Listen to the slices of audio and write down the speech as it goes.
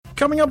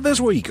Coming up this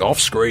week, off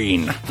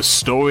screen. The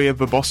story of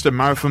the Boston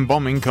Marathon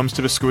bombing comes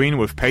to the screen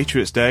with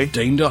Patriots Day.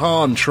 Dane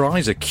DeHaan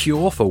tries a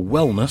cure for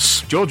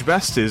wellness. George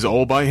Best is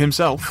all by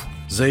himself.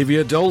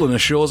 Xavier Dolan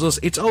assures us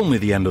it's only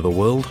the end of the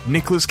world.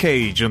 Nicolas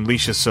Cage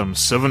unleashes some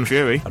Southern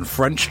fury. And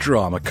French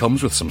drama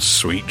comes with some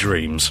sweet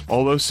dreams.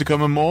 All those to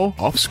come and more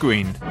off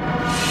screen.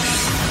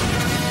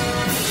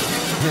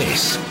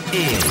 This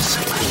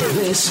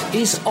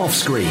is Off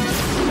Screen. Off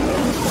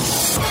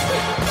Screen.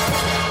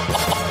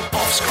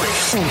 Off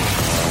Screen.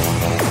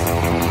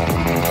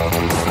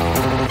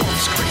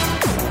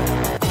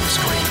 Off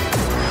Screen.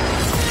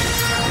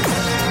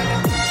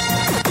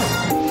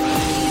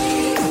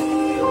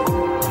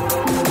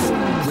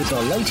 With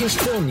the latest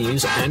film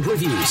news and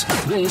reviews,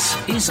 this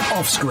is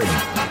Off Screen,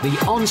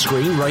 the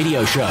on-screen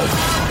radio show.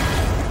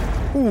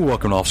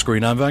 Welcome to Off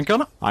Screen, I'm Van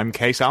Connor. I'm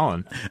Case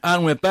Allen.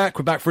 And we're back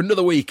for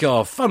another week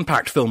of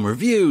fun-packed film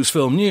reviews,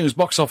 film news,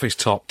 box office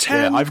top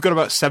 10. Yeah, I've got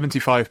about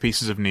 75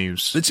 pieces of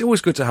news. It's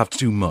always good to have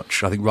too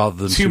much, I think, rather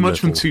than too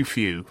much little. from too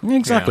few.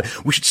 Exactly.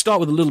 Yeah. We should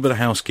start with a little bit of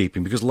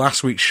housekeeping, because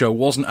last week's show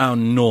wasn't our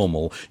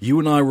normal. You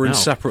and I were in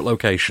separate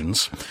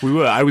locations. We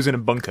were. I was in a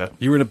bunker.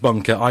 You were in a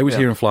bunker. I was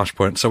here in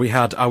Flashpoint. So we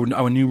had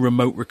our new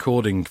remote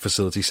recording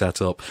facility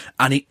set up,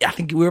 and I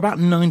think we were about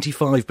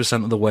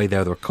 95% of the way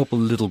there. There were a couple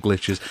of little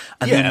glitches.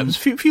 And There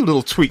was a few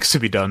little tweaks to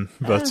be done,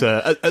 but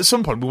at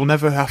some point we'll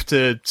never have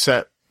to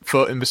set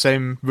foot in the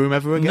same room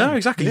ever again. No,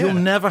 exactly. Yeah. You'll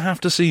never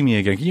have to see me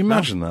again. Can you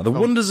imagine that? The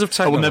wonders of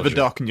I will technology. never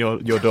darken your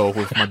door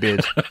with my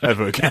beard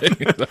ever again.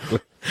 Exactly.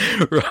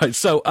 Right,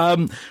 so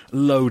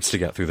loads to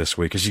get through this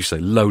week. As you say,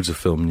 loads of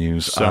film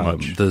news. So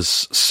much.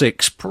 There's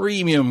 6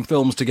 premium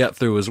films to get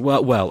through as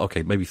well. Well,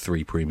 okay, maybe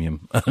 3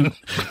 premium.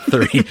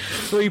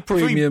 three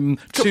premium,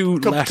 2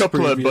 less couple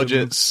premium. of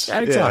budgets.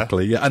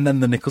 Exactly, yeah. And then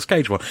the Nicolas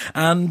Cage one.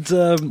 And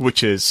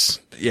Which is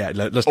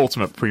let's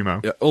ultimate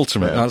primo. Yeah,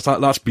 ultimate. Yeah.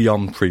 That's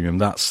beyond premium.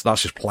 That's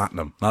just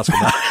platinum.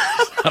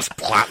 That's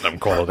platinum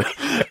quality.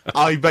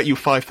 I bet you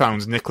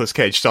 £5 Nicolas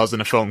Cage stars in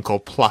a film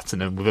called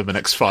Platinum within the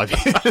next 5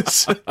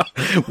 years.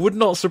 Would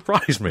not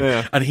surprise me.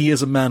 Yeah. And he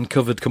is a man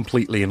covered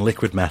completely in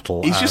liquid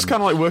metal. He's just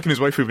kind of like working his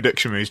way through the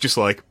dictionary. He's just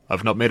like,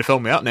 I've not made a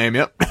film without name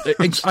yet.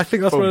 I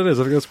think that's what it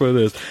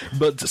is.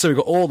 But so we've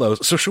got all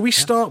those. So should we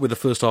start with the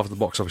first half of the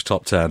box office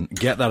top 10?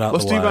 Get that out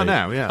of the way. Let's do that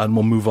now, yeah. And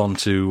we'll move on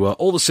to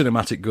all the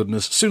cinematic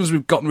goodness as soon as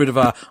we've gotten rid of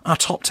our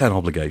top 10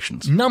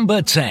 obligations.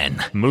 Number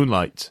 10.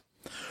 Moonlight.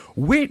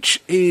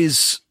 Which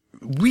is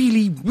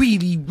really,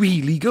 really,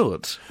 really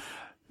good.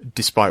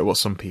 Despite what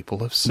some people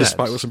have said.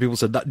 Despite what some people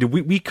said. That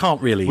we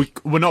can't really...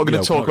 We're not going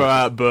to talk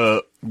about that,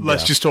 but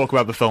let's Yeah. just talk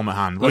about the film at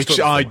hand, Let's which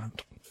talk about the film at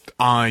hand.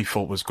 I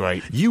thought was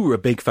great. You were a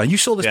big fan. You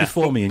saw this Yeah,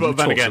 before me and but you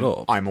then talked again, it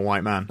up. I'm a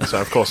white man,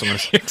 so of course I'm going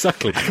to...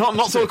 Exactly. I can't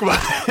not talk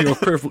about it.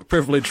 You're a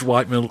privileged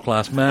white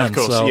middle-class man. Of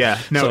course, so, yeah.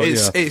 No,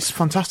 so, it's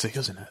fantastic,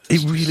 isn't it?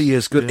 It really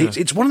is good. Yeah.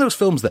 It's one of those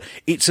films that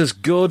it's as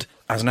good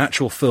as an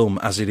actual film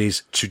as it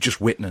is to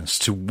just witness,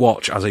 to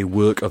watch as a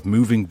work of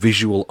moving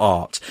visual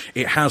art.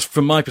 It has,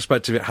 from my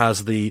perspective, it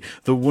has the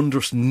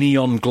wondrous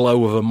neon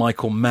glow of a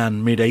Michael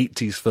Mann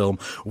mid-80s film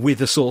with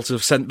a sort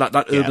of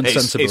that urban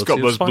sensibility. It's got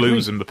of those Spike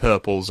blues Lee. and the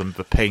purples and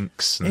the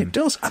pinks. And It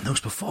does, and those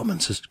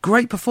performances,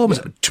 great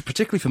performances,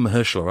 particularly from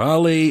Mahershala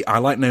Ali. I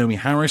like Naomi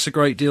Harris a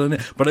great deal in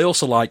it, but I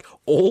also like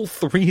all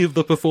 3 of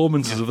the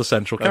performances of the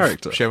central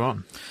character.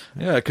 Sharon.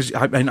 Yeah, because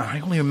I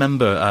only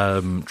remember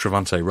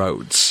Trevante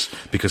Rhodes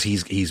because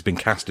he's been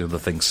cast in other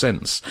things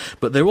since,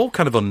 but they're all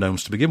kind of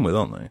unknowns to begin with,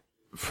 aren't they?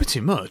 Pretty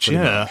much,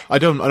 yeah. I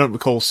don't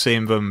recall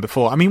seeing them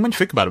before. I mean, when you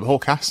think about it, the whole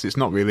cast is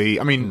not really...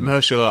 I mean,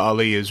 Mahershala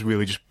Ali has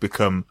really just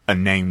become a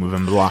name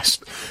within the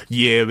last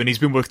year, and he's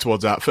been working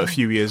towards that for a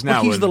few years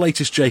now. Well, he's the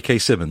latest J.K.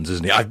 Simmons,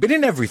 isn't he? I've been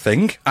in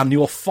everything, and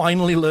you're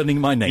finally learning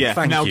my name. Yeah,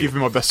 Thank now you. give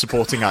him my Best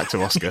Supporting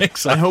Actor Oscar.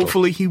 Exactly. And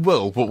hopefully he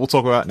will, but we'll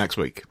talk about it next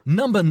week.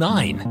 Number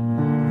 9.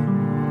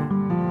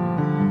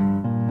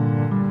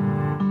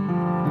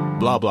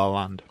 Blah Blah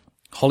Land.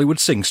 Hollywood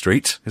Sing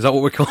Street, is that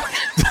what we're calling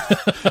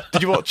it?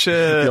 Did you watch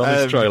The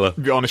Honest Trailer?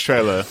 The Honest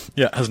Trailer.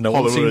 Yeah, has no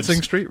one seen Hollywood.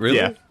 Sing Street, really?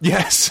 Yeah.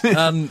 Yes.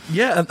 And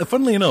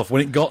funnily enough,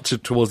 when it got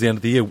towards the end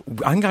of the year,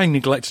 I think I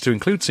neglected to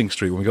include Sing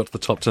Street when we got to the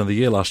top 10 of the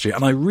year last year,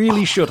 and I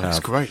really should have. It's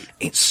great.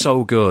 It's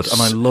so good,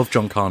 and I love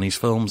John Carney's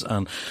films.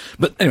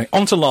 But anyway,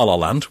 on to La La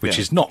Land, which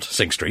is not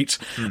Sing Street.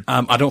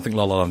 I don't think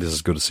La La Land is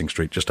as good as Sing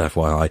Street, just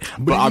FYI.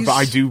 but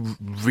I do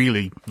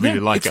really like it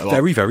a lot. It's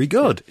very, very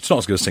good. It's not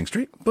as good as Sing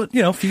Street, but,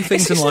 a few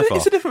things in life are.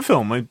 It's a different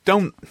film.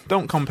 Don't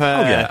compare.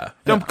 Oh, yeah.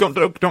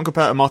 Don't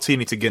compare a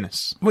martini to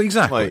Guinness. Well,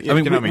 exactly. Like, you know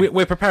what I mean?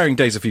 We're preparing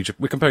Days of Future.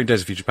 We're comparing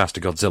Days of Future Past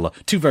to Godzilla.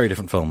 2 very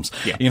different films.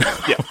 Yeah.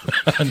 Yeah.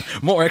 And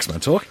more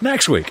X-Men talk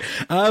next week.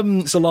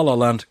 So La La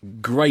Land,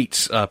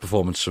 great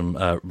performance from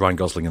Ryan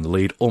Gosling in the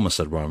lead. Almost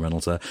said Ryan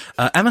Reynolds there.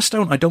 Emma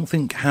Stone, I don't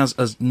think has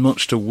as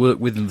much to work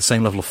with in the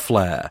same level of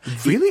flair.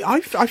 Really,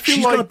 I feel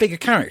She's like got a bigger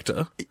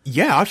character.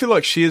 Yeah, I feel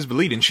like she is the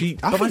lead, and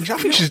I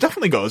think she's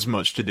definitely got as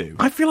much to do.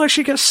 I feel like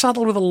she gets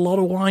saddled with a lot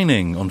of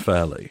whining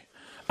unfairly.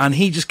 And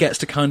he just gets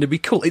to kind of be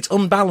cool. It's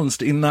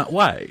unbalanced in that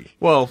way.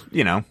 Well,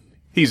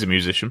 he's a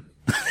musician.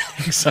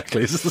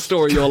 Exactly. Is this the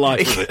story of your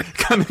life? Is it?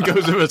 Kind of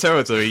goes with the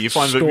territory. You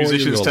find that Story of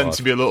musicians your tend life.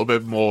 to be a little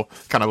bit more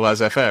kind of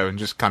laissez-faire and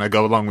just kind of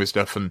go along with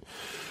stuff, and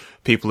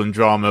people in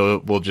drama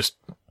will just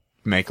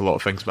make a lot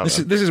of things about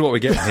them. This is what we're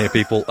getting here,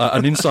 people.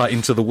 An insight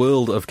into the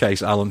world of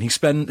Case Allen.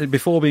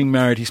 Before being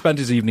married, he spent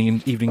his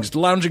evenings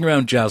lounging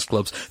around jazz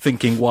clubs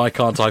thinking, why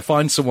can't I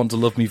find someone to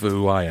love me for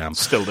who I am?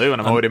 Still do,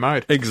 and I'm already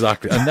married.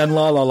 Exactly. And then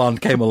La La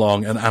Land came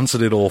along and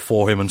answered it all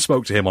for him and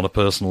spoke to him on a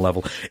personal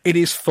level. It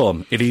is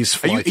fun. It is Are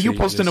flighty. you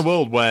positive in a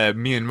world where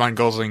me and Ryan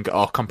Gosling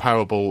are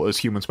comparable as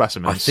human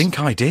specimens? I think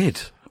I did.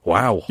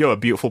 Wow. You're a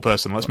beautiful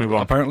person. Let's move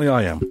on. Apparently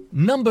I am.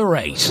 Number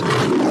 8.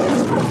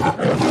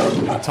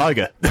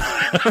 Tiger.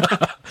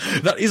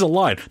 That is a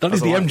lion. That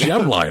is the a lion.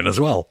 MGM lion as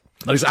well.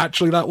 That is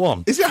actually that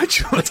one. Is it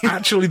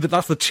actually?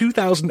 That's the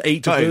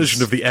 2008 That is-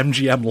 version of the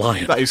MGM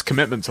lion. That is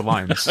commitment to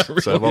lions. So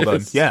well really done.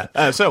 is.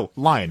 Yeah. So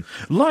Lion,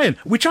 Lion,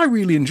 which I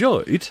really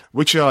enjoyed.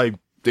 which I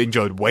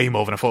enjoyed way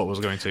more than I thought it was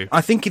going to.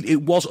 I think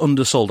it was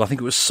undersold. I think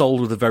it was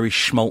sold with a very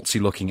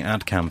schmaltzy looking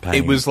ad campaign.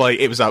 It was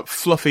that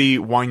fluffy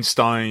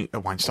Weinstein,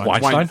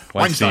 fluffy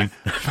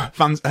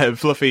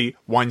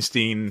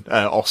Weinstein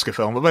Oscar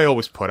film that they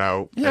always put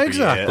out. Yeah, every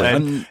exactly. year,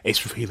 And and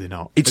it's really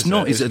not. It's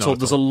not, is it at all? not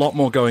There's a lot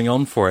more going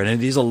on for it,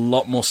 and it is a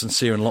lot more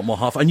sincere and a lot more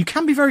half. And you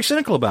can be very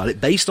cynical about it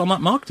based on that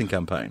marketing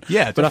campaign.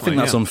 Yeah, but I think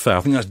definitely, that's yeah. unfair.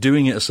 I think that's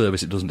doing it a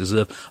service it doesn't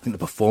deserve. I think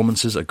the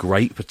performances are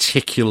great,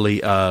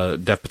 particularly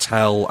Dev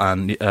Patel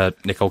and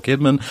Nicole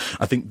Kidman.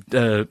 I think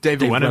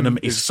David Wenham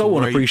is so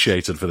great.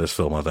 unappreciated for this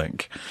film. I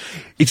think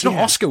it's not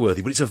Yeah. Oscar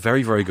worthy, but it's a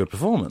very, very good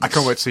performance. I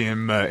can't wait to see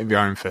him in the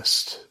Iron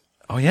Fist.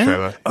 Oh yeah.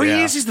 trailer. Oh, Yeah.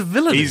 he is. He's the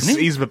villain. He's isn't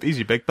he? he's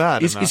your big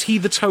bad. Is he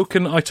the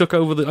token? I took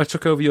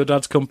over your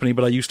dad's company,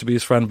 but I used to be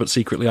his friend, but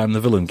secretly I'm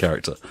the villain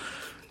character.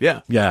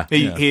 Yeah, Yeah,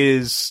 He yeah.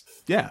 is.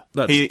 Yeah,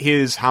 That's- he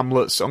is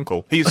Hamlet's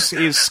uncle. He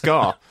is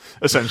Scar,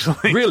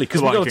 essentially. Really?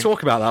 Because we're Lion going to King.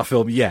 talk about that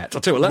film yet.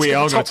 I'll tell you what, let's We get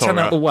are the gonna top talk 10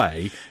 out of about the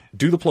way,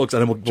 do the plugs,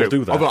 and then we'll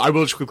do that. Although I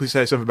will just quickly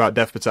say something about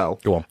Dev Patel.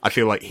 Go on. I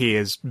feel like he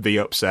is the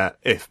upset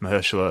if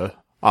Mahershala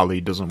Ali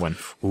doesn't win.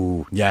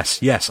 Ooh,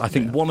 yes. I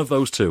think one of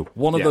those two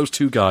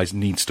Yeah. guys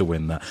needs to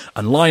win that.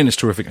 And Lion is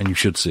terrific, and you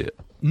should see it.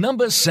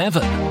 Number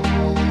 7.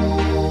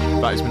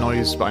 That is the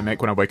noise that I make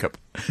when I wake up.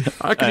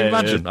 I can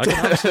imagine. I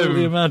can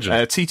absolutely imagine.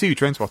 T2,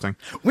 Trainspotting.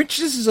 Which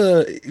is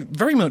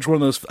very much one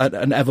of those,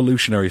 an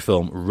evolutionary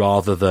film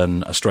rather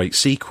than a straight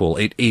sequel.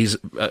 It is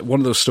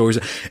one of those stories.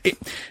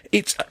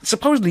 It's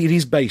supposedly it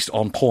is based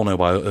on porno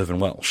by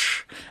Irvin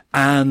Welsh.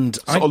 And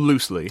Sort of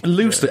loosely.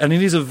 and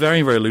it is a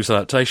very, very loose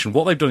adaptation.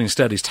 What they've done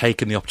instead is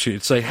taken the opportunity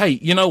to say, hey,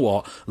 you know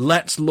what?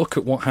 Let's look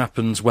at what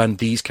happens when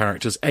these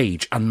characters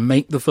age and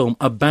make the film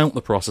about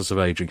the process of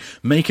aging.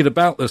 Make it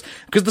about this.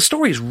 Because the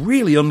story is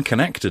really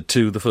unconnected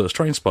to the first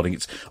Trainspotting.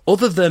 It's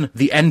other than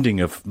the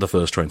ending of the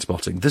first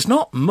Trainspotting. There's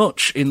not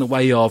much in the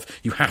way of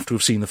you have to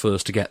have seen the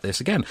first to get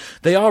this again.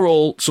 They are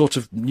all sort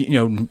of,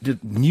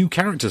 new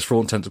characters for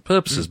all intents and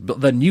purposes, but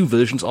they're new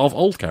versions of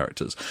old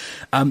characters.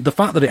 The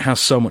fact that it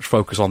has so much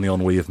focus on the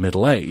ennui of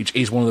middle age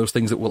is one of those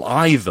things that will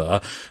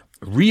either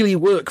really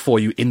work for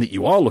you in that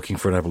you are looking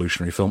for an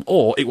evolutionary film,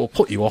 or it will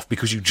put you off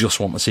because you just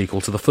want the sequel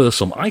to the first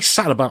film. I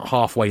sat about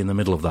halfway in the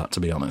middle of that,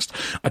 to be honest.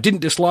 I didn't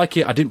dislike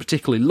it. I didn't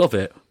particularly love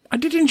it. I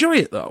did enjoy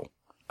it, though.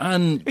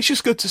 And It's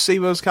just good to see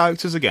those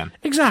characters again.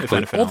 if exactly.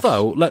 anything else.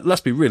 Although,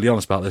 let's be really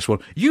honest about this one.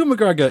 Ewan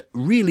McGregor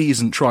really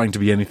isn't trying to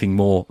be anything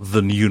more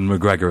than Ewan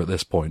McGregor at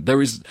this point.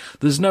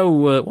 There's no,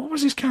 what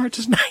was his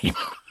character's name?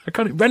 I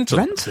can't, Renton.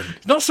 Renton?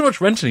 Not so much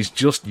Renton, he's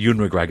just Ewan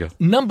McGregor.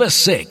 Number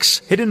 6.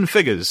 Hidden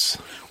Figures.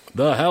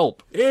 The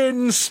Help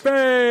in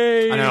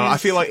space. I know, I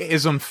feel like it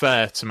is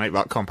unfair to make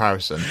that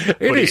comparison,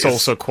 but it's is.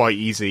 also quite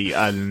easy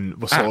and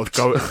we'll sort Apt.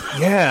 of go...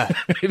 Yeah,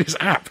 It is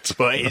apt.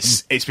 but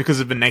it's because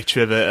of the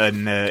nature of it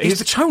and... It's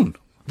the tone.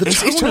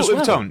 It's as totally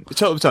well. the tone. It's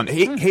totally the tone.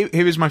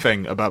 Here is my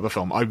thing about the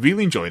film. I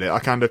really enjoyed it. I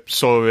kind of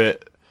saw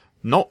it,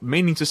 not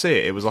meaning to see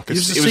it. It was like It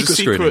was a secret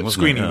screening, wasn't it?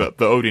 screening Yeah.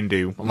 that Odin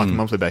do on like a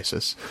monthly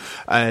basis.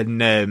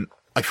 And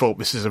I thought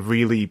this is a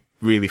really,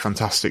 really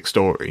fantastic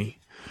story.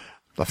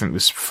 I think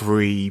there's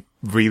 3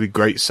 really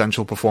great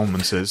central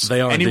performances. They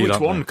are Any indeed, which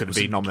aren't one they? could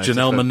be nominated.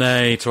 Janelle for-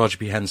 Monáe, Taraji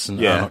P. Henson,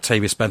 Yeah. and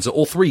Octavia Spencer.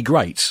 All 3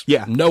 great.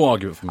 Yeah. No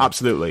argument for me.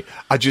 Absolutely.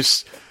 I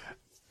just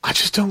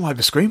don't like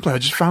the screenplay. I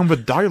just found the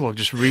dialogue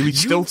just really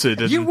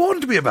stilted. You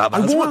warned me about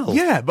that as well.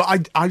 Yeah,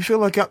 but I feel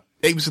like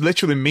it was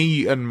literally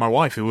me and my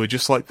wife who were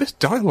just like, this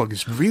dialogue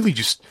is really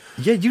just...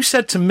 Yeah, you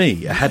said to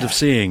me ahead of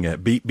seeing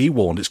it, be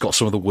warned, it's got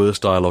some of the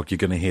worst dialogue you're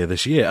going to hear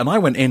this year. And I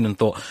went in and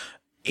thought,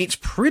 it's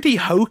pretty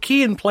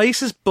hokey in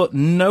places, but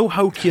no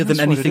hokier than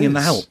That's what anything it in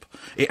The is. Help.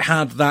 It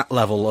had that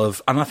level of,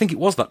 and I think it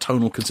was that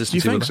tonal consistency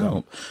think with The so?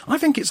 Help. I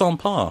think it's on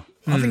par.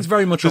 I think it's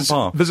very much on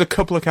par. There's a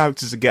couple of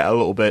characters that get a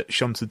little bit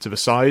shunted to the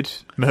side.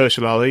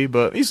 Mahershala Ali,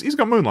 but he's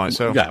got Moonlight,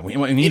 so... Yeah,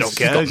 he's don't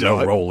care, got he's no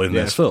like- role in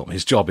yeah. this film.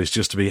 His job is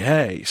just to be,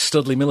 hey,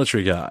 studly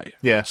military guy.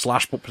 Yeah.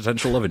 /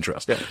 potential love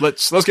interest. Yeah,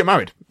 let's get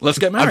married. Let's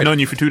get married. I've known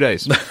you for 2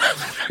 days.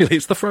 Really,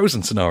 it's the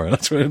Frozen scenario.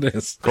 That's what it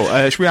is. Cool.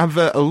 Should we have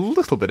a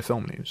little bit of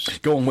film news?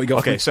 Go on, what you got?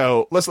 Okay,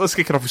 so let's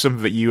kick it off with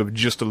something that you have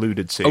just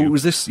alluded to. Oh,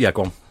 was this? Yeah,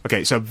 go on.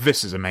 Okay, so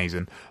this is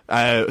amazing.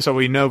 So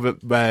we know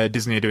that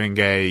Disney are doing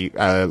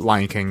a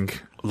Lion King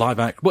live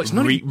action. Well, it's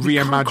not we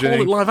can't call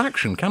it live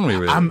action, can we?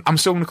 Really? I'm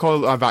still going to call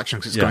it live action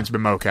because it's going to be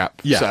mocap.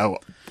 Yeah. So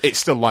it's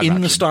still live action.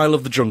 In the style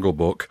of The Jungle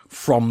Book,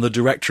 from the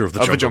director of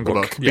The Jungle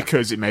Book.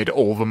 Because it made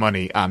all the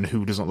money, and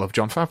who doesn't love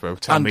Jon Favreau?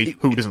 Tell me,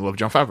 who doesn't love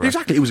Jon Favreau?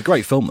 Exactly. It was a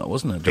great film, though,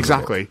 wasn't it?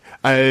 Exactly.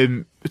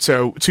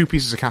 So, 2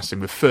 pieces of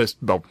casting. The first,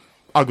 well,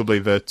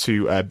 arguably the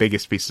 2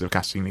 biggest pieces of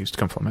casting news to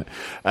come from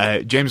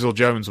it. James Earl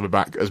Jones will be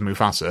back as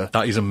Mufasa.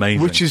 That is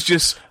amazing. Which is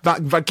just,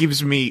 that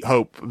gives me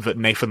hope that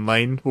Nathan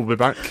Lane will be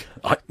back.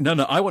 I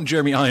want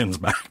Jeremy Irons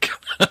back.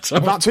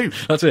 That too.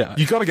 That's it.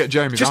 You got to get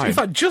Jeremy Irons. In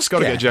fact, just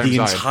get the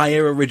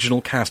entire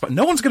original cast, but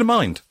no one's going to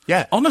mind.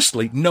 Yeah.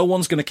 Honestly, no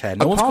one's going to care.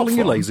 No one's calling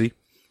you lazy.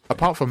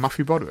 Apart from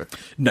Matthew Broderick.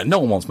 No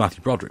one wants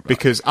Matthew Broderick back.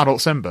 Because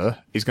adult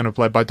Simba is going to be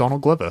played by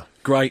Donald Glover.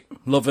 Great.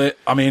 Love it.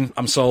 I mean,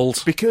 I'm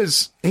sold.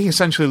 Because he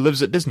essentially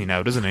lives at Disney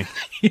now, doesn't he?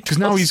 Because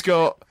now he's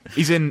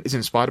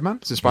in Spider-Man.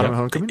 He's in Spider-Man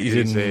Homecoming. He's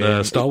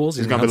in Star Wars.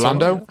 He's going to be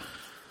Lando.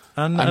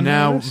 And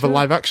now the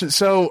live action.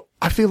 So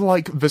I feel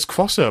like there's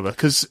crossover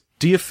because...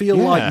 Do you feel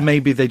like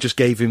maybe they just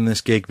gave him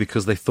this gig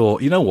because they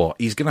thought, you know what,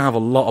 he's going to have a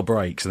lot of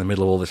breaks in the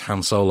middle of all this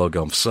Han Solo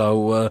gump,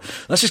 so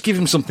let's just give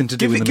him something to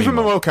do in the Give him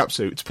a mocap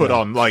suit to put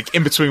on, like,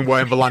 in between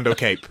wearing the Lando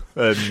cape.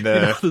 And,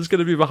 there's going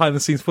to be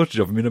behind-the-scenes footage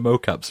of him in a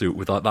mocap suit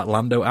with, like, that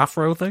Lando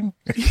afro thing.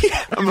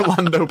 Yeah, and the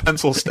Lando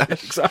pencil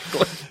stash.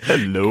 Exactly.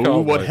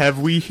 Hello, what have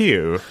we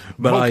here?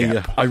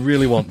 But I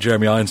really want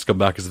Jeremy Irons to come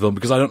back as the film,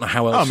 because I don't know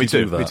how else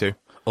do that. Me too.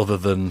 Other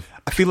than...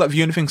 I feel like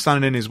the only thing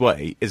standing in his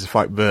way is the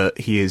fact that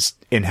he is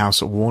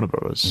in-house at Warner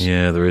Bros.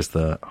 Yeah, there is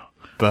that.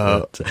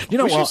 But you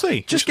know what?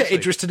 Just get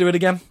Idris to do it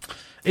again.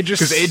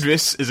 Because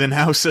Idris is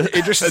in-house at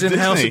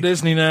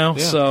Disney now,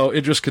 so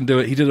Idris can do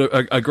it. He did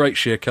a great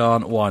Shere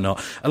Khan, why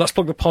not? And let's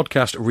plug the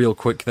podcast real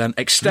quick then.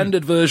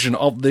 Extended version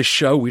of this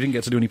show. We didn't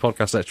get to do any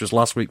podcast extras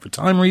last week for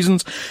time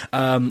reasons.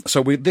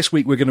 So this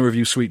week we're going to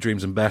review Sweet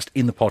Dreams and Best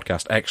in the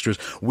podcast extras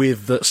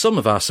with some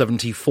of our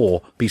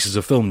 74 pieces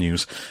of film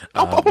news.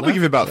 I'll probably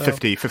give you about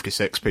 50,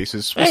 56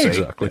 pieces. We'll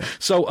exactly. Yeah.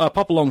 So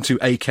pop along to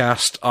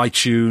Acast,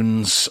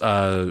 iTunes,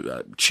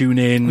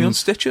 TuneIn. Are we on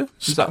Stitcher?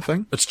 Is that a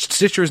thing?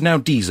 Stitcher is now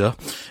Deezer.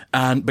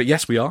 But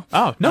yes, we are.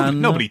 Oh,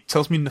 nobody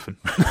tells me nothing.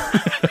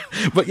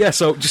 But yeah,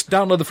 so just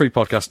download the free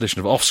podcast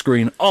edition of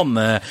Offscreen on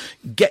there.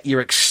 Get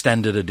your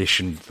extended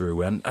edition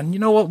through, and you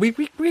know what? We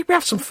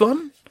have some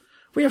fun.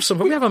 We have some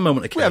fun. We have a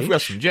moment of cage. We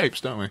have some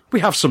japes, don't we? We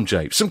have some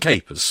japes, some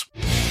capers.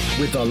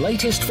 With the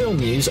latest film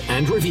news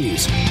and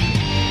reviews.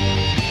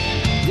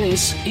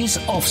 This is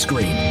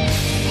Offscreen,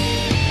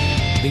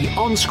 the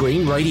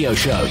on-screen radio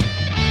show.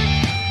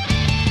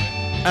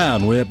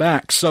 And we're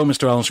back. So,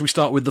 Mr. Allen, should we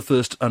start with the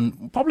first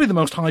and probably the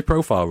most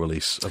high-profile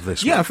release of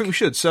this week? Yeah, I think we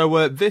should.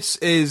 So, this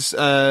is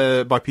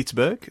by Peter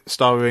Berg,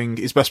 starring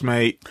his best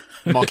mate,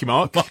 Marky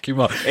Mark. Marky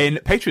Mark. In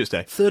Patriots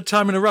Day. Third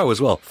time in a row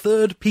as well.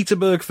 Third Peter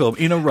Berg film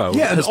in a row.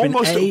 Yeah, has been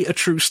a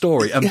true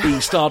story, and B,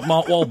 starred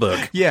Mark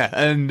Wahlberg. Yeah,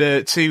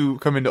 and 2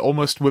 coming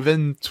almost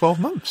within 12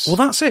 months. Well,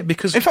 that's it,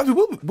 because... In fact,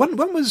 when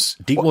was...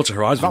 Deepwater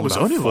Horizon that was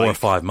about only 4 or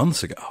 5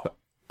 months ago.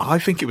 I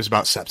think it was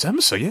about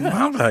September, so yeah.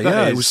 Wow,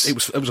 yeah, it was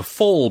a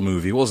fall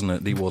movie, wasn't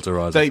it? Deepwater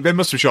Horizon. They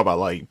must have shot that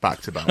like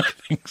back to back. I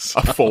think so.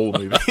 A fall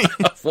movie.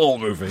 A fall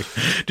movie.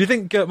 Do you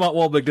think Mark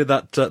Wahlberg did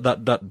that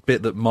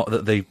bit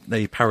that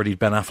they parodied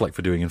Ben Affleck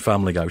for doing in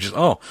Family Guy, which is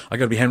I got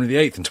to be Henry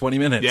VIII in 20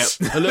 minutes.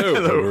 Yep.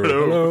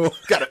 Hello.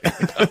 Got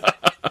it.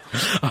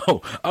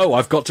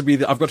 I've got to be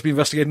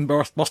investigating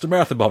Boston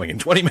Marathon bombing in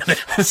 20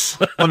 minutes.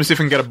 Let me see if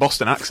I can get a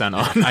Boston accent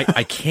on.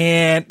 I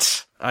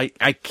can't. I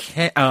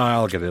can't.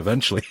 I'll get it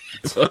eventually.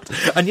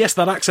 And yes,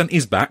 that accent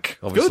is back,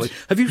 obviously. Good.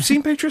 Have you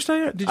seen Patriots Day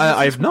yet?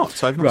 I have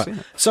not. I've not seen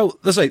it. So,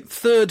 let's say,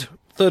 third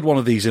one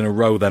of these in a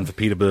row then for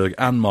Peter Berg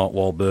and Mark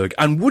Wahlberg.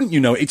 And wouldn't you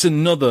know, it's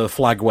another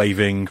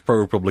flag-waving,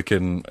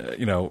 pro-Republican,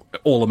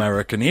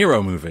 all-American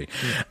hero movie.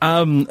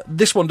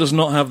 This one does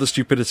not have the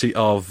stupidity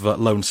of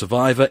Lone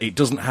Survivor. It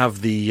doesn't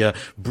have the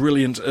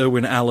brilliant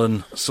Irwin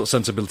Allen sort of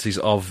sensibilities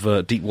of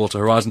Deepwater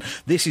Horizon.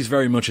 This is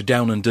very much a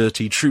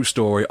down-and-dirty, true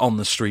story,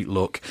 on-the-street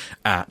look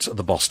at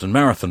the Boston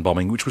Marathon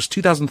bombing, which was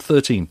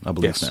 2013, I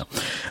believe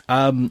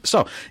now.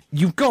 So,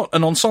 you've got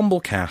an ensemble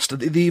cast.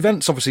 The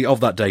events, obviously,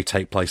 of that day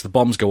take place. The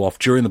bombs go off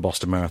during the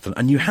Boston Marathon,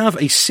 and you have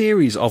a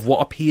series of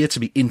what appear to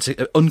be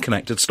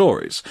unconnected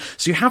stories.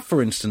 So you have,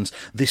 for instance,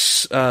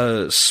 this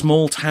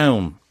small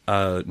town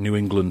New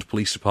England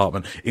Police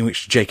Department in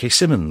which J.K.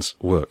 Simmons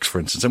works, for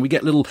instance, and we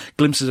get little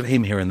glimpses of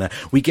him here and there.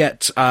 We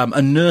get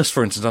a nurse,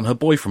 for instance, and her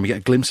boyfriend. We get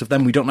a glimpse of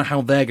them. We don't know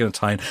how they're going to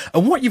tie in.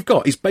 And what you've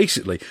got is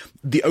basically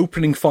the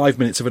opening 5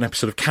 minutes of an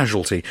episode of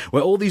Casualty,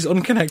 where all these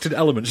unconnected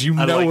elements are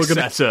going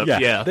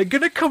to they're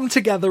going to come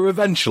together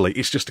eventually.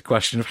 It's just a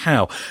question of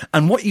how.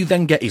 And what you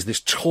then get is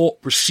this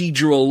taut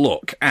procedural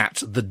look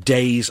at the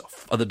days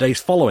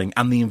following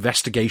and the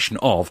investigation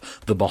of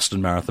the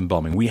Boston Marathon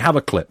bombing. We have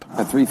a clip.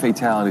 The 3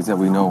 fatalities that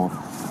we know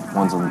of,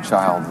 one's a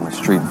child in the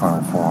street in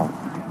front of the forum.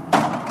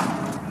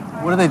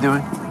 What are they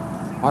doing?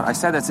 What? I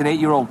said that's an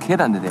 8-year-old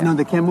kid under there. No,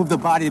 they can't move the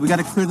body. We got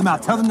to clear them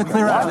out. Tell them to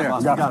clear out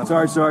of there.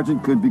 Sorry,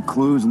 Sergeant. Could be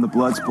clues in the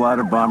blood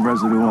splatter, bomb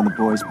residue on the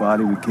boy's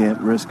body. We can't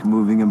risk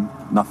moving him.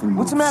 Nothing moves.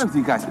 What's the matter with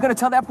you guys? You gonna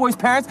tell that boy's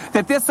parents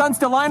that their son's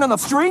still lying on the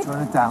street?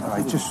 Turn it down. All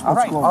right, just All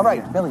let's go.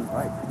 right, Billy. All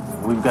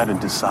right. We've got to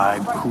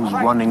decide who's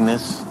running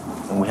this,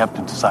 and we have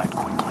to decide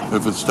quickly.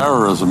 If it's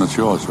terrorism, it's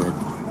yours, Rick.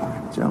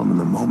 Gentlemen,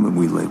 the moment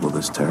we label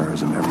this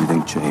terrorism,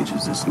 everything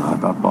changes. It's not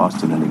about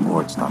Boston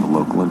anymore. It's not a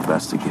local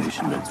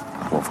investigation. It's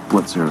Wolf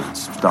Blitzer.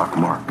 It's stock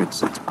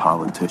markets. It's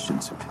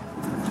politicians.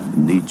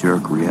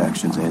 Knee-jerk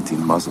reactions,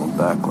 anti-Muslim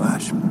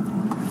backlash.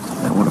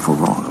 And what if we're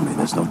wrong? I mean,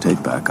 there's no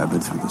take back. I've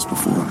been through this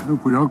before.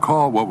 If we don't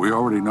call it what we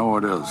already know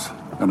it is,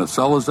 and a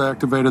cell is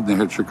activated, and they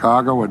hit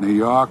Chicago or New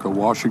York or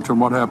Washington,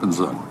 what happens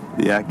then?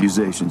 The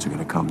accusations are going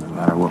to come no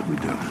matter what we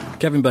do.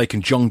 Kevin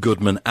Bacon, John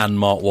Goodman, and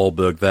Mark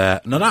Wahlberg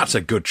there. Now, that's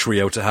a good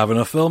trio to have in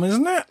a film,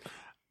 isn't it?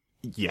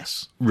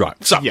 Yes. Right.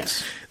 So,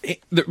 yes.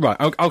 Right.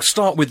 I'll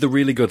start with the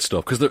really good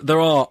stuff, because there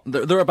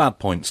are bad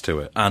points to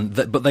it,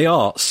 but they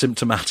are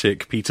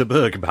symptomatic Peter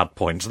Berg bad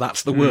points.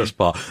 That's the worst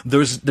part.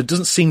 There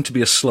doesn't seem to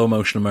be a slow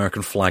motion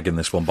American flag in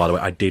this one, by the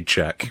way. I did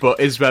check. But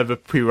is there the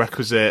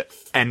prerequisite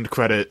end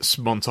credits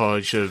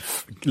montage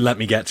of... Let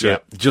me get to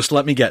it. Just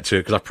let me get to it,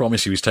 because I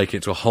promise you he's taking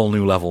it to a whole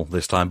new level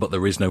this time, but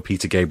there is no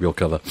Peter Gabriel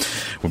cover.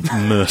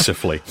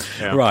 Mercifully.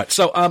 Yeah. Right.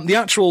 So, the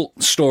actual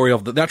story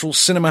of the actual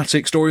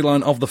cinematic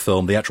storyline of the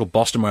film, the actual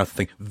Boston Marathon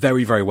thing,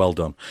 very, very well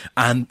done.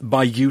 And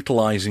by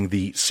utilising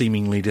the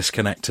seemingly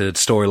disconnected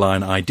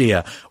storyline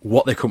idea,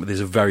 what they come up with is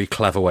a very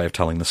clever way of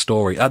telling the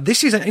story.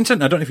 This is an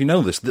internet. I don't know if you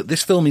know this, that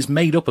this film is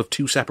made up of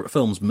two separate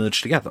films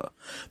merged together.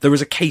 There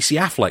is a Casey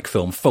Affleck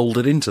film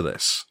folded into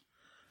this.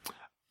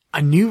 I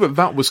knew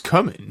that was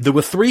coming. There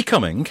were three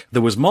coming.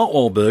 There was Mark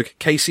Wahlberg,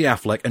 Casey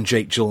Affleck, and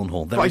Jake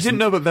Gyllenhaal. But I didn't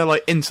know that they're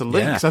like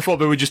interlinked. Yeah. I thought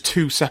they were just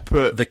two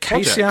separate The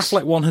Casey projects.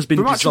 Affleck one has been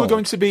They're actually dissolved.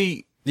 going to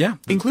be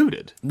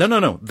included.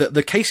 No.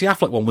 The Casey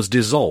Affleck one was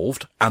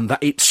dissolved, and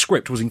that its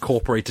script was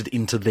incorporated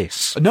into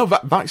this. No,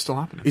 that's still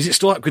happening. Is it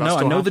still happening? No, That's I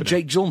still know the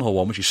happening. Jake Gyllenhaal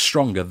one, which is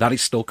stronger, that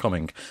is still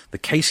coming. The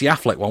Casey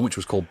Affleck one, which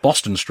was called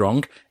Boston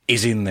Strong,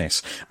 is in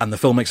this. And the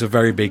film makes a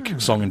very big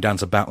song and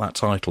dance about that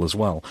title as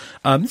well.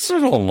 It's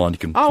all online, you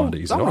can find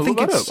it easily. I think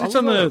it's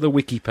on the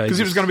wiki page. Because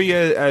it was going to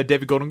be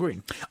David Gordon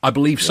Green. I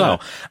believe so.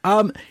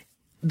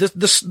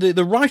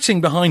 The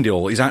writing behind it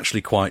all is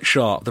actually quite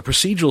sharp. The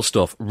procedural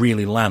stuff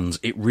really lands.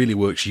 It really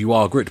works. You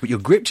are gripped, but you're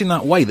gripped in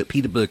that way that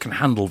Peter Berg can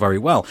handle very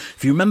well.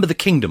 If you remember The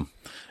Kingdom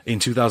in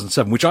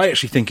 2007, which I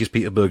actually think is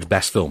Peter Berg's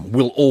best film,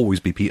 will always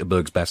be Peter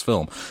Berg's best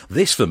film.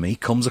 This, for me,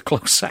 comes a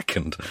close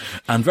second.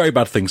 And Very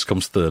Bad Things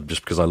comes third,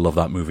 just because I love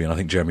that movie, and I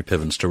think Jeremy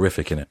Piven's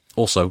terrific in it.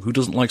 Also, who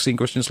doesn't like seeing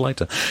Christian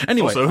Slater?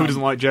 Anyway. Also, who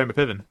doesn't like Jeremy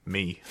Piven?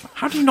 Me.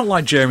 How do you not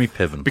like Jeremy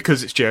Piven?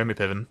 Because it's Jeremy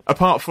Piven.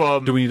 Apart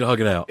from... Do we need to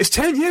hug it out? It's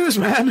 10 years,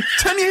 man!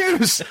 10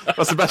 years!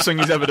 That's the best thing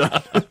he's ever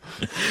done.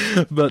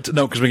 But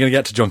no, because we're going to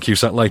get to John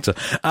Cusack later.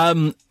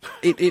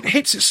 It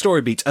hits its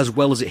story beats as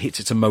well as it hits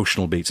its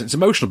emotional beats. And its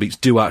emotional beats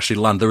do actually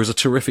land. There is a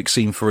terrific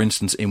scene, for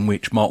instance, in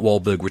which Mark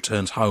Wahlberg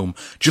returns home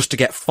just to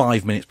get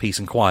 5 minutes peace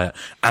and quiet,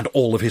 and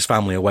all of his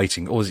family are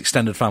waiting, or his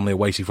extended family are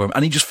waiting for him,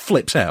 and he just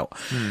flips out.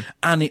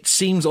 And it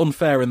seems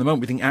unfair in the moment.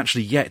 We think,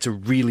 actually, yeah, it's a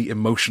really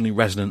emotionally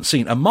resonant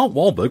scene. And Mark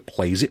Wahlberg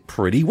plays it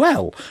pretty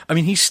well. I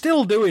mean, he's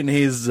still doing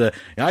his,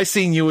 I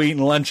seen you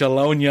eating lunch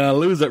alone, you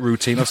lose that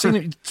routine. I've seen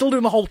him still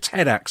doing the whole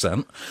Ted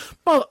accent,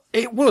 but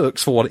it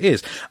works for what it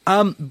is.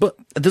 But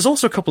there's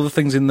also a couple of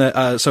things in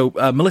there.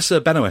 Melissa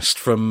Benoist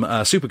from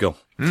Supergirl.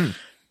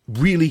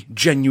 Really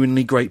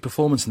genuinely great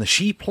performance in there.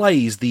 She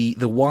plays the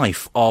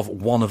wife of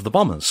one of the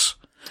bombers.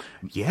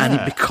 Yeah. And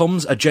it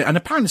becomes and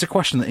apparently it's a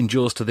question that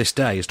endures to this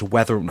day as to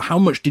how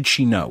much did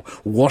she know?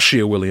 Was she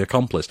a willing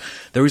accomplice?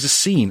 There is a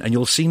scene, and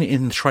you'll have seen it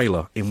in the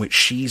trailer, in which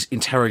she's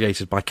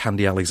interrogated by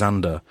Candy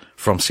Alexander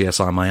from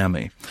CSI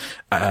Miami.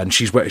 And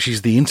she's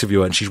the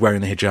interviewer, and she's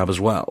wearing the hijab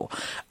as well.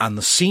 And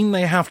the scene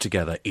they have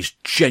together is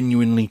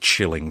genuinely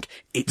chilling.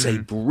 It's a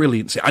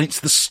brilliant scene, and it's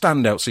the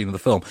standout scene of the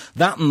film.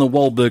 That and the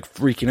Wahlberg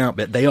freaking out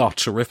bit, they are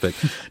terrific.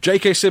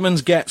 J.K.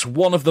 Simmons gets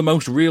one of the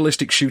most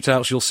realistic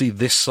shootouts you'll see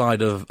this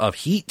side of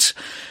Heat.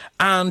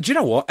 And you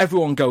know what?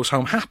 Everyone goes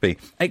home happy.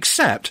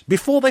 Except,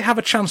 before they have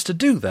a chance to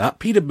do that,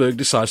 Peter Berg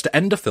decides to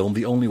end a film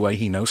the only way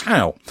he knows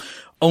how.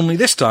 Only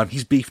this time,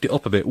 he's beefed it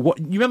up a bit. You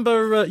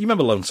remember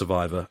Lone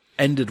Survivor?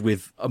 Ended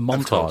with a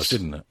montage,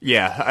 didn't it?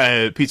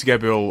 Yeah, Peter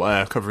Gabriel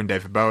covering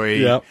David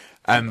Bowie. Yeah.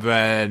 And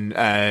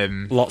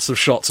then... lots of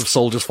shots of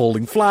soldiers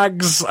holding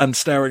flags and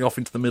staring off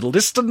into the middle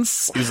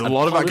distance. There's a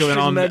lot of that going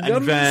on.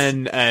 And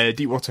then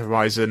Deepwater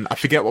Horizon. I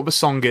forget what the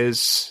song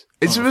is.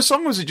 Is there a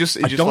song, or was it just...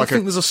 I don't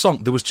think there's a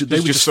song. They were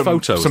just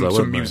photos,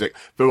 some music.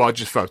 But are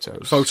just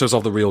photos. Photos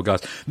of the real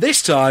guys.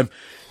 This time,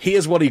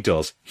 here's what he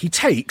does. He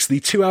takes the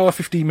 2-hour,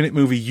 15-minute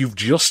movie you've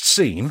just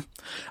seen,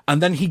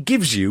 and then he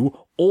gives you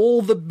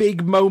all the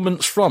big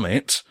moments from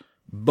it,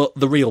 but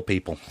the real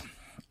people.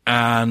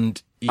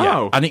 And,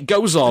 and it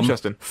goes on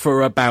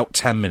for about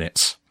 10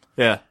 minutes.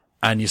 Yeah.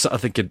 And you're sort of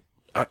thinking,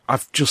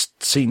 I've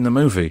just seen the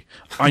movie.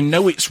 I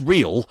know it's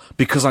real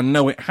because I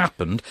know it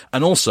happened,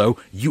 and also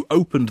you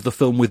opened the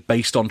film with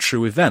based on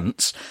true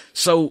events.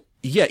 So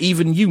yeah,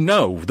 even you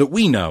know that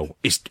we know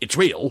it's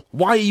real.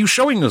 Why are you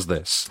showing us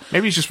this?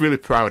 Maybe he's just really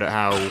proud at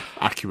how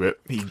accurate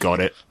he got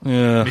it.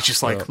 Yeah, it's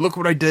just like, look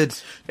what I did.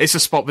 It's a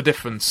spot the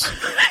difference.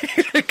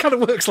 It kind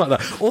of works like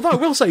that. Although I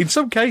will say, in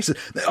some cases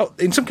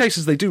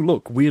they do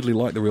look weirdly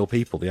like the real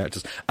people, the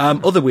actors.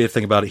 Other weird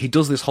thing about it, he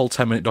does this whole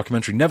 10-minute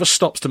documentary, never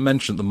stops to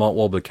mention the Mark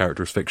Wahlberg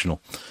character is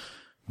fictional.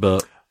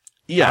 But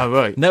yeah,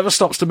 right. Never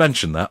stops to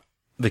mention that.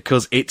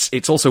 Because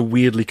it's also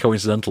weirdly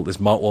coincidental. This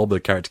Mark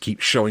Wahlberg character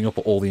keeps showing up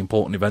at all the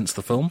important events of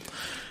the film,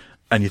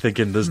 and you're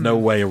thinking, "There's no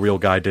way a real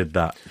guy did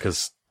that."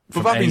 Because,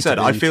 but that being said,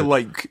 I feel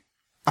like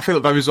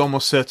there is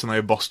almost certainly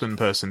a Boston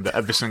person that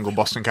every single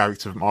Boston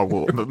character that Mark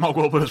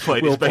Wahlberg has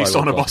played is based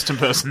on a Boston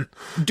person.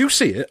 Do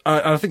see it.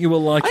 I think you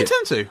will like it.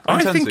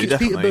 I think it's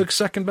definitely. Peter Berg's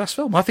second best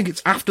film. I think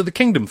it's after The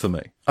Kingdom for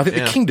me. I think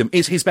The Kingdom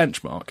is his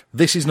benchmark.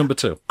 This is number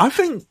 2. I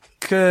think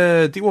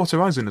Deepwater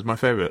Horizon is my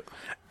favourite.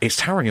 It's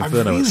Towering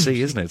Inferno at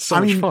sea, isn't it? It's so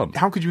much fun.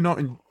 How could you not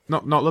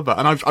love that?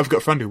 And I've got a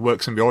friend who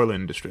works in the oil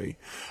industry,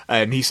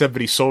 and he said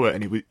that he saw it,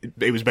 and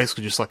it was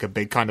basically just like a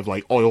big kind of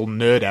like oil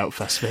nerd out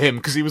fest for him,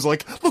 because he was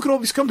like, look at all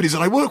these companies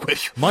that I work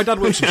with. My dad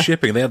works in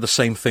shipping. They had the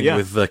same thing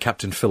with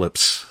Captain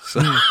Phillips.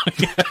 So,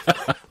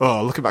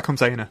 Oh, look at that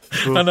container.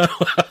 Oh. I know.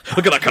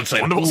 Look at that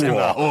container. Wonder what's in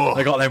that. Oh.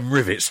 They got them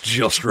rivets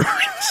just right.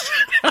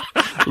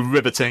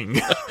 Riveting.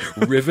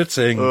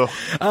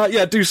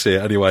 Yeah, do see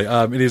it anyway.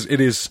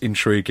 It is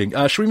intriguing.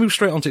 Should we move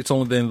straight on to It's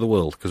Only the End of the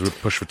World, because we're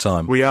pushed for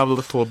time? We have a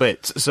little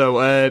bit.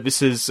 So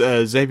this is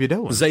Xavier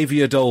Dolan.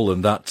 Xavier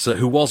Dolan,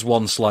 who was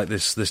once like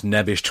this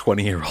nebbish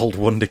 20-year-old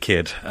wonder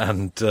kid,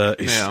 and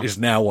is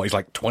now what, he's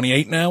like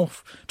 28 now?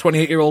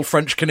 28-year-old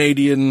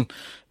French-Canadian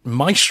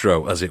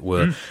maestro, as it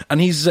were. And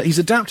he's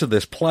adapted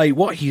this play.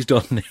 What he's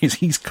done is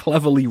he's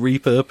cleverly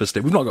repurposed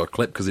it. We've not got a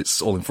clip because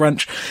it's all in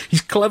French.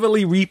 He's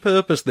cleverly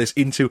repurposed this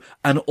into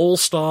an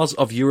all-stars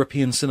of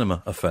European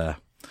cinema affair.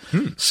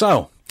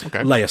 So,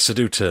 Léa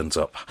Seydoux turns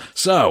up.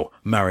 So,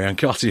 Marion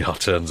Cotillard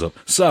turns up.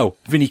 So,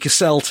 Vinny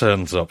Cassel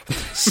turns up.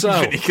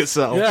 So, Vinny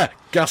Cassel. Yeah,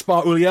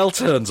 Gaspard Ulliel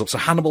turns up. So,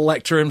 Hannibal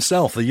Lecter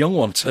himself, the young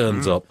one,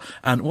 turns up.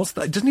 And what's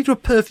that? Doesn't he do a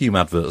perfume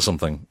advert or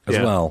something as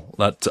well?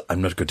 That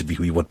I'm not going to be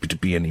who you want me to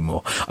be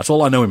anymore. That's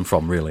all I know him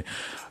from, really.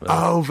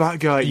 Oh, that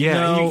guy.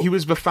 Yeah, he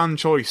was the fan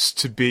choice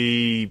to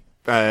be,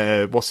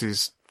 what's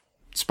his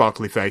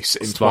sparkly face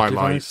in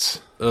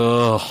Twilight?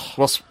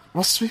 What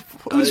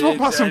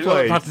Pattinson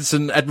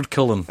played? Edward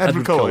Cullen.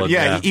 Edward Cullen.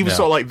 Yeah, he was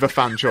sort of like the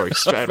fan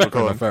choice for Edward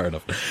Cullen. Fair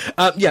enough.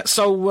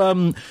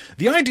 So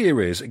the idea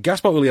is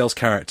Gaspard Ulliel's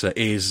character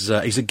is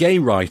he's a gay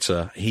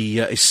writer. He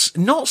is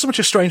not so much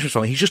a stranger to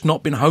family. He's just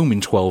not been home in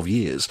 12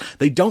 years.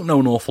 They don't know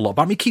an awful lot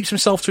about him. He keeps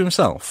himself to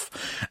himself.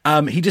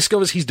 He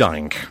discovers he's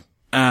dying.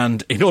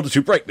 And in order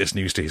to break this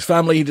news to his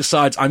family, he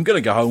decides, I'm going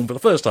to go home for the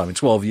first time in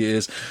 12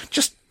 years,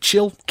 just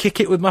chill,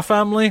 kick it with my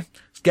family,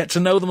 get to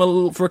know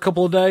them for a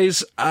couple of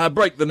days,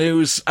 break the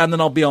news, and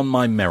then I'll be on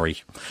my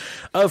merry.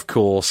 Of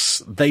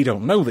course, they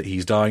don't know that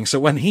he's dying, so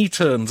when he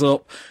turns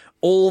up,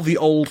 all the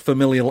old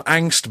familial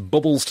angst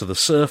bubbles to the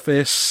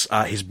surface.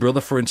 His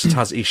brother, for instance,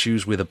 has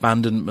issues with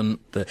abandonment,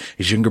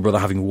 his younger brother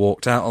having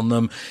walked out on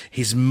them.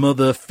 His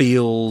mother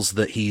feels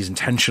that he's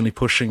intentionally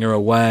pushing her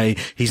away.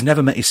 He's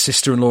never met his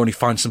sister-in-law, and he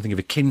finds something of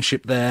a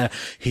kinship there.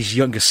 His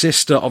younger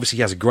sister, obviously,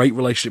 he has a great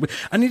relationship with.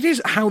 And it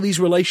is how these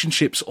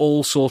relationships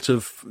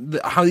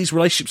how these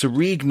relationships are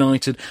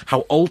reignited,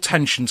 how old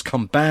tensions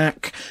come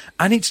back.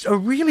 And it's a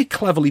really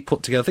cleverly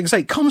put together thing.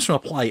 It comes from a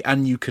play,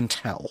 and you can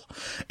tell.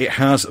 It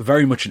has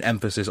very much an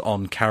emphasis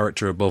on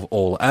character above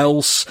all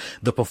else.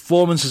 The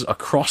performances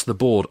across the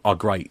board are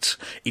great.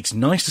 It's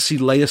nice to see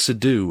Léa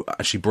Seydoux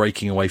actually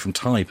breaking away from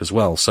type as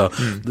well. So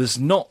there's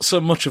not so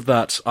much of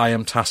that I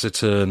am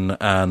taciturn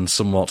and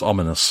somewhat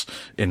ominous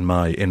in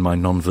my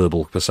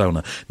non-verbal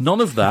persona. None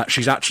of that.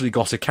 She's actually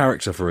got a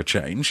character for a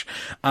change.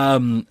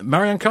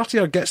 Marion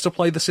Cotillard gets to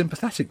play the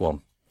sympathetic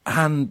one.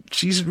 And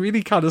she's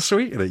really kind of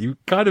sweet in it. You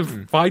kind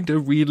of find her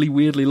really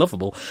weirdly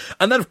lovable.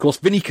 And then, of course,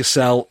 Vinny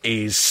Cassel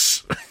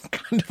is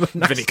kind of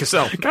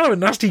a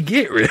nasty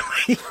git, really.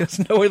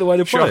 There's no other way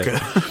to put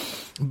it.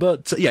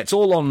 But it's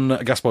all on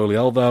Gaspard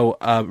Ulliel, though.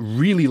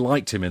 Really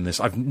liked him in this.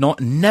 I've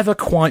never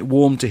quite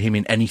warmed to him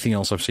in anything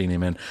else I've seen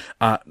him in.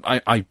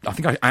 I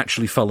think I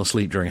actually fell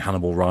asleep during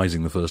Hannibal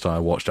Rising the first time I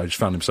watched. I just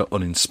found him so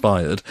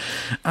uninspired.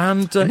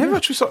 And I never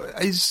actually saw.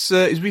 Is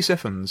Rhys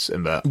Ifans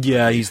in that?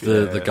 Yeah, he's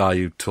the guy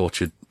who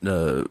tortured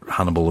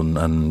Hannibal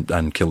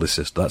and killed his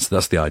sister.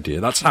 That's the idea.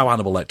 That's how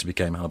Hannibal Lecter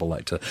became Hannibal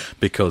Lecter,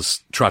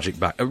 because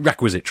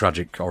requisite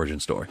tragic origin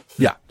story.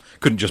 Yeah,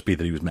 couldn't just be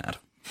that he was mad.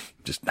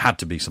 Just had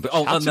to be something.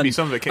 Oh, and then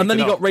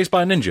he got raised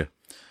by a ninja,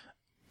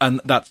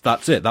 and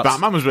that's it.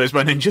 Batman was raised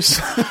by ninjas.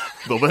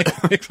 little bit.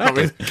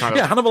 Exactly. Kind of.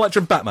 Yeah, Hannibal Lecter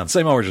and Batman,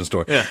 same origin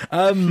story. Yeah.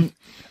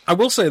 I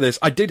will say this: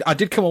 I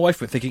did come away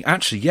from it thinking,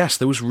 actually, yes,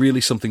 there was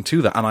really something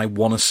to that, and I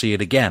want to see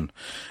it again.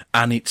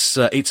 And it's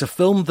a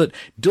film that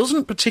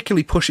doesn't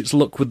particularly push its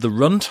luck with the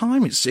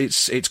runtime.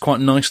 It's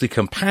quite nicely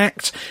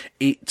compact.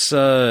 It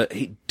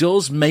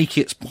does make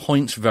its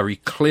points very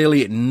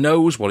clearly. It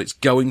knows what it's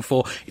going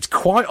for. It's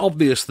quite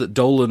obvious that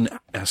Dolan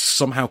has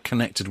somehow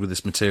connected with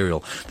this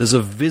material. There's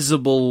a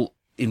visible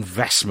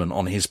investment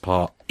on his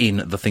part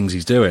in the things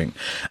he's doing,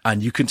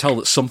 and you can tell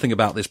that something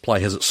about this play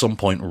has at some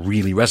point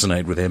really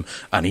resonated with him,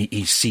 and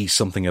he sees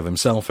something of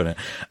himself in it.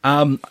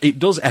 It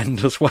does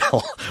end as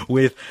well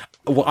with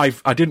what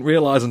I didn't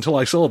realise until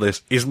I saw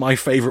this is my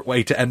favourite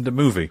way to end a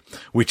movie,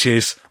 which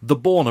is the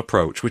Bourne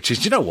approach, which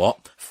is, you know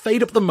what?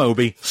 Fade up the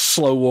Moby,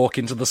 slow walk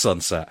into the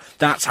sunset.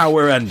 That's how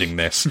we're ending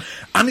this.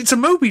 And it's a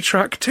Moby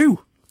track too.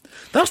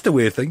 That's the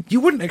weird thing. You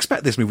wouldn't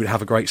expect this movie to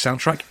have a great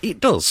soundtrack. It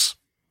does.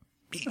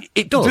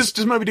 It does.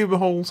 Does Moby do the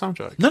whole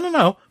soundtrack?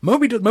 No.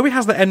 Moby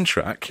has the end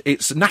track.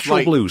 It's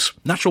Natural Blues.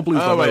 Natural Blues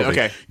by Moby.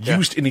 Okay.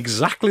 Used in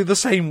exactly the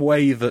same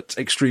way that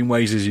Extreme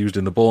Ways is used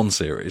in the Bourne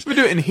series. We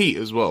do it in Heat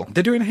as well.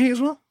 They do it in Heat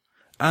as well?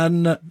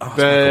 And, it's Michael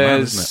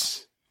Mann, isn't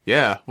it?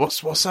 Yeah.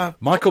 What's that?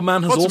 Michael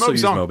Mann has also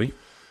used Moby.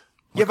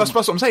 Yeah, that's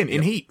what I'm saying.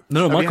 In Heat.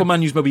 No, Michael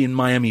Mann used Moby in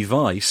Miami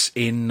Vice.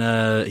 He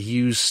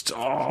used.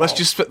 Let's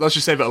just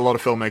say that a lot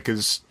of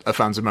filmmakers are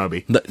fans of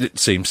Moby. It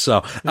seems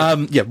so.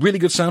 Yeah, really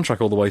good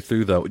soundtrack all the way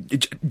through, though.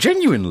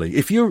 Genuinely,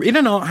 if you're in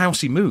an art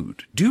housey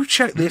mood, do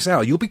check this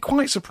out. You'll be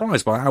quite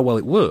surprised by how well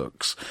it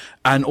works,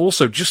 and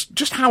also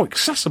just how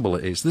accessible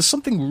it is. There's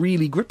something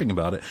really gripping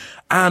about it.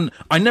 And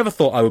I never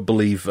thought I would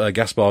believe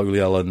Gaspar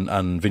Ulliel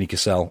and Vinny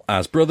Cassel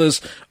as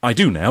brothers. I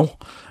do now.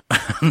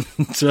 And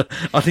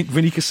I think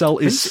Vinny Cassel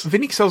is...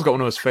 Vinny Cassel's got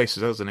one of those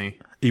faces, hasn't he?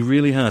 He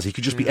really has. He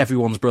could just be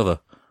everyone's brother.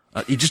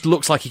 He just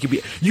looks like he could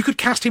be... You could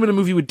cast him in a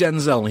movie with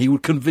Denzel and he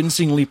would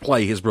convincingly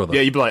play his brother.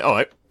 Yeah, you'd be like, all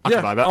right, I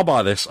can buy that. I'll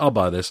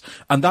buy this.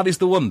 And that is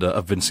the wonder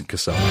of Vincent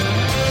Cassel.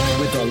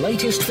 With the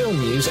latest film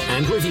news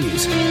and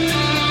reviews,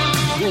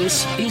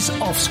 this is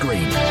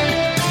Offscreen.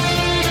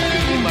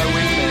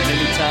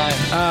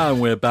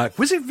 And we're back.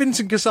 Was it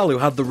Vincent Cassel who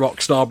had the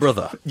rock star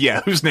brother?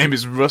 Yeah, whose name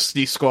is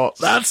Rusty Squats.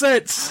 That's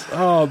it!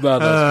 Oh, man,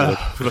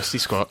 that's good. Rusty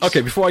Squats.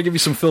 Okay, before I give you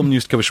some film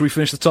news to cover, should we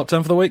finish the top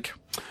 10 for the week?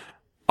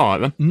 All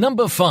right, then.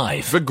 Number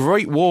 5. The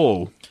Great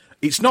Wall.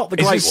 It's not the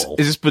Great Wall.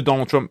 Is this the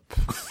Donald Trump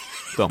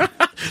film?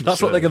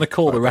 That's what they're going to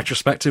call the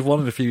retrospective one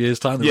in a few years'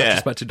 time. The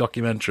retrospective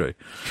documentary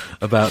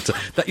about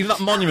that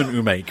monument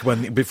we make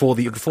before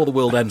the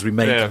world ends. We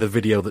make the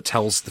video that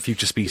tells the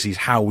future species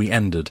how we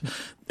ended.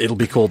 It'll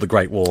be called the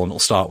Great Wall, and it'll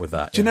start with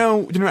that. Do you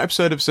know an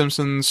episode of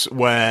Simpsons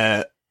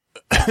where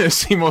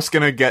Seymour's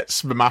going to get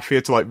the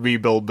mafia to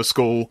rebuild the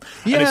school,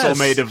 and it's all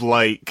made of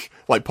like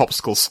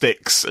popsicle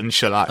sticks and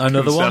shellac.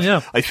 Another one,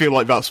 yeah. I feel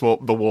like that's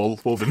what the wall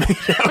will be made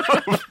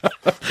of.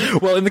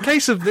 Well, in the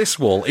case of this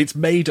wall, it's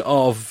made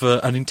of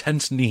an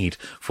intense need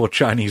for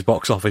Chinese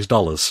box office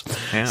dollars.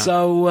 Yeah.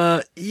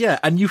 So,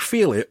 and you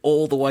feel it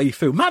all the way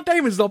through. Matt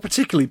Damon's not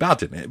particularly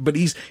bad in it, but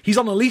he's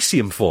on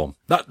Elysium form.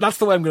 That's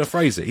the way I'm going to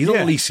phrase it. He's on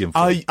Elysium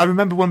form. I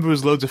remember when there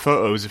was loads of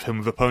photos of him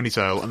with a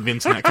ponytail, and the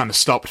internet kind of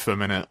stopped for a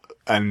minute,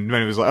 and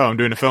when he was like, "Oh, I'm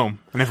doing a film,"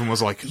 and everyone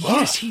was like, "What?"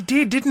 Yes, he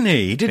did, didn't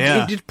he? He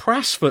did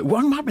press for.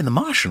 Well, it might have been The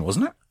Martian,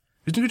 wasn't it?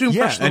 He was doing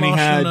press for The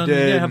Martian,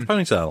 had a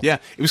ponytail. Yeah,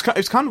 it was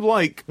kind of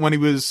like when he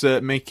was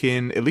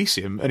making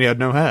Elysium, and he had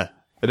no hair.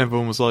 And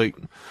everyone was like...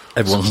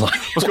 What's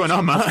going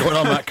on, Matt? What's going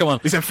on, Matt? Come on.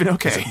 Is everything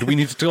okay? Do we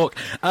need to talk?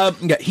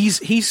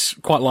 He's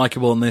quite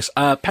likeable in this.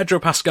 Pedro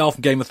Pascal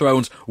from Game of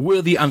Thrones,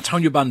 worthy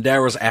Antonio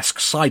Banderas-esque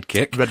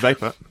sidekick. Red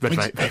Viper.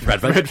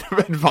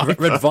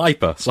 Red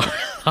Viper. Sorry.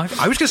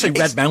 I was going to say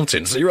Red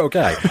Mountain, so you're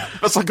okay.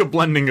 That's like a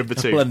blending of the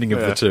two.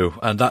 The two.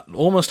 And that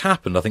almost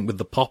happened, I think, with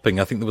the popping.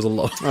 I think there was a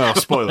lot... Oh,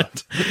 spoiler.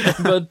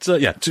 But,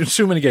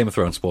 too many Game of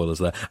Thrones spoilers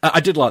there. I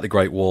did like The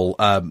Great Wall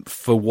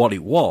for what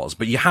it was,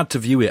 but you had to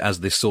view it as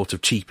this sort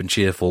of cheap and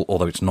cheerful,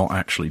 although it's not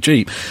actually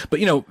cheap, but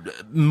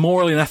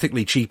morally and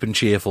ethically cheap and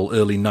cheerful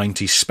early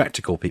 90s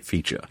spectacle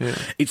feature. Yeah.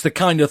 It's the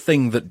kind of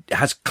thing that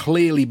has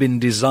clearly been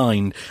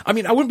designed. I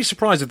mean, I wouldn't be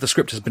surprised if the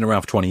script has been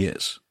around for 20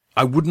 years.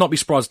 I would not be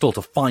surprised at all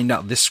to find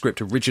out this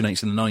script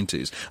originates in the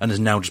 90s and has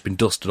now just been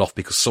dusted off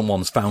because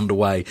someone's found a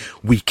way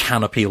we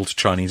can appeal to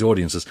Chinese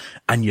audiences.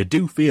 And you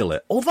do feel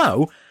it.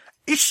 Although,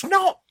 it's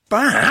not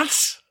bad.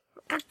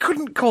 I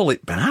couldn't call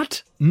it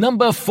bad.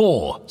 Number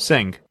 4.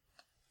 Sing.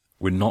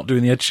 We're not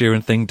doing the Ed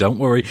Sheeran thing, don't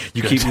worry.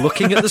 You keep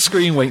looking at the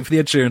screen waiting for the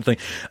Ed Sheeran thing.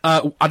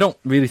 I don't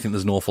really think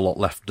there's an awful lot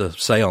left to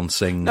say on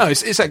Sing. No,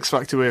 it's X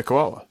Factor with a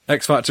koala.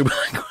 X Factor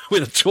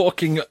with a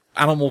talking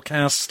animal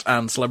cast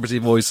and celebrity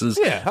voices.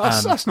 Yeah,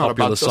 that's not a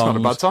bad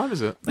time,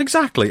 is it?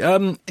 Exactly.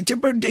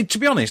 To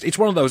be honest, it's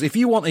one of those, if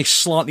you want a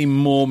slightly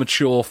more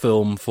mature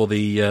film for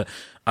the...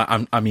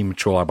 I mean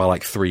mature by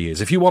 3 years.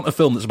 If you want a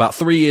film that's about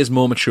 3 years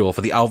more mature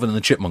for the Alvin and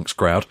the Chipmunks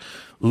crowd,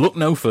 look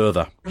no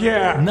further.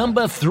 Yeah.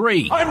 Number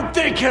 3. I'm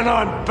thinking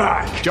I'm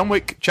back. John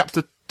Wick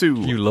Chapter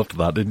 2. You loved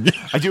that, didn't you?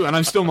 I do, and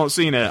I'm still not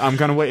seeing it. I'm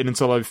kind of waiting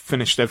until I've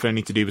finished everything I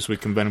need to do this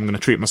week, and then I'm going to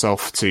treat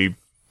myself to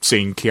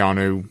seeing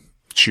Keanu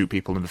shoot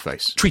people in the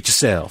face. Treat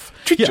yourself.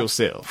 Treat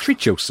yourself.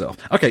 Treat yourself.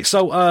 Okay,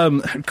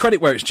 so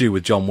credit where it's due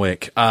with John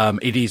Wick.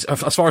 It is,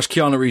 as far as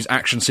Keanu Reeves'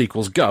 action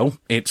sequels go,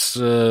 it's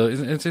one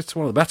of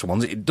the better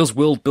ones. It does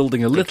world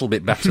building a little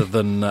bit better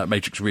than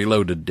Matrix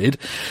Reloaded did,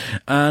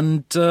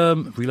 and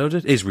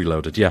Reloaded is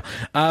Reloaded. Yeah,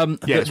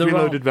 it's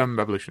Reloaded then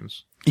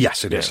Revolutions.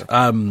 Yes, it is.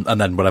 And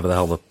then whatever the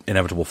hell the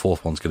inevitable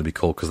fourth one's going to be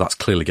called, because that's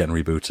clearly getting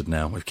rebooted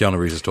now. If Keanu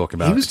Reeves is talking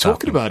about it, he was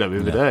talking about it the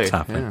other day. It's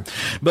happening. Yeah.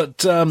 But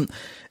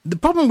the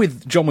problem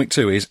with John Wick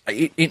 2 is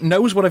it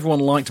knows what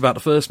everyone liked about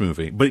the first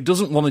movie, but it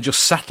doesn't want to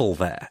just settle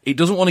there. It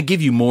doesn't want to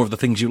give you more of the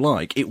things you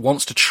like. It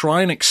wants to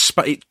try and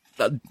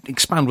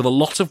expand with a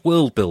lot of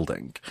world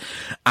building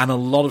and a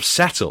lot of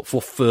setup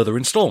for further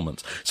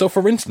installments. So,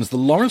 for instance, the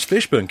Lawrence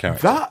Fishburne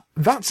character.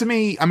 That to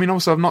me, I mean,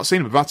 also I've not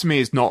seen it, but that to me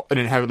is not an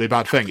inherently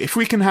bad thing. If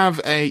we can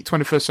have a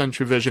 21st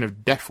century version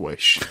of Death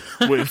Wish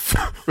with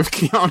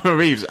Keanu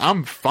Reeves,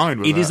 I'm fine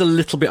with it. It is a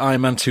little bit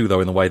Iron Man 2, though,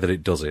 in the way that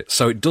it does it.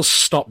 So it does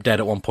stop dead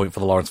at one point for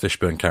the Lawrence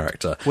Fishburne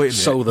character.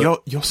 Wait a minute,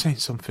 you're saying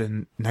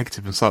something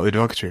negative and slightly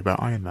derogatory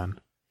about Iron Man.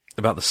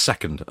 About the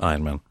second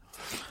Iron Man.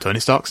 Tony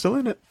Stark's still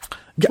in it.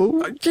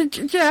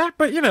 Yeah,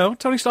 but,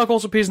 Tony Stark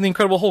also appears in The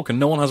Incredible Hulk, and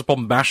no one has a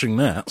problem bashing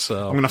that, so...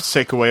 I'm going to have to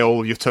take away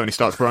all of your Tony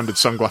Stark branded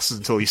sunglasses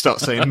until you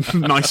start saying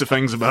nicer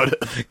things about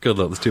it. Good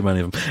luck, there's too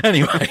many of them.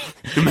 Anyway.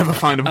 You'll never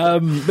find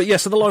them. But yeah,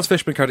 so the Lawrence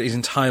Fishburne character is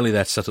entirely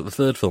there to set up the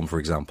third film, for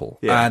example.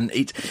 Yeah. And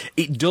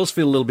it does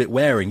feel a little bit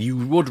wearing. You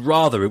would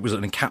rather it was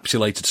an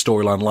encapsulated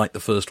storyline like the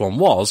first one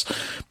was,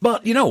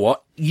 but you know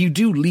what? You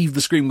do leave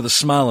the screen with a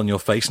smile on your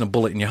face and a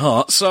bullet in your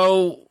heart,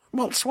 so...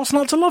 What's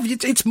not to love?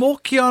 It's more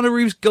Keanu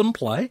Reeves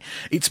gunplay.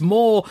 It's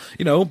more,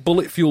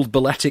 bullet-fueled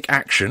balletic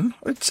action.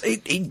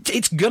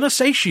 It's gonna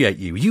satiate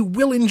you. You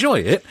will enjoy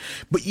it,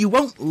 but you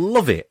won't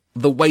love it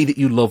the way that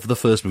you love the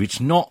first movie. It's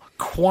not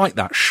quite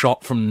that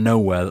shot from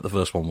nowhere that the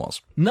first one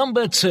was.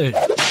 Number 2.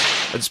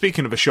 And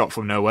speaking of a shot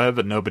from nowhere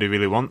that nobody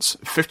really wants,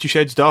 50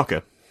 Shades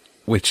Darker.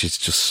 Which is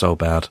just so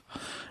bad.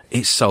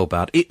 It's so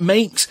bad. It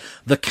makes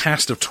the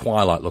cast of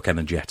Twilight look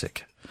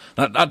energetic.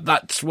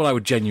 That's what I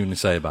would genuinely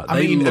say about it.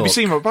 Have you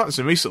seen Robert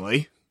Pattinson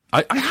recently?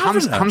 I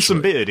haven't,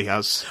 handsome beard he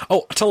has.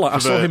 Oh, I tell you what, I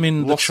saw him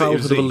in The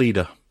Childhood of a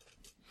Leader.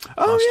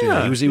 Oh,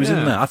 yeah. He was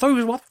in there. I thought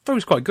he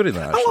was quite good in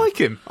that, actually. I like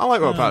him. I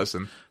like Robert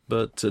Pattinson.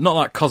 But not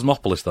like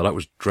Cosmopolis, though. That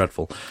was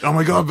dreadful. Oh,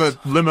 my God, the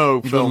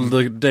limo film.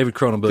 The David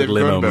Cronenberg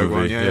limo movie.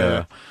 One,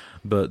 yeah.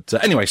 But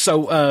anyway,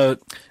 so,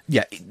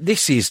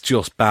 this is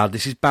just bad.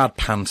 This is bad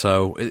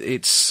panto.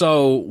 It's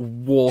so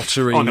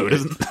watery. Oh, no, it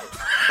isn't.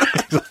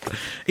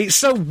 It's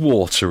so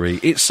watery.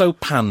 It's so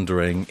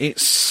pandering.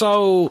 It's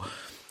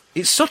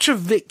such a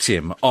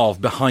victim of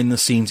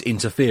behind-the-scenes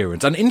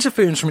interference, and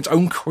interference from its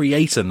own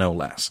creator, no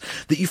less,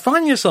 that you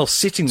find yourself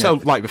sitting there... So,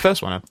 like the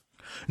first one?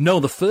 No,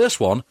 the first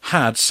one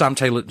had Sam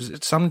Taylor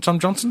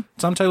Johnson?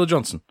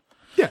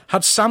 Yeah.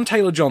 Had Sam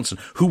Taylor Johnson,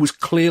 who was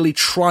clearly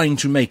trying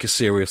to make a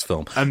serious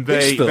film. And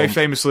they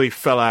famously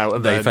fell out.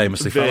 And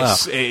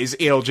This is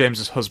E.L.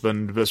 James's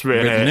husband that's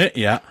written it.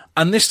 Yeah.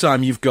 And this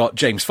time you've got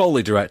James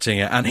Foley directing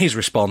it, and his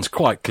response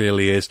quite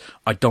clearly is,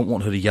 I don't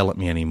want her to yell at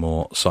me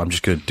anymore, so I'm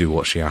just going to do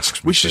what she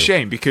asks me Which to. is a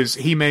shame, because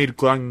he made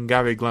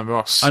Glengarry Glen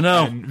Ross. I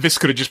know. And this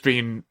could have just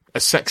been a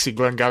sexy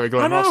Glengarry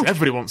Glen Ross.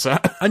 Everybody wants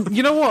that. And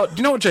you know what?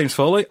 James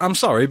Foley? I'm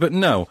sorry, but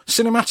no.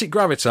 Cinematic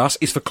gravitas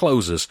is for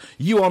closers.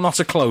 You are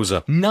not a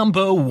closer.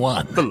 Number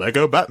 1. The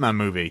Lego Batman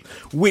movie.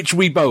 Which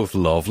we both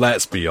love,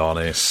 let's be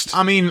honest.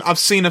 I mean, I've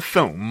seen a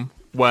film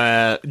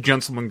where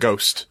Gentleman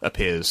Ghost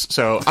appears,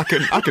 so I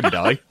can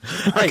die.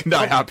 I can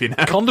die happy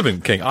now.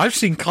 Condiment King. I've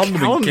seen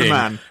Condiment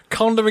King.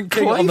 Condiment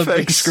King on the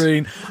big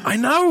screen. I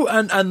know,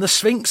 and the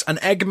Sphinx and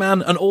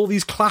Eggman and all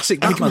these classic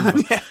Batman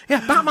villains.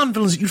 Yeah, Batman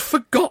villains that you'd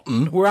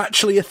forgotten were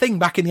actually a thing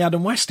back in the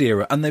Adam West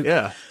era. And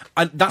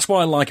that's what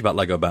I like about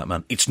Lego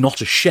Batman. It's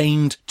not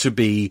ashamed to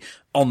be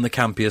on the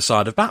campier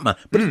side of Batman,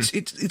 but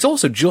it's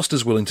also just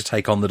as willing to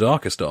take on the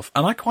darker stuff,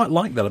 and I quite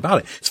like that about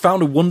it. It's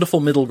found a wonderful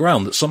middle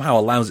ground that somehow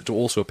allows it to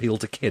also appeal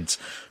to kids.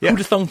 Who'd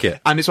have thunk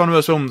it? And it's one of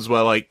those films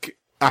where, like,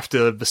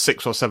 after the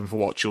 6th or 7th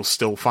watch, you'll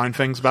still find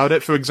things about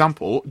it. For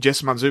example,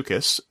 Jason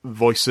Mantzoukas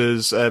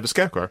voices the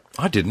Scarecrow.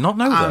 I did not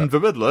know that. And the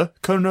Riddler,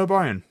 Conan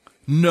O'Brien.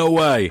 No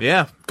way.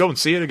 Yeah, go and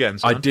see it again,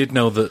 son. I did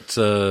know that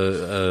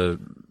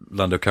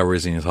Lando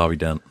Calrissian is Harvey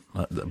Dent.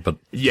 But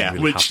yeah,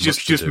 really which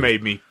just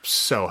made me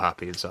so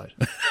happy inside.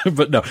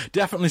 But no,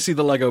 definitely see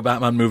the Lego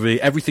Batman movie.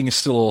 Everything is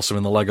still awesome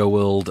in the Lego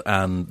world,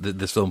 and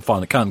this film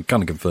finally kind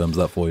of confirms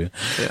that for you.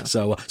 Yeah.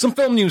 So, some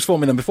film news for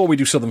me then before we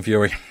do Southern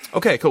Fury.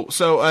 Okay, cool.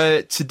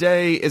 So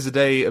today is a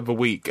day of the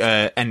week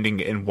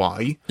ending in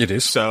Y. It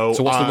is. So what's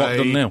the what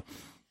done now?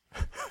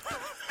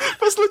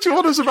 That's literally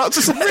what I was about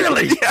to say.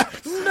 Really? Yeah.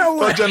 No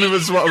way. That generally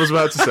was what I was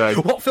about to say.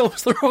 What film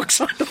is The Rock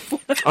signed up for?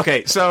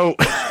 Okay, so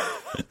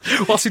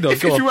what's he done?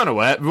 If you weren't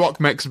aware, The Rock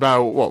makes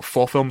about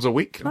 4 films a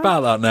week?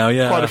 About that now,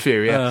 yeah. Quite a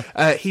few,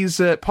 yeah. He's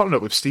partnered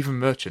up with Stephen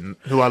Merchant,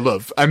 who I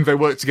love, and they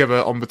worked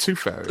together on The Tooth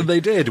Fairy. They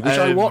did, which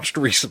I watched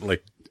recently.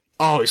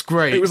 Oh, it's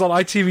great. It was on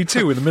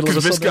ITV2 in the middle of a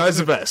This Sunday guy's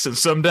the afternoon. best, and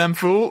some damn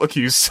fool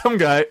accused some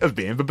guy of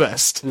being the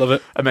best. Love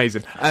it.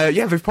 Amazing.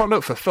 Yeah, they've partnered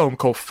up for a film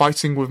called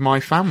Fighting with My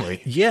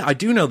Family. Yeah, I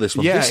do know this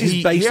one. Yeah, this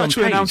is based he on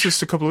actually Paige. announced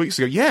this a couple of weeks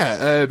ago.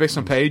 Yeah, based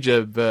on Paige,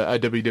 a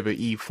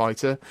WWE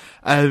fighter.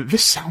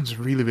 This sounds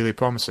really, really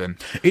promising.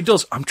 It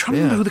does. I'm trying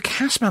to remember who the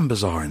cast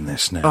members are in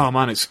this now. Oh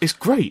man, it's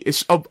great.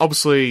 It's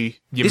obviously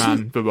your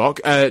man, The Rock.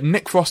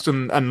 Nick Frost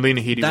and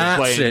Lena Headey were That's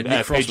playing it,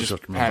 Nick Frost Paige's was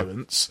just remember.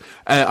 parents.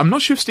 I'm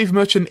not sure if Steve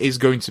Merchant is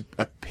going to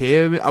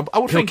appear. I would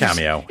He'll think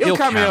cameo. He'll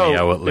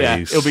cameo at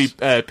least. Yeah,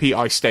 it'll be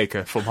P.I.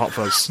 Staker from Hot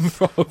Fuzz.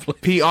 Probably.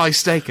 P.I.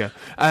 Staker.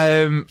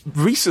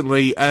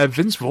 Recently,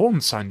 Vince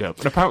Vaughn signed up,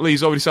 and apparently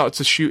he's already started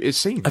to shoot his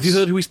scenes. Have you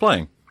heard who he's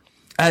playing?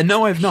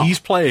 No, I have not. He's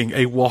playing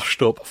a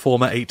washed-up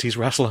former 80s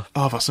wrestler.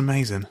 Oh, that's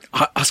amazing.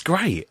 That's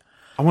great.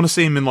 I want to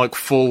see him in like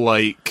full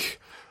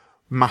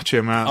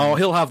macho man. Oh,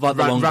 he'll have like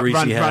the long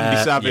greasy hair.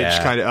 Randy Savage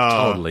kind of.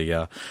 Oh, totally,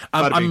 yeah.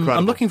 that'd be I'm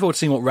incredible. looking forward to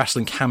seeing what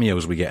wrestling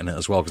cameos we get in it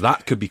as well, because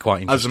that could be quite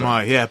As interesting. am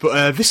I, yeah.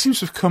 But this seems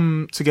to have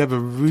come together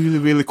really,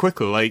 really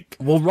quickly. Like,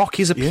 Well, Rock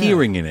is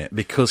appearing in it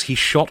because he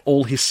shot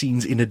all his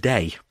scenes in a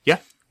day, yeah.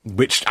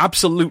 which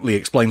absolutely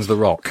explains The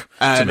Rock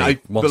to And me. I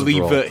once and believe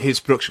for all. that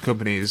his production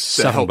company is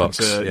helping Bucks,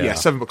 to, yeah.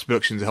 $7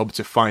 Productions are helping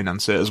to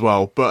finance it as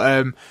well.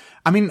 But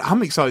I mean,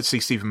 I'm excited to see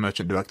Stephen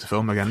Merchant direct a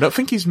film again. I don't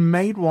think he's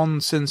made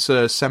one since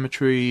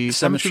Cemetery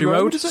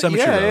Road? is it?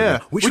 Cemetery Road, yeah.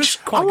 Which was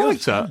quite I good.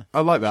 liked that. I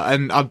like that,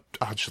 and I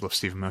just love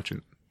Stephen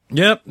Merchant.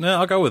 Yep, no,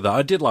 I'll go with that.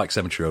 I did like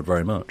Cemetery Road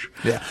very much.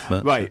 Yeah,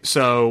 But- right.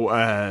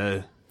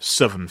 So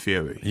Southern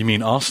Fury, You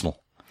mean Arsenal?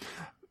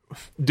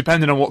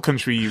 depending on what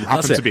country you happen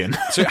That's it. to be in.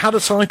 So it had a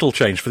title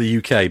change for the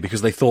UK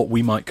because they thought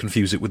we might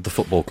confuse it with the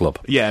football club.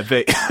 Yeah,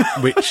 they.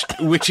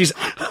 which is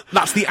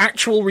that's the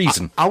actual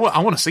reason. I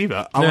want to see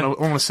that. I Yeah.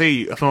 want to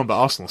see a film about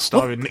Arsenal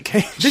starring Nick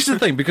Cage. This is the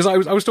thing, because I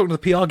was talking to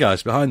the PR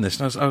guys behind this,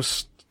 and I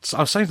was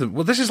saying to them,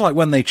 well, this is like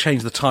when they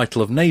changed the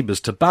title of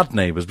Neighbours to Bad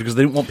Neighbours because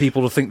they didn't want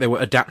people to think they were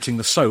adapting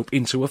the soap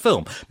into a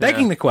film.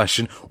 Begging the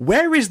question,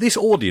 where is this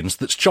audience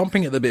that's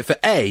chomping at the bit for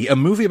A, a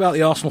movie about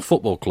the Arsenal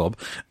Football Club,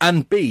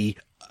 and B,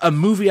 a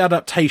movie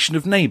adaptation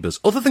of Neighbours?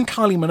 Other than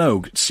Kylie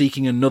Minogue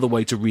seeking another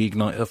way to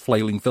reignite her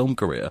flailing film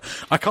career,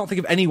 I can't think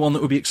of anyone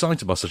that would be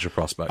excited by such a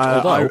prospect.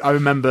 Although, I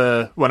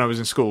remember when I was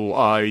in school,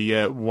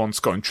 I once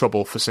got in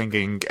trouble for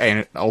singing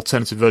an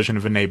alternative version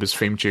of a Neighbours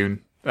theme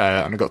tune,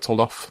 and I got told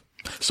off.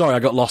 sorry, I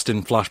got lost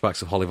in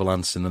flashbacks of Holly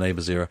Valance in the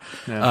Neighbours era.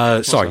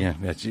 Yeah. Sorry, yeah,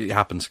 it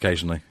happens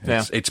occasionally.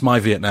 Yeah. It's my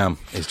Vietnam.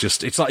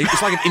 It's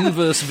like an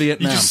inverse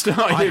Vietnam. You just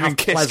started I hearing have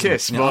Kiss, pleasant-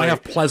 Kiss, yeah, boy. I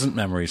have pleasant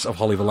memories of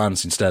Holly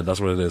Valance instead. That's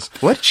what it is.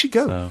 Where did she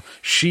go? So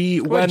she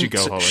Where went. did you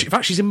go, Holly? In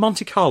fact, she's in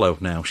Monte Carlo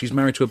now. She's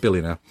married to a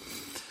billionaire.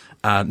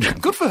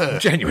 And Good for her.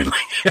 Genuinely,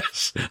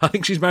 yes. I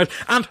think she's married,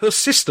 and her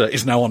sister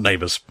is now on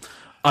Neighbours.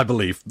 I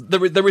believe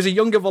there is a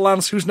younger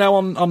Valance who's now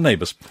on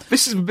Neighbours.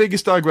 This is the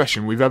biggest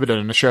digression we've ever done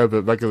in a show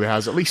that regularly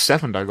has at least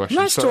 7 digressions.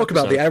 Let's per talk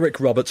about the episode. Eric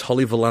Roberts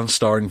Holly Valance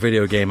starring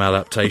video game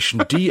adaptation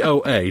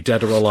DOA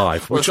Dead or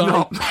Alive, which I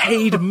not.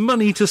 paid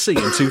money to see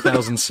in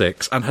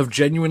 2006 and have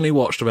genuinely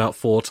watched about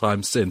 4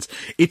 times since.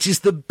 It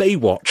is the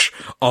Baywatch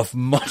of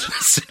modern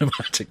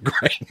cinematic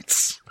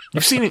greats.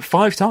 You've seen it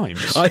 5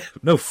 times. 4.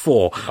 I've seen 4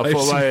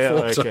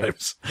 okay.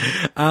 times.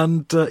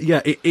 And,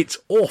 it's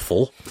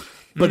awful.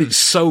 But it's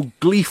so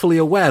gleefully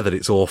aware that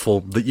it's awful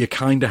that you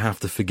kind of have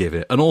to forgive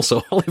it. And also,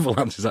 Holly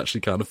Valance is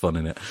actually kind of fun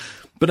in it.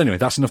 But anyway,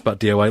 that's enough about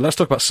DOA. Let's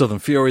talk about Southern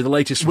Fury, the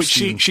latest from Which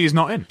Stephen- she is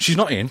not in. She's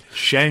not in.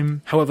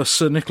 Shame. However,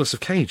 Sir Nicholas of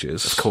Cage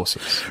is. Of course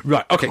it is.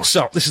 Right, okay,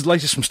 so this is the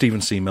latest from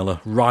Stephen C. Miller,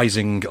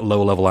 rising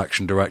low-level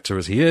action director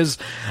as he is.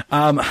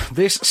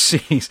 This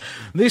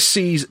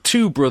sees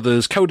 2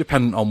 brothers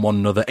codependent on one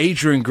another,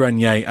 Adrian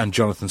Grenier and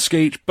Jonathan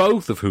Skeech,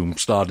 both of whom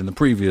starred in the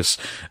previous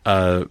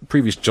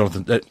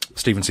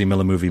Stephen C.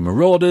 Miller movie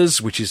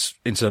Marauders, which is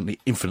incidentally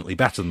infinitely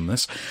better than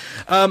this.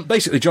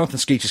 Basically, Jonathan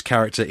Skeech's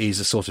character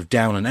is a sort of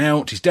down and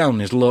out. He's down on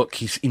his luck.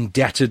 He's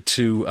indebted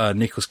to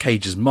Nicolas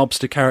Cage's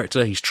mobster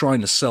character. He's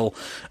trying to sell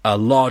a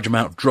large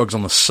amount of drugs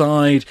on the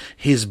side.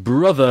 His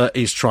brother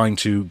is trying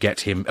to get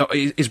him.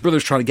 His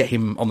brother's trying to get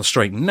him on the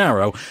straight and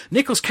narrow.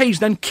 Nicolas Cage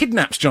then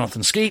kidnaps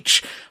Jonathan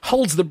Skeech,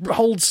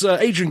 holds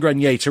Adrian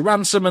Grenier to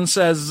ransom, and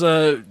says,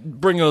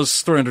 "Bring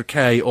us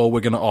 $300K, or we're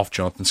going to off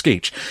Jonathan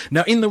Skeech."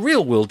 Now, in the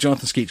real world,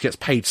 Jonathan Skeech gets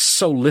paid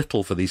so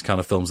little for these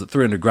kind of films that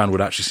 $300,000 would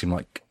actually seem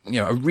like,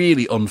 a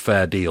really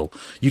unfair deal.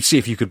 You'd see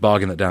if you could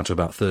bargain it down to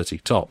about 30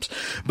 tops.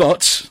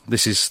 But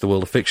this is the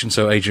world of fiction,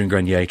 so Adrian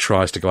Grenier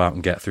tries to go out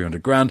and get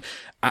 $300,000.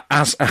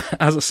 As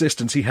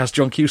assistants, he has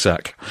John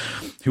Cusack,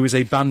 who is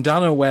a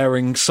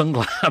bandana-wearing,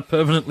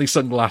 permanently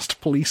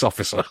sunglassed police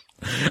officer.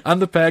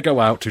 And the pair go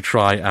out to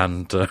try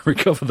and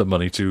recover the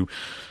money to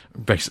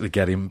basically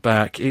get him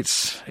back.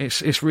 It's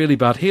really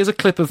bad. Here's a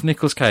clip of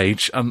Nicolas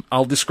Cage, and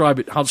I'll describe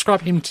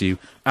him to you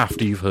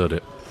after you've heard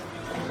it.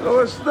 So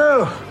what's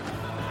new?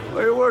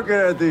 What are you working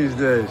at these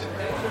days?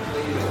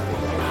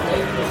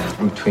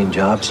 In between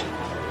jobs.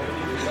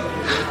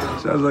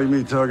 Sounds like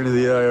me talking to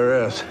the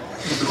IRS.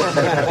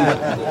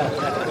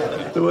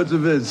 So what's it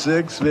been,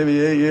 6,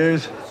 maybe 8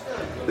 years?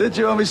 Didn't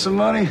you owe me some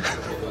money?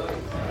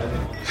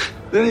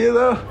 Didn't you,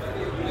 though?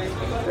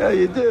 Yeah,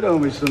 you did owe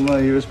me some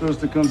money. You were supposed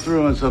to come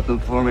through on something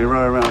for me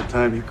right around the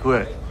time you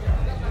quit.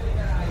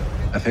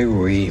 I figure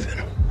we're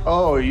even.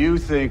 Oh, you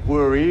think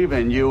we're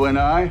even, you and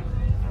I?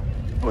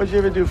 What'd you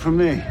ever do for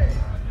me?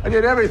 I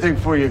did everything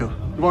for you.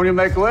 You won't even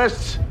make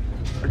lists?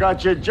 I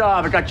got you a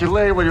job. I got you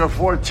laid when you were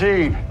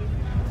 14.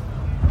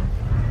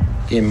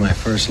 Gave me my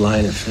first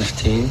line at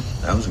 15.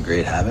 That was a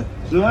great habit.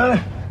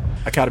 What?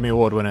 Academy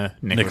Award winner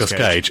Nicolas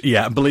Cage.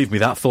 Yeah, and believe me,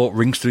 that thought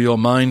rings through your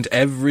mind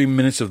every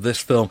minute of this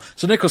film.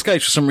 So Nicolas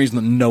Cage, for some reason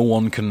that no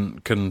one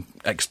can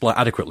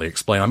adequately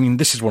explain. I mean,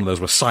 this is one of those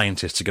where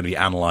scientists are going to be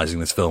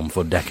analysing this film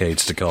for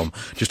decades to come,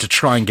 just to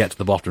try and get to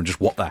the bottom of just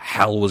what the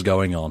hell was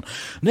going on.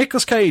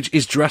 Nicolas Cage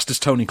is dressed as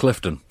Tony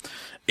Clifton.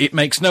 It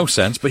makes no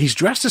sense, but he's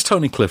dressed as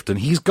Tony Clifton.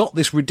 He's got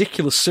this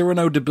ridiculous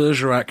Cyrano de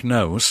Bergerac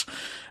nose.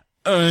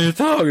 I'm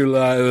talking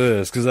like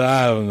this because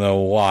I don't know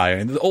why.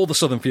 And all the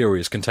Southern Fury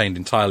is contained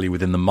entirely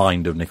within the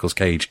mind of Nicolas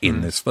Cage in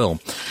this film.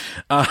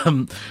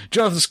 Jonathan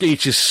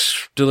Skeech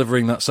is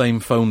delivering that same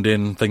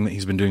phoned-in thing that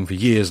he's been doing for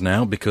years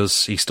now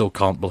because he still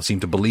can't seem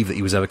to believe that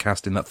he was ever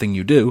cast in That Thing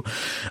You Do.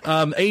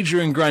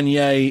 Adrian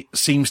Grenier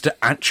seems to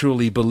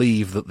actually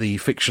believe that the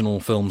fictional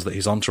films that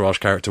his Entourage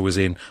character was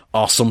in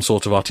are some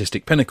sort of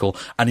artistic pinnacle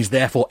and is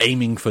therefore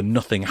aiming for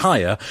nothing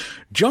higher.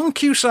 John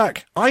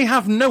Cusack, I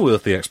have no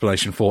earthly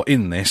explanation for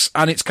in this.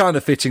 And it's kind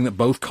of fitting that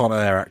both Con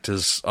Air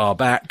actors are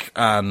back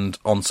and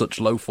on such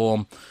low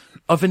form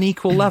of an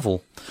equal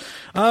level.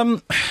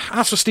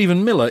 As for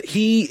Stephen Miller,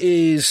 he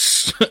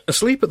is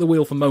asleep at the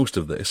wheel for most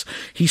of this.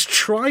 He's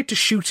tried to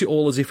shoot it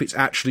all as if it's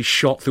actually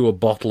shot through a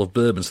bottle of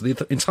bourbon, so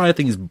the entire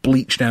thing is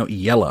bleached out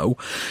yellow.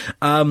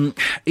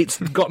 It's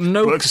got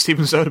no... Works as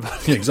Steven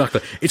Soderbergh. Yeah,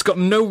 exactly. It's got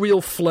no real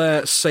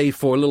flair, save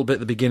for a little bit at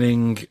the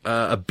beginning,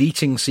 a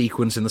beating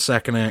sequence in the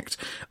second act,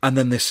 and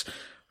then this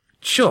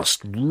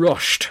just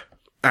rushed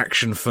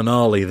action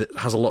finale that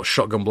has a lot of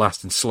shotgun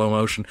blast in slow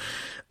motion.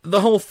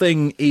 The whole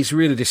thing is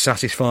really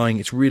dissatisfying.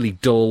 It's really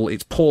dull.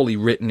 It's poorly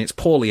written. It's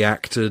poorly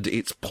acted.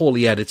 It's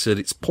poorly edited.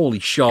 It's poorly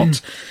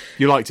shot.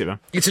 You liked it, man?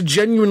 It's a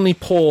genuinely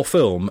poor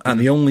film, and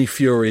the only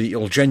fury that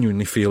you'll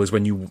genuinely feel is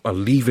when you are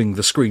leaving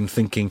the screen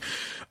thinking,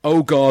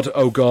 oh God,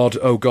 oh God,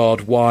 oh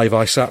God, why have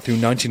I sat through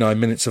 99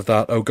 minutes of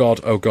that? Oh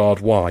God,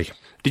 why?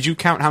 Did you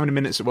count how many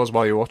minutes it was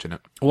while you were watching it?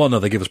 Well, no,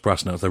 they give us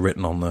press notes. They're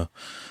written on the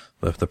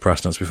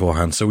press notes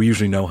beforehand, so we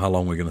usually know how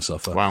long we're going to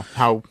suffer. Wow,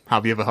 how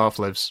the other half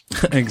lives.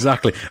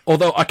 Exactly.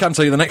 Although I can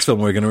tell you the next film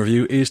we're going to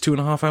review is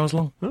 2.5 hours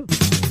long.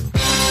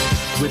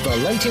 With the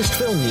latest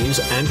film news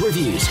and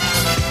reviews,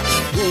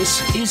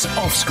 this is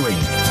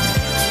Offscreen,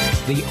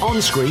 the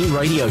on-screen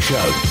radio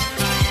show.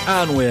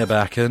 And we're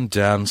back and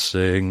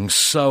dancing.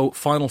 So,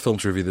 final film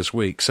to review this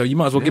week. So you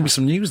might as well give me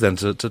some news then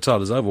to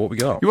tide us over what we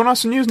got. You want to have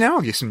some news now? I'll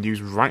give you some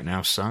news right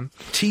now, son.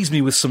 Tease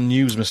me with some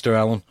news, Mr.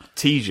 Allen.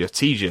 Tease you.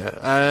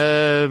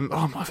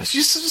 Oh my, it's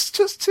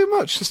just too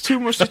much. There's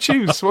too much to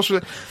choose.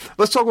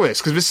 Let's talk about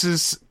this,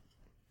 because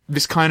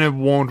this kind of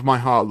warmed my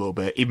heart a little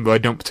bit, even though I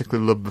don't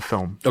particularly love the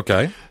film.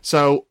 Okay.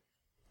 So,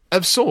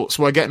 of sorts,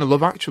 we're getting a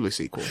Love Actually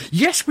sequel.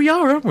 Yes, we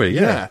are, aren't we?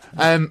 Yeah.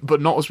 But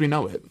not as we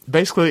know it.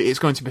 Basically, it's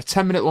going to be a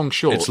 10-minute long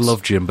short. It's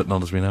Love Jim, but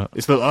not as we know it.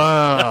 It's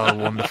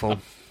wonderful.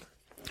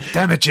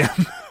 Damn it,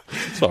 Jim.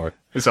 Sorry.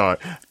 It's alright.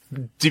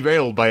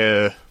 Derailed by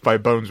a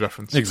Bones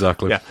reference.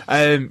 Exactly. Yeah.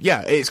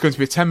 It's going to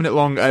be a 10-minute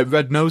long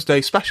Red Nose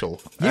Day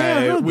special.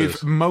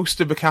 With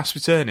most of the cast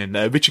returning.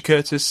 Richard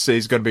Curtis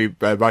is going to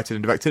be writing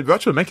and directing. We're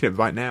actually making it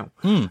right now.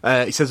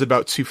 He says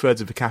about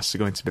 2/3 of the cast are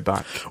going to be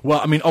back.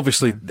 Well, I mean,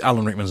 obviously,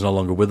 Alan Rickman's no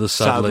longer with us,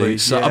 sadly.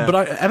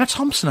 But Emma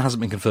Thompson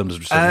hasn't been confirmed as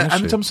returning.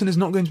 Emma Thompson is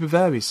not going to be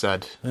there, he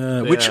said.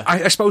 Which,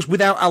 I suppose,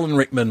 without Alan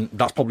Rickman,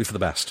 that's probably for the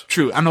best.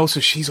 True, and also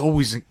she's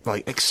always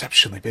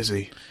exceptionally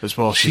busy as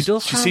well. She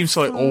seems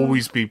to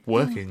always be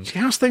working. She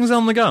has things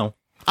on the go.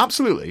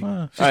 Absolutely.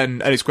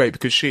 And it's great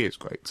because she is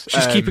great.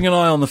 She's keeping an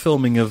eye on the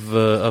filming of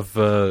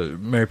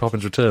Mary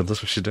Poppins Returns.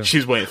 That's what she's doing.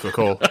 She's waiting for a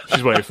call.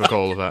 She's waiting for a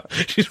call of that.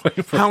 She's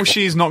waiting for How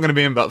she's not going to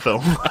be in that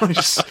film.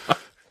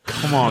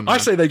 Come on, man. I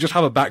say they just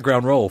have a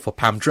background role for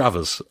Pam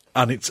Travers,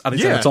 and it's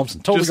Emma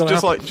Thompson. Totally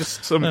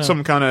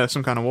some kind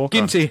of walk.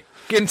 Ginty,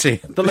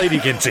 the Lady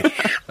Ginty.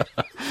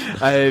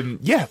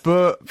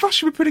 But that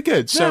should be pretty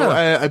good. So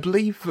I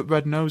believe that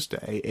Red Nose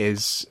Day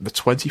is the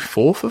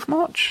 24th of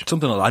March.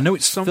 Something like that. I know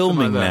it's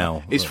filming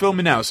now. It's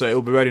filming now, so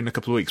it'll be ready in a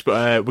couple of weeks.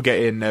 But we're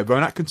getting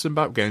Rowan Atkinson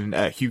back, we're getting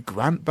Hugh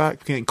Grant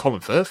back, we're getting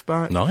Colin Firth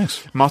back.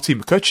 Nice.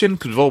 Martine McCutcheon,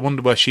 because we've all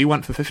wondered where she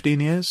went for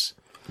 15 years.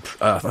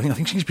 I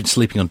think she's been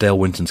sleeping on Dale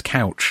Winton's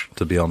couch,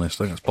 to be honest.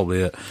 I think that's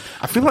probably it.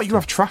 I feel like you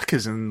have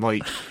trackers in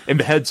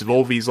the heads of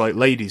all these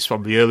ladies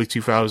from the early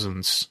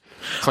 2000s.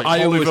 It's like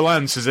Holly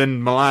Valance is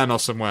in Milan or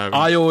somewhere.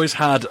 I always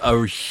had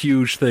a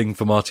huge thing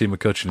for Martine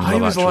McCutcheon. I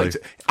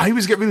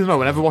always get really annoyed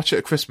whenever I watch it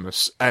at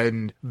Christmas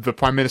and the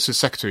Prime Minister's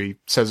secretary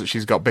says that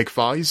she's got big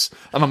thighs,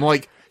 and I'm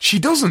like, she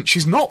doesn't.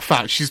 She's not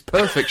fat. She's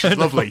perfect. She's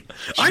lovely.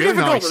 I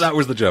never got that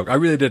was the joke. I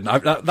really didn't.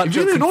 That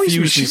joke really annoys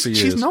me. For years.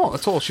 She's not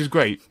at all. She's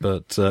great.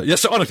 But so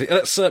honestly,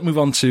 let's move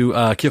on to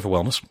Cure for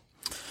Wellness.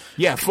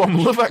 Yeah, from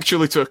Love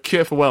Actually to A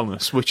Cure for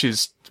Wellness, which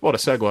is What a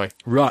segue.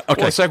 Right,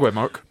 okay. What a segue,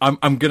 Mark.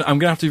 I'm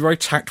gonna have to be very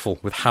tactful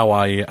with how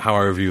I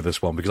review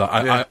this one, because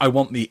I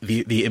want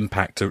the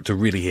impact to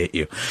really hit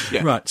you.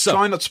 Yeah. Right, so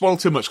try not to spoil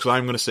too much, because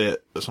I'm going to see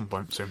it at some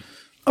point soon.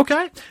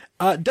 Okay.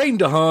 Dane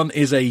DeHaan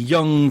is a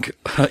young,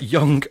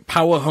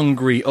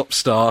 power-hungry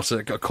upstart,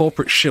 a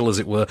corporate shill, as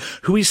it were,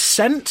 who is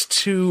sent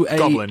to a...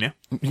 Goblin, yeah?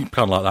 Kind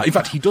of like that. In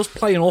fact, he does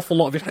play an awful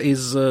lot of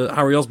his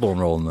Harry Osborn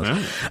role in this.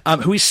 Yeah.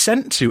 Who is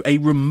sent to a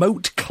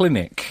remote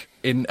clinic,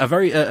 in a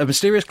very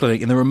mysterious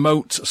clinic in the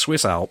remote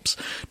Swiss Alps,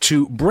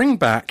 to bring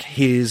back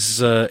his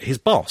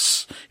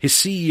boss, his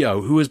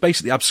CEO, who has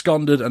basically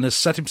absconded and has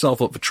set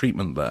himself up for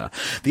treatment there.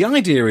 The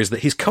idea is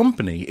that his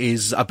company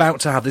is about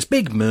to have this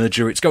big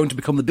merger. It's going to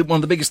become one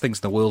of the biggest things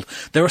in the world.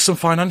 There are some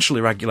financial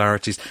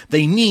irregularities.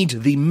 They need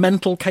the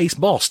mental case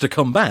boss to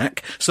come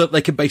back so that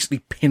they can basically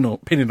pin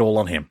it all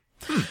on him.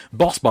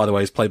 Boss, by the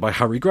way, is played by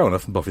Harry Groener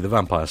from Buffy the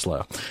Vampire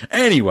Slayer.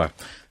 Anyway,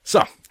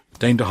 so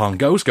Dane DeHaan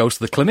goes to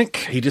the clinic.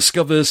 He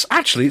discovers,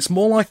 actually, it's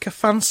more like a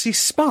fancy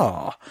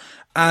spa.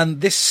 And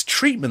this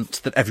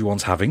treatment that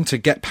everyone's having to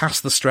get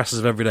past the stresses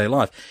of everyday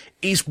life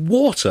is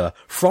water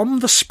from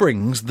the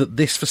springs that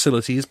this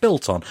facility is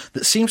built on,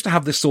 that seems to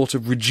have this sort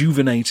of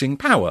rejuvenating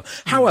power.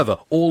 However,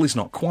 all is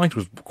not quite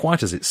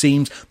as it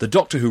seems. The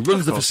doctor who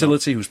runs the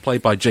facility, who's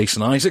played by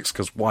Jason Isaacs,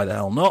 because why the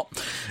hell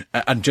not?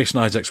 And Jason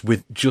Isaacs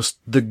with just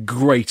the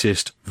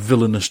greatest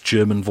villainous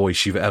German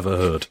voice you've ever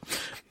heard.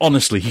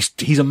 Honestly,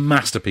 he's a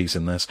masterpiece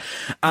in this.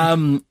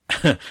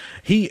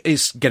 He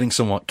is getting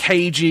somewhat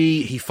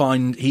cagey.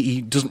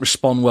 He doesn't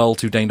respond well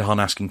to Dane DeHaan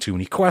asking too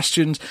many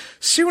questions.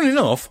 Soon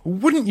enough,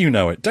 wouldn't you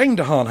know it, Dane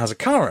DeHaan has a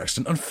car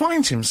accident and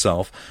finds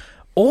himself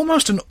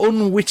almost an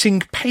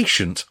unwitting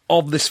patient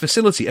of this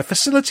facility, a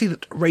facility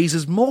that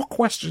raises more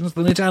questions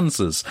than it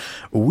answers.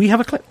 We have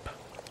a clip.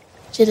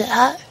 Did it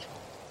hurt?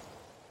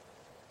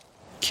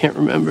 Can't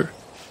remember.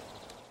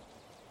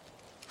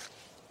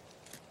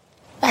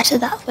 Better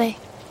that way.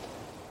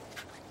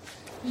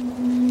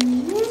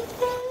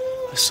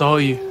 I saw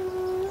you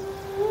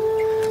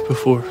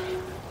before.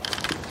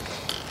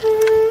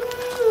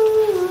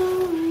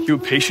 You a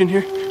patient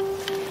here?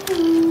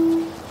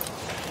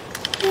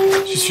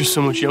 She's just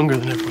so much younger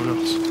than everyone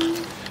else.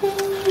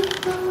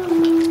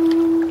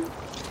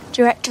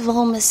 Director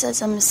Vollmer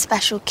says I'm a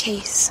special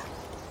case.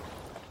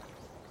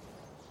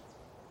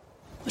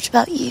 What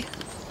about you?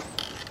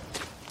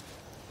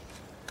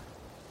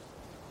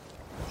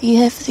 Are you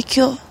here for the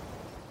cure?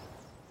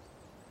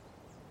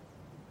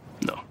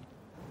 No.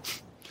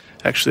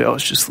 Actually, I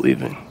was just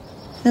leaving.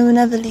 No one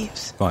ever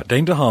leaves. Right,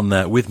 Dane DeHaan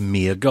there with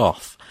Mia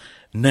Goth.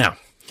 Now,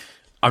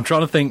 I'm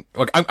trying to think...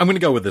 I'm going to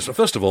go with this.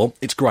 First of all,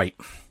 it's great.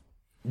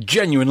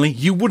 Genuinely,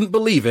 you wouldn't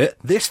believe it.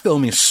 This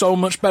film is so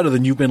much better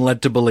than you've been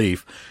led to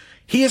believe.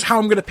 Here's how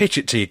I'm going to pitch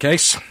it to you,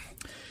 Case.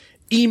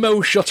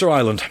 Emo Shutter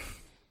Island.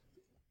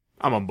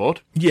 I'm on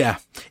board. Yeah.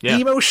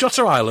 Emo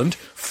Shutter Island,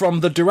 from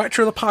the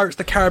director of the Pirates of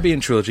the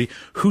Caribbean trilogy,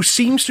 who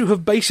seems to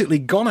have basically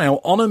gone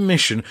out on a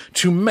mission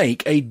to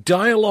make a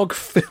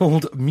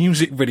dialogue-filled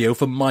music video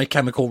for My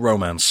Chemical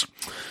Romance.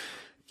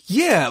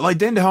 Yeah, like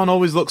Dane DeHaan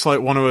always looks like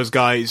one of those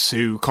guys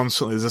who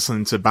constantly is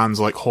listening to bands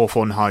like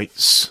Hawthorne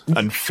Heights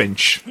and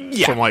Finch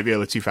from like the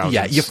early 2000s.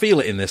 Yeah, you feel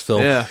it in this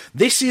film. Yeah.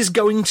 This is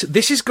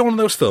one of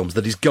those films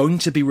that is going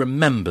to be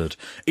remembered.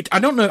 I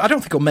don't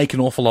think it'll make an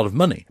awful lot of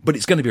money, but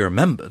it's going to be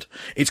remembered.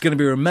 It's going to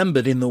be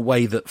remembered in the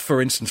way that,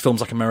 for instance,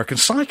 films like American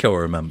Psycho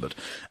are remembered.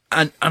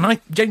 And I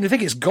genuinely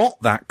think it's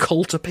got that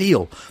cult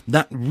appeal,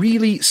 that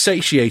really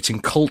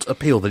satiating cult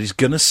appeal that is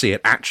going to see it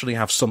actually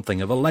have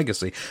something of a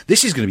legacy.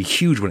 This is going to be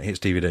huge when it hits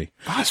DVD.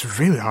 That's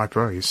really high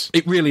praise.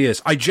 It really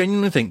is. I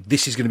genuinely think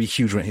this is going to be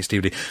huge when it hits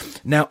DVD.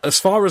 Now, as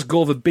far as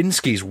Gore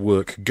Verbinski's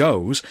work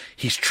goes,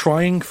 he's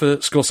trying for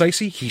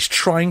Scorsese, he's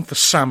trying for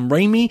Sam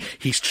Raimi,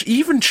 he's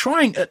even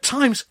trying at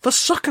times for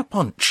Sucker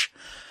Punch.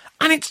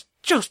 And it's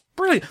just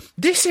brilliant.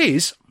 This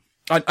is...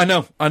 I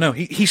know.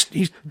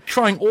 He's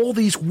trying all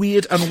these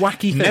weird and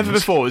wacky things. Never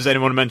before has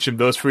anyone mentioned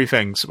those three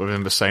things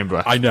within the same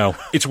breath. I know.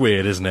 It's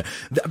weird, isn't it?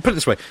 Put it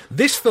this way.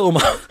 This film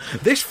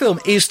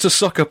is to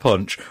Sucker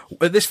Punch.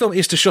 This film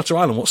is to Shutter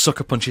Island what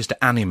Sucker Punch is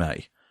to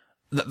anime.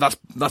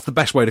 That's the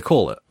best way to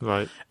call it.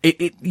 Right.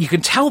 You can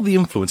tell the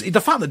influence.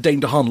 The fact that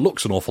Dane DeHaan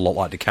looks an awful lot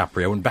like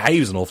DiCaprio and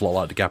behaves an awful lot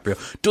like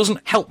DiCaprio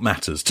doesn't help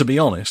matters, to be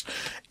honest.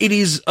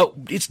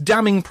 It's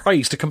damning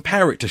praise to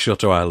compare it to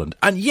Shutter Island.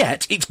 And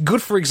yet, it's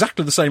good for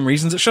exactly the same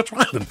reasons that Shutter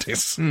Island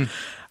is.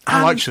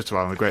 I like Shutter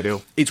Island a great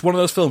deal. It's one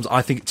of those films,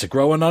 I think it's a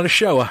grower, not a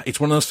shower. It's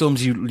one of those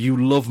films you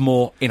love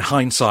more in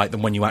hindsight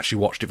than when you actually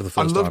watched it for the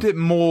first time. I loved it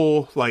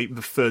more, like,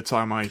 the third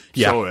time I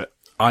saw it.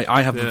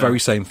 I have the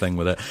very same thing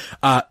with it.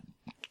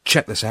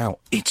 Check this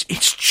out. It's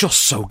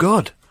just so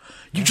good.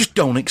 You just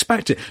don't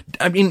expect it.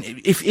 I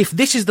mean, if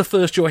this is the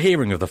first you're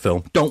hearing of the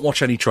film, don't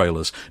watch any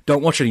trailers.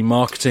 Don't watch any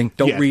marketing.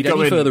 Don't read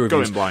any further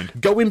reviews. Go in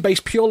blind. Go in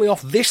based purely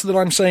off this that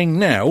I'm saying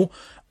now,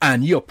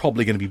 and you're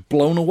probably going to be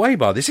blown away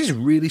by this. This is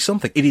really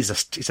something.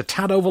 It's a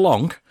tad over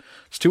long.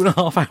 It's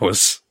 2.5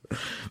 hours.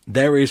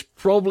 There is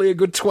probably a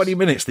good 20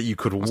 minutes that you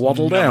could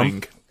waddle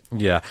down.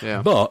 Yeah.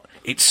 Yeah. But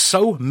it's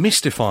so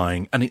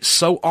mystifying and it's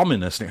so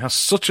ominous and it has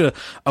such a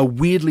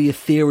weirdly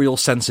ethereal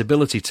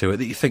sensibility to it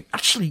that you think,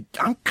 actually,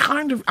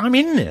 I'm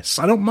in this.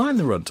 I don't mind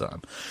the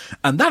runtime.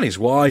 And that is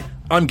why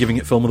I'm giving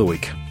it Film of the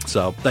Week.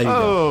 So, there you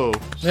go.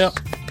 Yeah.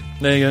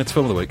 There you go, it's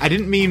Film of the Week. I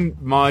didn't mean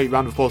my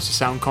round of applause to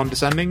sound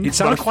condescending. It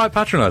sounded quite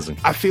patronising.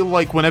 I feel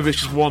like whenever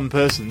it's just one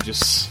person,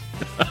 just...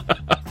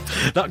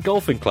 That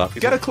golfing clap.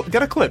 Get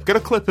a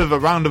clip of a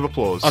round of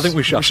applause. I think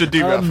we should. We should do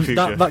that for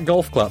future. That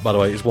golf clap, by the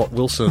way, is what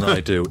Wilson and I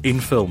do in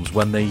films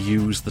when they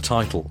use the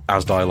title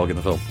as dialogue in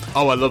the film.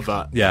 Oh, I love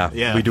that.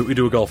 Yeah. We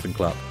do a golfing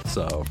clap.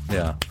 So,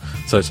 yeah.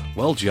 So it's,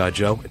 well, G.I.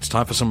 Joe, it's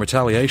time for some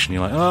retaliation.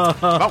 You're like,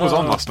 That was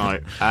on last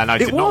night, and I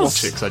did not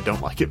watch it because I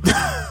don't like it.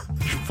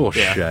 For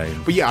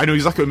shame. But yeah, I know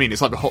exactly what I mean.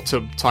 It's like the hot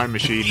tub time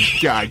machine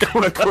gag.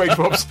 When a Quake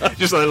pops,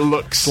 just like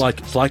looks.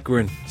 It's like we're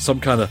in some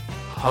kind of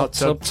hot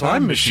tub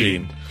time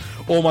machine.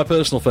 Or my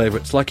personal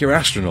favourite, it's like you're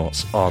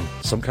astronauts on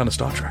some kind of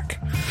Star Trek.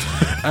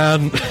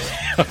 And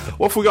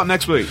what have we got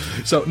next week?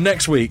 So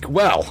next week,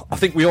 well, I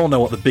think we all know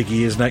what the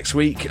biggie is next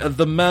week.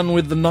 The man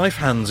with the knife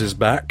hands is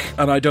back,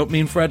 and I don't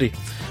mean Freddy.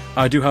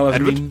 I do,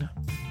 however, mean...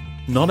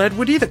 Not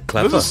Edward either.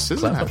 Clever.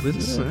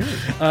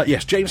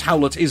 Yes, James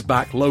Howlett is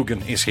back.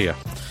 Logan is here.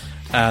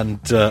 And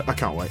I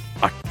can't wait.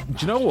 Do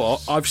you know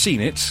what? I've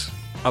seen it,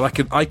 and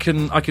I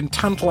can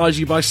tantalise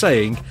you by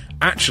saying,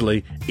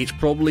 actually, it's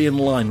probably in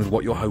line with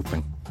what you're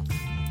hoping.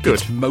 Good.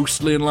 It's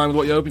mostly in line with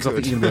what you're hoping, so I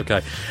think you're going to be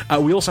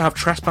okay. We also have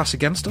Trespass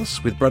Against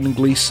Us with Brendan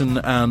Gleeson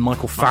and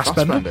Michael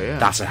Fassbender. Yeah.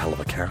 That's a hell of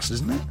a cast,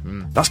 isn't it?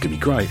 That's going to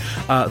be great.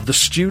 The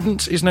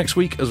Student is next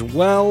week as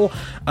well.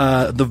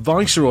 The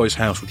Viceroy's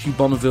House with Hugh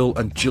Bonneville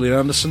and Gillian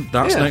Anderson.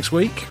 That's next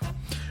week.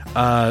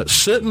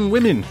 Certain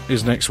Women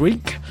is next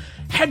week.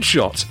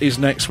 Headshot is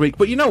next week,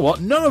 but you know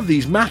what? None of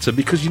these matter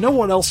because you know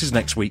what else is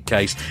next week,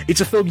 Case? It's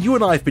a film you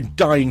and I have been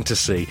dying to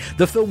see.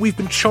 The film we've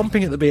been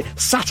chomping at the bit,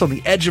 sat on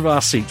the edge of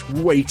our seats,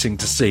 waiting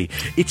to see.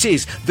 It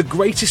is the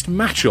greatest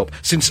matchup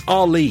since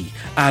Ali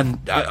and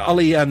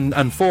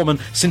Foreman,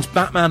 since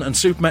Batman and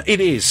Superman. It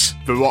is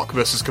The Rock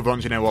versus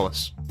Kevon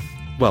Wallace.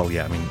 Well,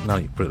 yeah, I mean, now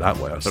you put it that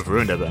way. I've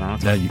ruined it now.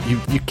 No,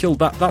 you killed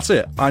that. That's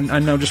it. I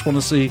now just want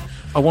to see.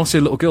 I want to see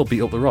a little girl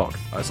beat up The Rock.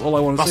 That's all I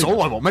want to see. That's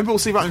all I want. Maybe we'll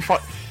see that in fight.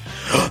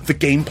 The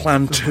Game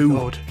Plan 2.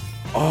 God.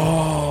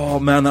 Oh,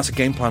 man, that's a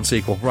Game Plan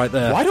sequel right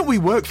there. Why don't we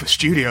work for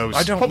studios?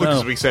 I don't Probably know.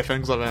 because we say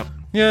things like that.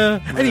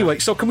 Yeah. Anyway,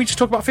 so can we just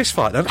talk about Fist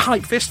Fight then?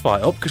 Hype Fist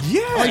Fight up, because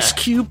Ice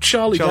Cube,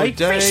 Charlie Day,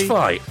 Fist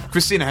Fight.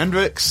 Christina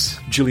Hendricks.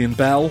 Gillian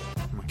Bell.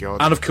 Oh my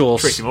God. And of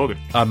course... Tracy Morgan.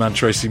 Man,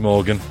 Tracy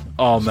Morgan.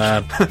 Oh,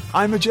 man.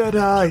 I'm a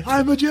Jedi.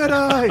 I'm a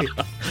Jedi.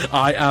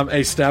 I am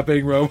a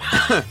stabbing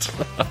robot.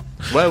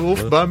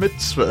 Werewolf Bar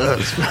Mitzvah.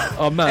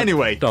 Oh, man.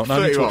 Anyway, don't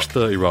I need to watch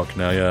 30 Rock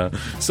now, yeah.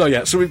 So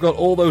we've got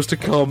all those to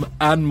come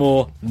and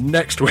more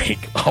next week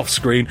off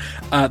screen.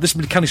 This has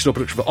been a Candy Store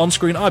production for On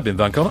Screen. I've been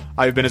Van Connor.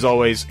 I've been, as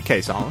always,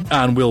 Case Allen.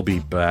 And we'll be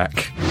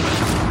back.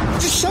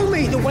 Just show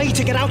me the way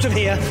to get out of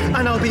here,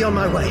 and I'll be on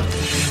my way.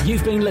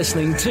 You've been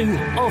listening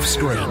to Off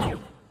Screen.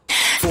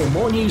 For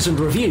more news and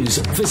reviews,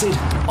 visit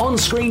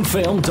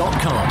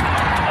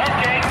onscreenfilm.com.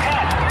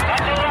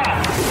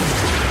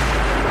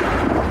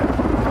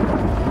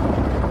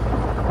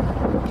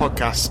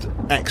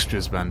 Podcast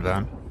extras, Ben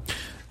Van.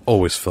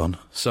 Always fun.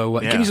 So,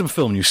 give me some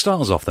film news.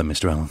 Start us off then,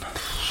 Mr. Allen.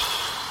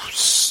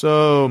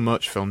 So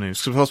much film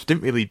news. Because we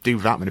didn't really do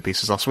that many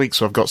pieces last week,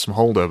 so I've got some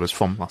holdovers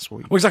from last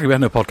week. Well, exactly. We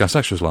had no podcast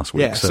extras last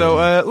week. Yeah,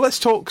 so let's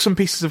talk some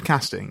pieces of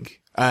casting.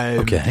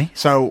 Okay.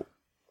 So,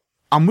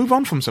 I'll move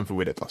on from something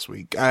we did last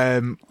week. I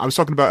was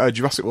talking about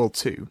Jurassic World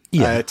 2.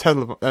 Yeah. Ted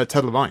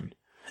Levine.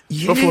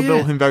 Yeah. Buffalo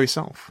Bill him very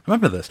self.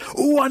 Remember this?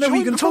 Oh, I know what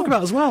you're going to talk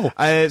about as well.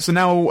 So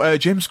now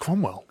James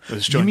Cromwell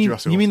has joined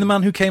Jurassic World. You mean the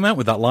man who came out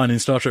with that line in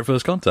Star Trek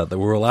First Contact that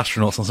we're all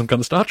astronauts on some kind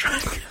of Star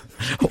Trek?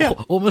 Yeah.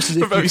 Almost as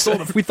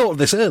if we thought of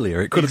this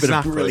earlier. It could have been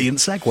a brilliant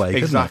segue.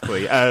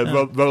 Exactly.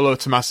 Rollo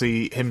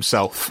Tomasi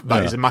himself.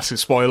 That is a massive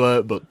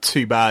spoiler, but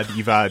too bad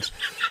you've had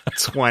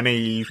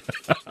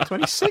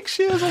 26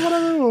 years or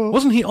whatever.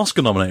 Wasn't he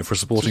Oscar nominated for a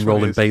supporting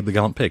role in Babe the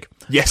Gallant Pig?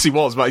 Yes, he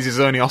was, but it's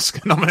his only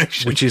Oscar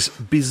nomination. Which is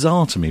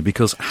bizarre to me,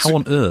 because how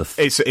on earth...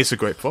 It's a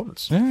great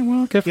performance. Yeah,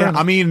 well, okay, fair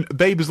enough. I mean,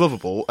 Babe is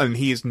lovable, and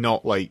he is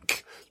not,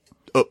 like,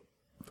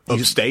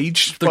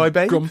 upstaged by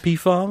Babe. Grumpy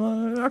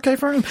farmer? Okay,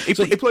 fair enough. He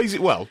plays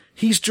it well.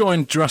 He's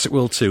joined Jurassic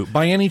World 2.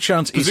 By any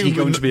chance, is he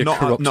going to be a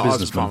corrupt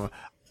businessman?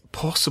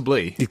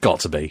 Possibly. He's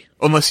got to be.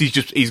 Unless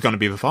he's going to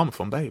be the farmer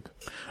from Babe.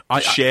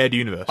 Shared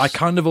universe. I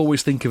kind of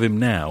always think of him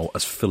now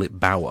as Philip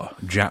Bauer,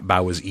 Jack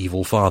Bauer's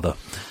evil father.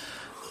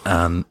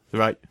 And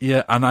right.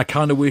 Yeah, and I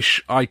kind of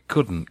wish I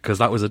couldn't, because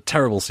that was a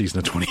terrible season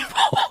of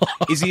 24.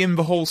 Is he in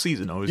the whole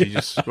season, or is he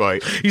just...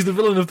 Right. He's the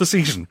villain of the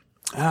season.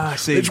 I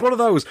see. It's one of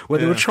those where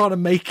they were trying to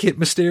make it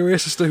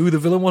mysterious as to who the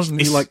villain was,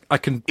 and I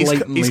can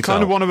blatantly He's kind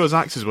tell. of one of those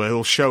actors where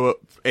he'll show up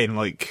in,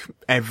 like,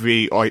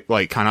 every,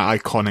 like, kind of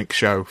iconic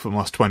show from the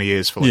last 20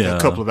 years for, like, a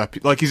couple of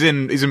episodes. Like, he's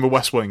in The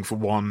West Wing for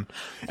one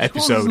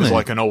episode as,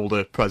 like, an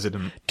older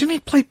president. Didn't he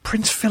play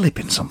Prince Philip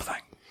in something?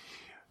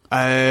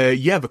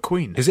 Yeah, The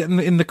Queen. Is it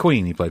in The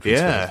Queen he played Prince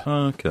Yeah. Philip?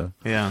 Oh, okay.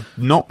 Yeah.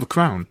 Not The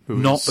Crown.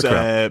 Not The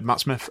Crown. Matt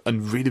Smith,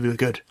 and really, really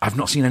good. I've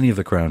not seen any of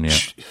The Crown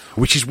yet,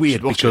 which is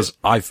weird because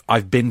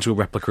I've been to a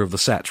replica of the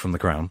set from The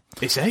Crown.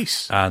 It's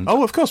ace. And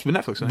of course, with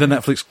Netflix. The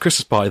Netflix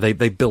Christmas party,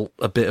 they built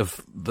a bit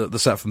of the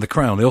set from The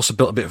Crown. They also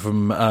built a bit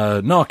from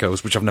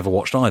Narcos, which I've never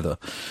watched either.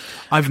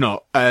 I've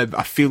not.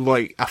 I feel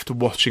like after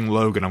watching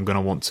Logan, I'm going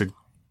to want to.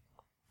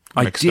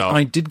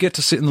 I did get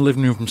to sit in the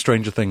living room from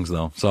Stranger Things,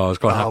 though, so I was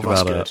quite happy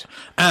about it.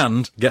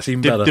 And, gets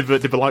even better.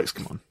 Did the lights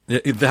come on?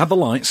 They had the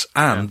lights,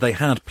 and they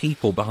had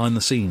people behind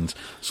the scenes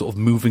sort of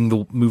moving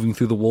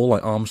through the wall,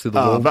 like arms through the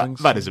wall.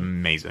 That is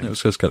amazing.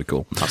 It was kind of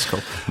cool. That's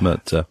cool.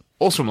 But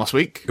also from last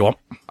week, go on.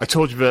 I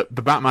told you that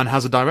the Batman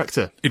has a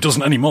director. It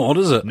doesn't anymore,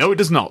 does it? No, it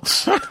does not.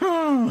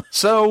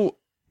 So,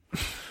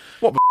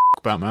 what the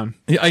Batman?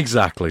 Yeah,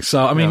 exactly.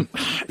 So, I mean,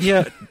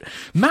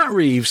 Matt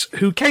Reeves,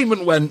 who came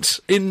and went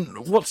in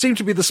what seemed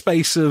to be the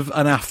space of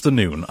an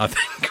afternoon, I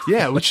think.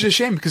 Yeah, which is a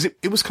shame because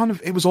it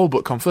was all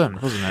but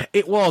confirmed, wasn't it?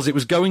 It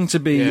was going to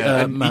be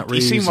Matt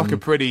Reeves. He seemed like a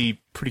pretty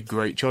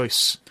great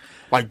choice.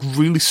 Like,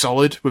 really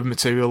solid with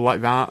material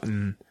like that,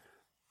 and...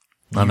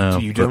 I know.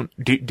 Do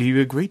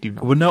you agree? Do you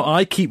not? Well, no,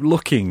 I keep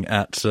looking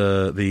at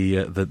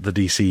the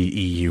DC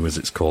EU, as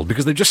it's called,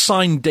 because they've just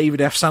signed David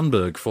F.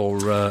 Sandberg for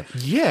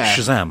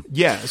Shazam.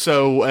 Yeah,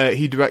 so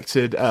he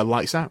directed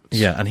Lights Out.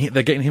 Yeah, and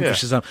they're getting him for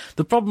Shazam.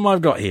 The problem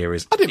I've got here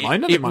is... I didn't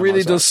mind it really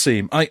Lights does Out.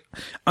 seem...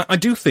 I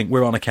do think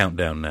we're on a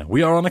countdown now.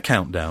 We are on a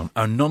countdown,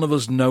 and none of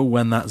us know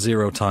when that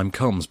zero time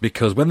comes,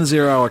 because when the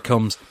 0 hour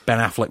comes, Ben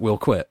Affleck will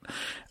quit.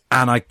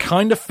 And I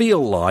kind of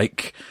feel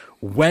like...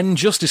 when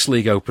Justice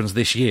League opens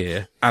this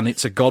year, and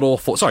it's a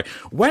god-awful... Sorry,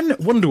 when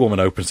Wonder Woman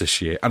opens this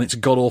year, and it's a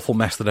god-awful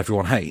mess that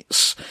everyone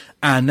hates,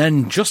 and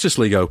then Justice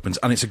League opens,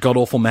 and it's a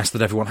god-awful mess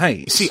that everyone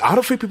hates... See, I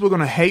don't think people are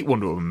going to hate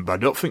Wonder Woman, but I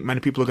don't think many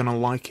people are going to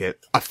like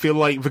it. I feel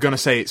like they're going to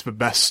say it's the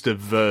best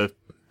of...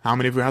 how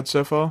many have we had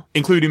so far?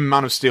 Including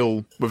Man of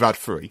Steel, we've had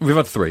 3. We've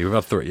had 3,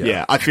 yeah.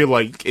 Yeah, I feel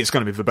like it's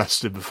going to be the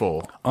best of the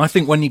 4. I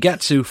think when you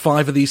get to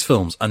 5 of these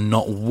films, and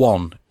not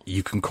one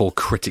you can call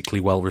critically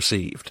well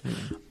received,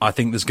 I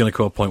think there's going to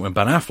come a point when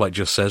Ben Affleck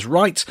just says,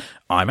 right,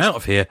 I'm out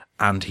of here,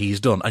 and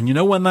he's done. And you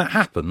know when that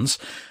happens,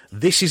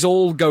 this is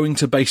all going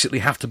to basically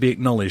have to be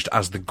acknowledged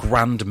as the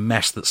grand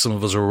mess that some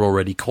of us are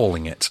already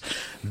calling it.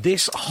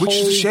 Which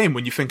is a shame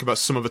when you think about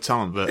some of the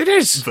talent that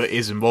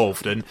is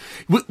involved. And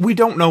we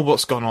don't know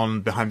what's gone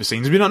on behind the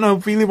scenes. We don't know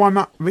really why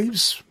Matt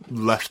Reeves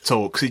left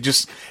talks.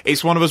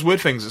 It's one of those weird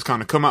things that's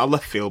kind of come out of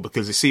left field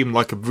because it seemed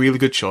like a really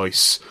good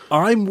choice.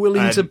 I'm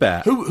willing to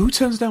bet. Who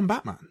turns down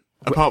Batman?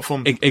 Apart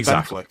from Ben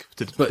Affleck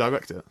to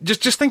direct it.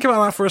 Just think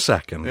about that for a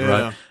second, Yeah.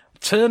 right?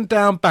 Turned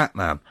down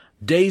Batman.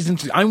 Days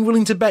into... I'm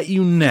willing to bet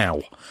you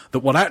now that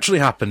what actually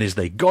happened is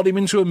they got him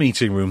into a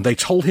meeting room, they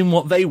told him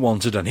what they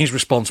wanted, and his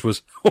response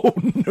was, oh,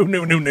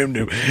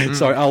 no.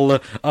 Sorry,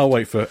 I'll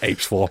wait for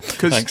Apes 4.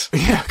 Thanks.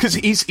 Yeah, because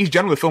he's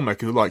generally a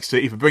filmmaker who likes to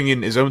either bring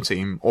in his own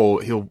team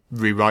or he'll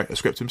rewrite a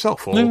script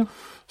himself or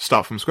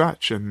start from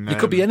scratch. And it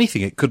could be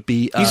anything. It could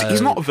be...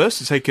 He's not averse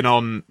to taking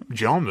on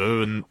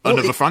genre and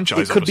another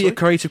franchise, It could be a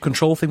creative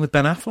control thing with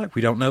Ben Affleck.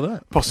 We don't know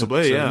that.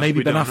 Possibly, yeah.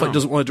 Maybe Ben Affleck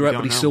doesn't want to direct,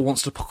 but he still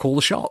wants to call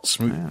the shots.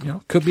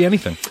 Could be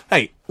anything.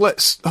 Hey,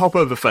 let's hop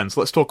over the fence.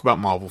 Let's talk about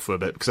Marvel for a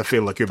bit, because I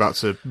feel like you're about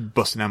to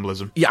bust an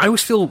embolism. Yeah, I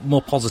always feel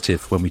more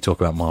positive when we talk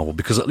about Marvel,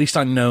 because at least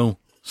I know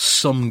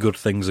some good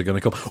things are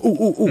going to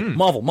come.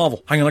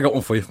 Marvel. Hang on, I got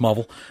one for you,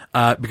 Marvel.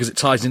 Because it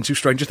ties into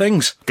Stranger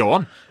Things. Go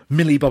on.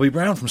 Millie Bobby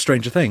Brown from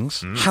Stranger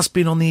Things has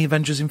been on the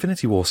Avengers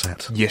Infinity War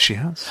set. Yes, she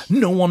has.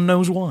 No one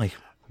knows why.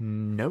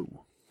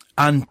 No.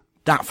 And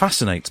that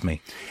fascinates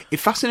me.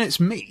 It fascinates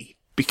me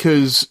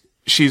because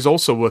she's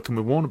also working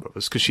with Warner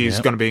Brothers, because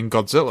she's going to be in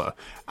Godzilla.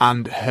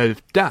 And her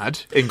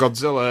dad in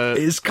Godzilla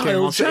is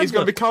Kyle Chandler. He's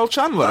going to be Kyle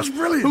Chandler. That's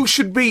brilliant. Who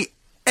should be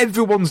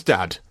everyone's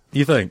dad.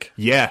 You think?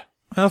 Yeah.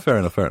 Oh, fair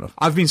enough.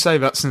 I've been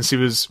saying that since he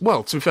was,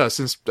 well, to be fair,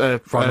 since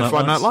Friday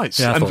Night Lights.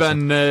 Yeah,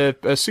 and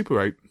then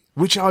Super 8,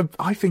 which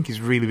I think is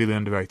really, really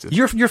underrated.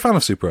 You're a fan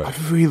of Super 8?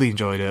 I've really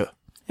enjoyed it.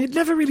 It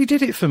never really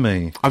did it for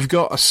me. I've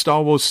got a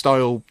Star Wars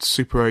style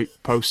Super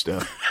 8 poster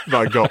that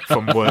I got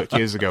from work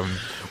years ago.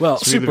 Well,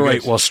 Super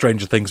 8 was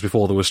Stranger Things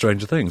before there were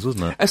Stranger Things,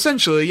 wasn't it?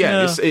 Essentially,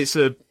 yeah. It's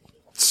a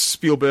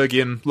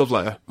Spielbergian love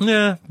letter.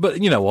 Yeah,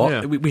 but you know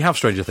what? We have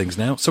Stranger Things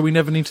now, so we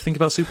never need to think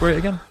about Super 8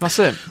 again. That's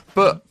it.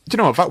 But, do you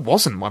know what? That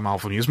wasn't my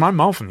Marvel news. My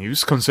Marvel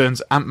news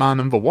concerns Ant-Man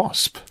and the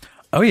Wasp.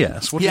 Oh,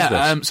 yes. What is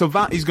this? So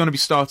that is going to be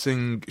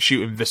starting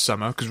shooting this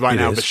summer, because right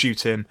now they're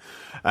shooting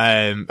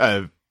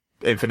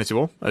Infinity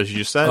War, as you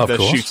just said. They're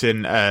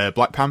shooting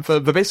Black Panther.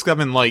 They're basically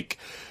having, like,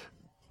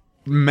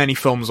 many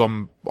films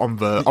on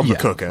the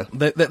cooker.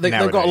 They've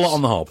got a lot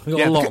on the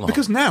hob.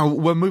 Because now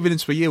we're moving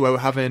into a year where we're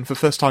having, for the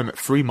first time,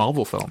 3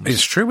 Marvel films.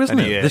 It's true, isn't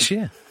it? This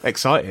year.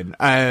 Exciting.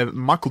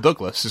 Michael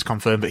Douglas has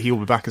confirmed that he will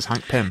be back as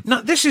Hank Pym.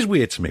 Now, this is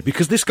weird to me,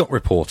 because this got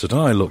reported,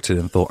 and I looked at it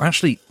and thought,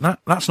 actually,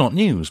 that's not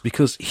news,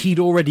 because he'd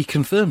already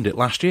confirmed it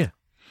last year.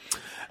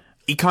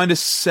 He kind of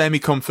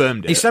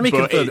semi-confirmed it. He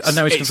semi-confirmed it, and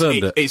now he's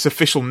confirmed it. It's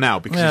official now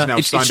because he's now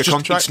signed a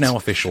contract. It's now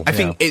official. I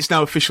think it's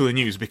now officially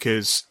news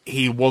because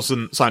he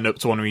wasn't signed up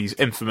to one of these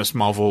infamous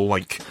Marvel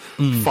 5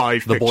 the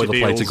picture boilerplate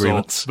deals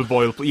agreements. The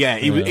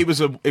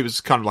boilerplate, it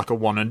was kind of like a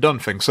one and done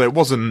thing. So it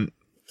wasn't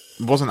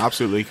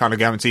absolutely kind of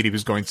guaranteed he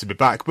was going to be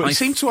back. But it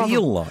seemed to have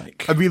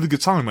a really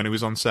good time when he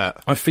was on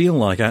set. I feel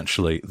like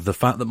actually the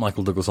fact that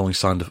Michael Douglas only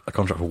signed a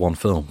contract for one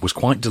film was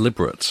quite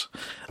deliberate.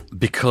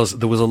 Because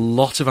there was a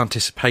lot of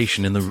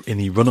anticipation in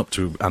the run up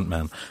to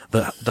Ant-Man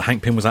that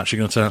Hank Pym was actually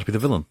going to turn out to be the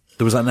villain.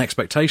 There was an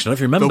expectation. I don't know if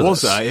you remember. There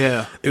was that,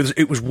 yeah.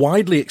 It was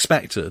widely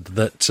expected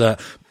that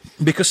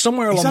because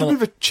somewhere along he's had a bit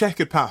of a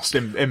checkered past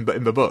in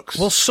the books.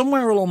 Well,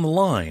 somewhere along the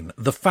line,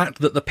 the fact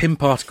that the Pym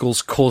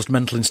particles caused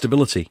mental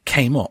instability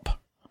came up.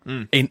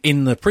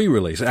 In the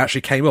pre-release, it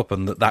actually came up,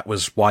 and that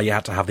was why you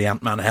had to have the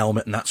Ant-Man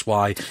helmet, and that's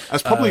why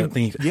that's probably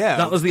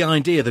that was the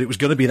idea that it was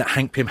going to be that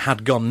Hank Pym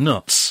had gone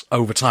nuts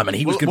over time, and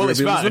he was going to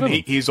be the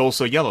villain. He's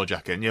also Yellow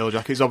Jacket, and Yellow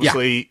Jacket is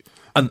obviously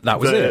and that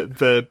was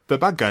the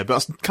bad guy, but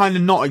that's kind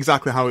of not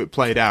exactly how it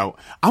played out.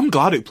 I'm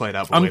glad it played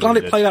out. I'm glad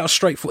it played out as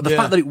straightforward. The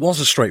fact that it was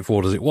as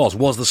straightforward as it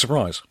was the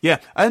surprise. Yeah,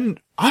 and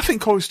I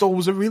think Corey Stoll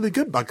was a really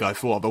good bad guy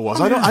for what there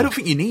was. I don't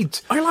think you need.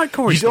 I like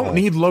Corey Stoll. You don't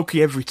need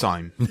Loki every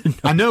time.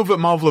 I know that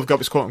Marvel have got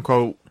this quote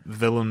unquote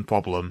villain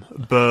problem,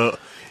 but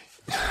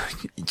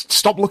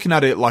stop looking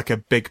at it like a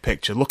big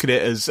picture. Look at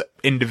it as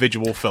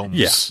individual films.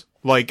 Yeah.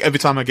 Like, every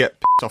time I get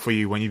pissed off with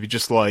you when you're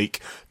just like,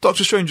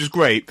 Doctor Strange is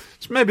great,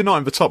 it's maybe not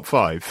in the top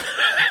 5.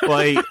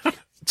 Like,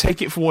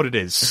 take it for what it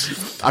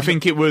is. I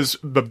think it was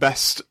the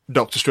best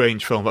Doctor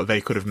Strange film that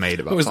they could have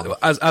made at that time.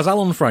 As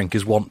Alan Frank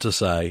is wont to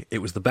say, it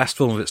was the best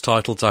film of its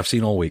title I've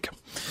seen all week.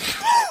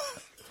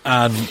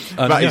 and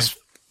that is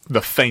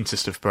the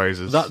faintest of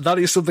praises. That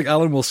is something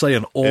Alan will say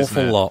an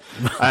awful lot.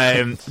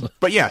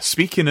 But yeah,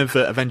 speaking of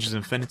Avengers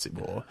Infinity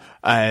War,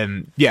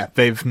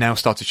 they've now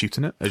started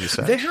shooting it, as you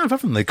said. They have,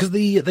 haven't they? Because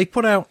they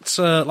put out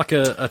like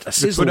a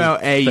sizzle. They put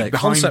out a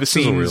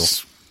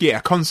behind-the-scenes... Yeah,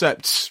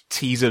 concept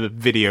teaser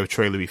video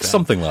trailer we found.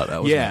 Something like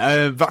that, wasn't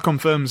it? That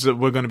confirms that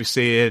we're going to be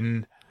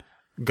seeing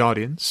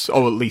Guardians,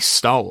 or at least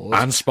Star Wars.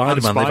 And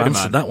Spider-Man. They've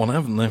answered that one,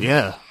 haven't they?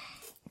 Yeah.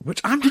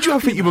 Did you ever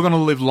think you were going to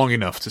live long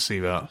enough to see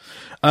that?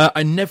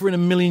 I never in a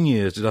million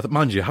years did.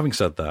 Mind you, having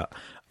said that,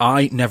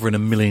 I never in a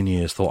million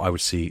years thought I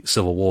would see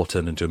Civil War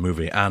turn into a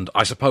movie, and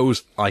I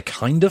suppose I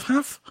kind of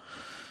have.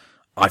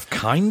 I've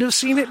kind of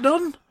seen it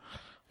done.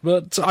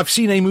 But I've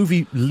seen a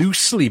movie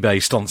loosely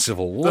based on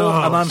Civil War,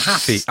 and I'm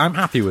happy. I'm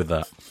happy with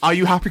that. Are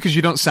you happy because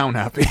you don't sound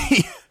happy?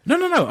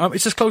 No.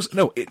 It's as close.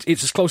 No,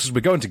 it's as close as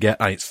we're going to get,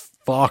 and it's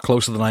far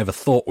closer than I ever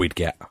thought we'd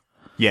get.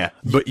 Yeah,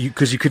 but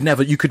because you could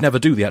never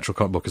do the actual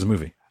comic book as a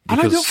movie. And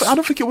I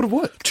don't think it would have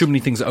worked. Too many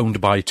things are owned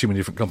by too many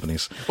different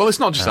companies. Well, it's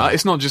not just that.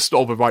 It's not just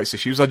all the rights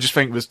issues. I just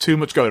think there's too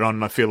much going on,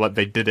 and I feel like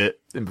they did it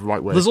in the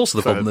right way. There's also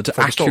the problem that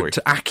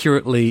to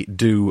accurately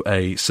do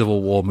a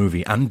Civil War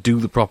movie and do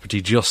the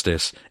property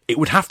justice, it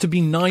would have to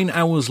be 9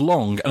 hours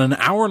long, and an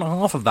hour and a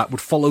half of that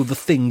would follow the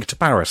Thing to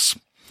Paris.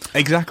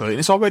 Exactly, and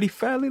it's already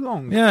fairly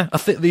long. Yeah,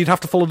 you'd have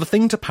to follow the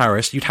Thing to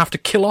Paris. You'd have to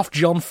kill off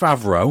Jon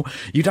Favreau.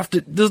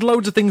 There's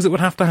loads of things that would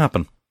have to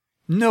happen.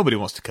 Nobody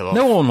wants to kill off.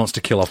 No one wants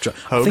to kill off Jon.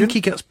 Hogan? I think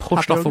he gets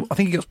pushed off. I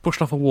think he gets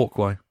pushed off a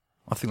walkway.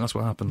 I think that's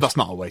what happens. That's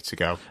not a way to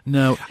go.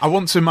 No, I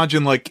want to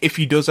imagine if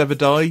he does ever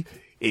die,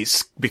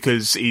 it's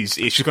because it's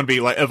just going to be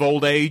of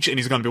old age, and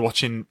he's going to be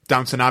watching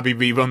Downton Abbey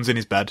reruns in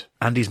his bed.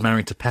 And he's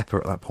married to Pepper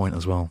at that point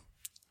as well.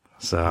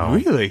 So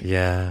really,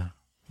 yeah.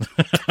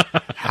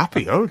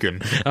 Happy Hogan.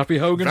 Happy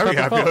Hogan. Very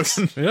happy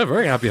Hogan. Yeah,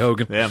 very happy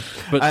Hogan. Yeah.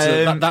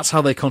 But that's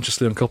how they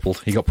consciously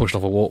uncoupled. He got pushed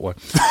off a walkway.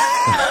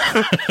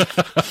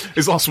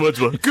 His last words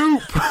were,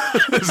 goop!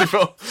 As he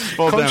fell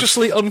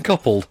consciously down.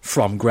 Uncoupled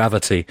from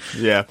gravity.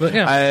 Yeah. But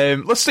yeah.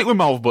 Let's stick with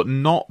Marvel, but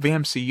not the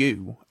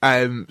MCU.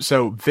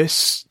 So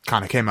this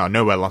kind of came out of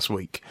nowhere last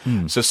week.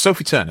 So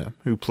Sophie Turner,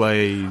 who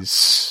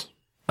plays...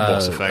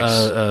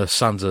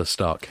 Sansa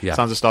Stark, yeah.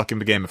 Sansa Stark in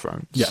the Game of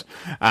Thrones. Yeah.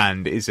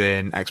 And is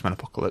in X-Men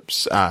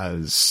Apocalypse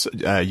as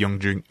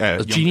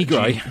Jeannie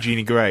Grey.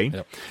 Jeannie Grey.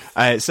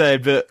 Yep.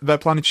 Said that they're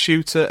planning to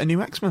shoot a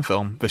new X-Men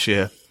film this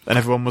year. And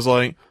everyone was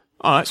like,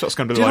 alright, so it's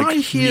going to be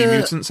New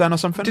Mutants then or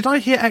something? Did I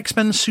hear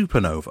X-Men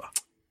Supernova?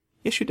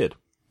 Yes, you did.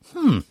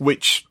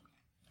 Which...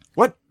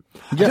 What?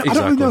 Yeah, I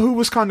don't really know who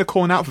was kind of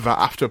calling out for that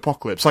after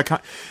Apocalypse. I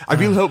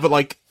really hope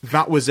that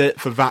that was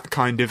it for that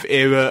kind of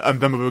era, and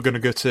then we were going to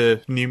go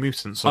to New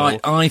Mutants. Or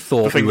I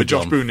thought the thing we were that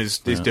Josh done. Boone is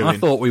doing. I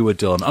thought we were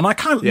done, and I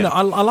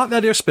I like the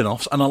idea of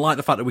spin-offs, and I like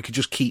the fact that we could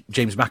just keep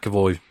James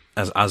McAvoy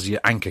as your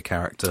anchor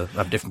character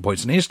at different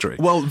points in history.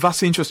 Well, that's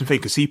the interesting thing,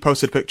 because he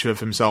posted a picture of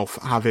himself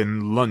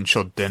having lunch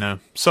or dinner,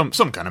 some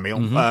kind of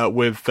meal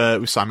with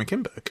Simon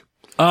Kinberg.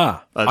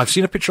 I've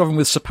seen a picture of him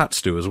with Sir Pat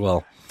Stew as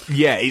well.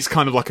 Yeah, it's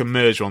kind of like a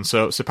merge one.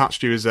 So Sir Pat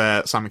Stew is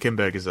there, Simon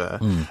Kinberg is there,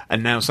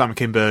 and now Simon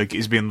Kinberg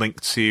is being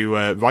linked to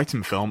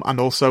writing the film and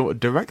also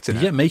directing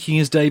it. Yeah, making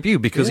his debut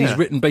because he's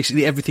written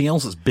basically everything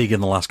else that's big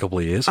in the last couple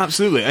of years.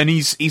 Absolutely, and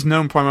he's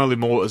known primarily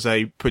more as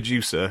a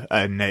producer,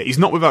 and he's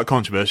not without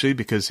controversy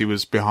because he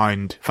was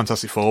behind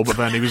Fantastic Four, but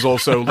then he was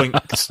also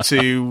linked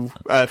to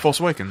Force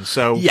Awakens.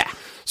 So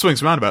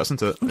swings and roundabouts,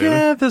 isn't it? Really?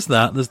 Yeah, there's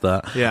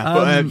that. Yeah,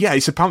 but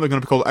it's apparently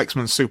going to be called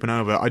X-Men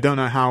Supernova. I don't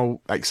know how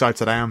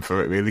excited I am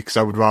for it, really, because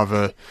I would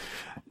rather...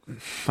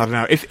 I don't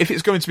know. If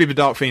it's going to be the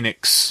Dark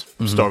Phoenix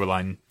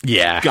storyline,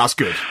 that's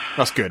good.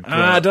 That's good.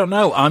 I don't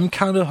know. I'm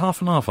kind of half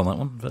and half on that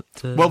one. But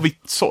well, we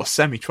sort of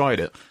semi-tried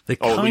it. They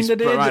kind of did.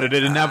 Brett Ratner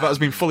did, and now that has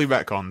been fully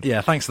retconned.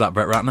 Yeah, thanks for that,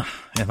 Brett Ratner.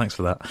 Yeah, thanks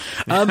for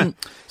that.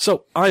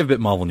 So, I have a bit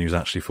of Marvel news,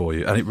 actually, for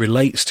you, and it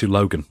relates to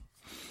Logan.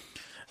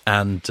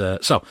 And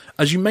so,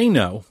 as you may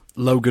know,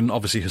 Logan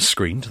obviously has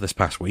screened this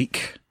past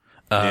week.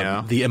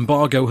 The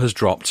embargo has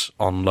dropped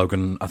on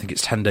Logan, I think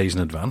it's 10 days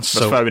in advance.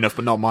 That's fair enough,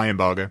 but not my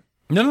embargo.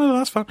 No,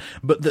 that's fine.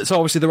 But so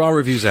obviously there are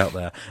reviews out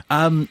there.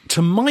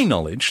 To my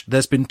knowledge,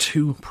 there's been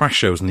 2 press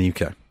shows in the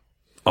UK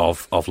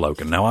of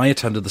Logan. Now, I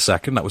attended the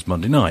second, that was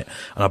Monday night.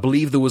 And I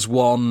believe there was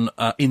one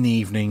in the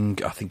evening,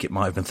 I think it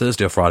might have been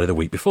Thursday or Friday the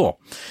week before.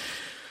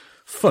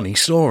 Funny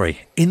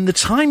story. In the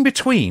time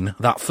between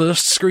that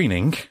first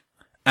screening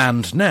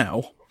and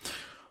now,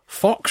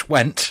 Fox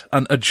went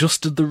and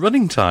adjusted the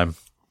running time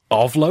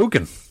of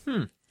Logan.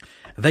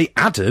 They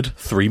added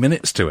 3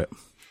 minutes to it.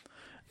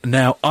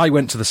 Now, I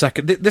went to the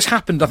second... This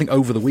happened, I think,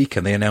 over the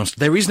weekend. They announced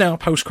there is now a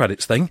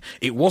post-credits thing.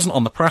 It wasn't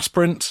on the press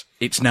print.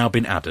 It's now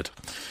been added.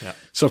 Yeah.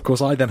 So, of course,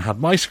 I then had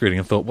my screening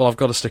and thought, well, I've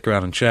got to stick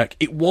around and check.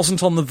 It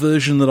wasn't on the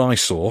version that I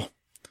saw.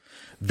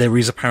 There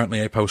is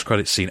apparently a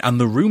post-credits scene. And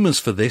the rumours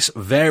for this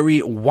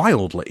vary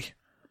wildly.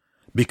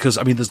 Because,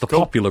 I mean, there's the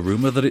popular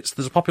rumour that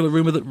there's a popular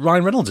rumour that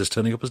Ryan Reynolds is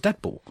turning up as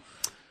Deadpool.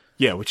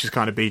 Yeah, which has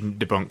kind of been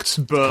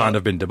debunked. But kind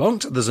of been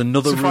debunked. There's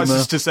another rumour...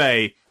 Suffices to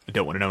say... I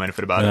don't want to know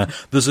anything about it.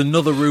 There's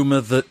another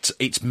rumour that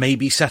it's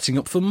maybe setting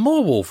up for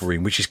more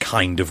Wolverine, which is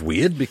kind of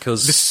weird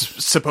because... This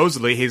is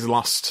supposedly his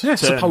last turn.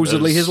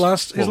 Supposedly his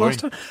last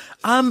turn.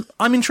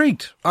 I'm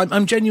intrigued.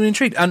 I'm genuinely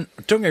intrigued. And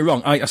don't get me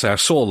wrong, I say I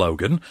saw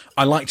Logan.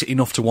 I liked it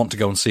enough to want to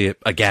go and see it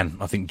again.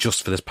 I think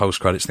just for this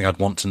post-credits thing, I'd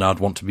want to know, I'm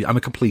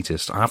a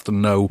completist. I have to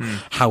know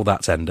how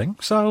that's ending.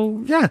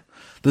 So, yeah,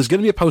 there's going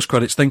to be a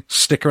post-credits thing.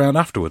 Stick around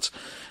afterwards.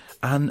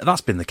 And that's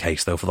been the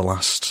case, though, for the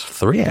last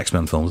 3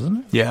 X-Men films, isn't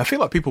it? Yeah, I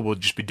feel like people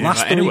would just be doing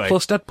that anyway. Last 3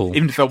 plus Deadpool.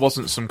 Even if there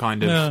wasn't some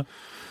kind of,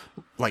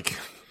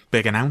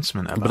 big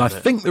announcement about it. But I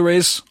think there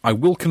is. I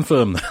will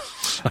confirm that.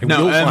 I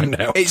will find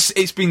out.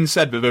 It's been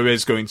said that there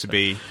is going to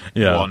be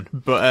one.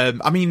 But,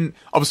 I mean,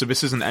 obviously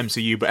this isn't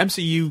MCU, but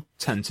MCU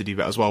tend to do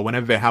that as well.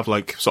 Whenever they have,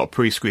 sort of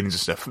pre-screenings and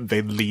stuff,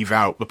 they leave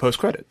out the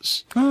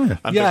post-credits. Oh, yeah.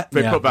 And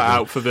they put that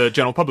out for the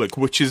general public,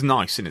 which is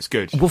nice and it's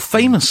good. Well,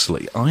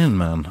 famously, Iron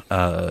Man,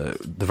 the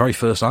very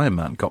first Iron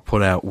Man, got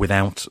put out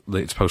without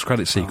its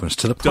post-credit sequence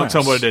to the press. Don't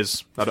tell me what it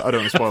is. I don't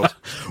want to spoil it.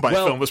 But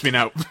film that's been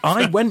out.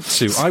 I went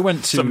to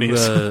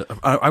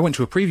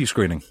a preview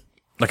screening,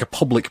 like a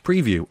public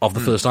preview of the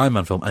first Iron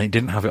Man film, and it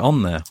didn't have it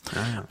on there.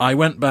 I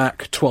went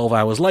back 12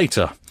 hours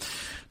later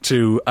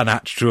to a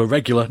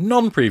regular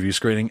non-preview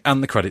screening,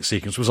 and the credit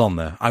sequence was on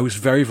there. I was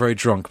very, very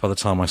drunk by the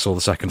time I saw the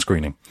second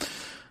screening.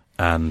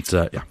 And,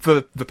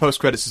 For the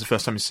post-credits is the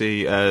first time you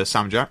see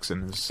Sam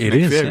Jackson as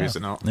Nick Fury, is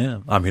it not?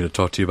 Yeah. I'm here to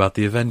talk to you about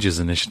the Avengers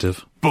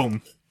Initiative.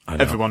 Boom.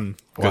 Everyone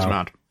goes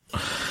mad.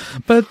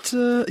 But,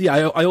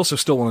 I also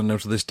still want to know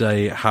to this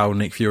day how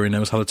Nick Fury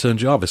knows how to turn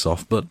Jarvis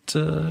off, but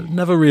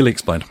never really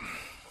explained.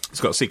 He's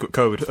got a secret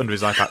code under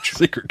his eye patch.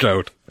 Secret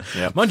code.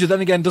 Yeah. Mind you,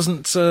 then again,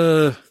 doesn't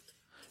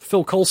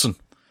Phil Coulson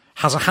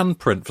has a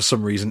handprint for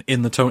some reason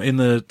in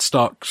the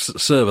Stark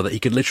server that he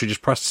could literally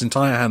just press his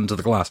entire hand to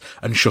the glass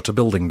and shut a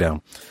building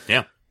down.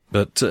 Yeah.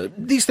 But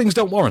these things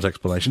don't warrant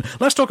explanation.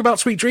 Let's talk about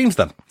Sweet Dreams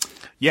then.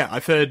 Yeah,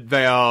 I've heard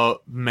they are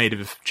made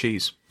of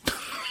cheese.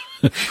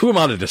 Who am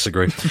I to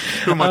disagree?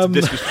 Who am I to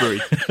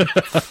disagree?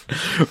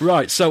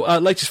 Right, so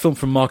latest film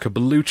from Marco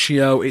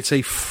Belluccio. It's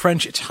a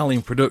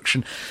French-Italian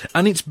production,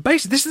 and it's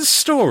this is the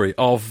story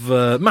of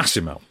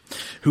Massimo,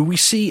 who we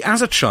see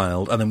as a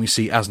child and then we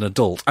see as an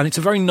adult. And it's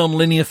a very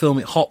non-linear film.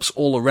 It hops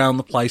all around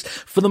the place.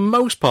 For the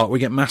most part, we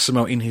get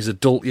Massimo in his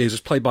adult years.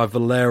 It's played by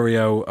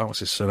Valerio, what's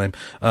his surname?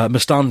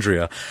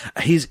 Mastandrea.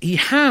 He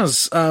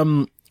has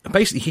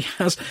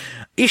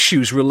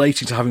issues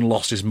relating to having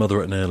lost his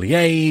mother at an early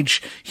age.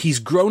 He's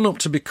grown up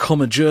to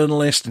become a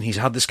journalist, and he's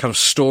had this kind of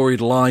storied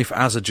life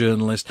as a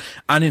journalist.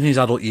 And in his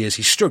adult years,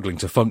 he's struggling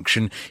to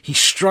function. He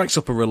strikes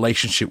up a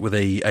relationship with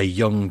a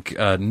young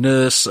a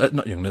young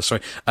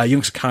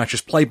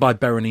psychiatrist played by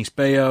Berenice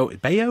Bejo. How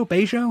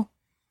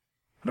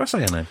do I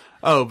say her name?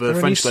 Oh, the Berenice?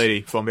 French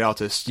lady from The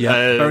Artist.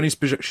 Yeah, Berenice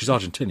Bejo. She's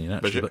Argentinian,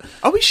 actually.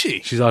 Oh, is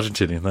she? She's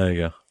Argentinian. There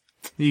you go.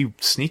 You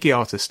sneaky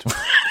artist.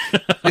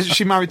 Isn't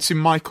she married to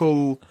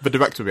Michael, the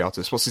director of The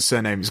Artist? What's his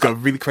surname? He's got a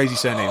really crazy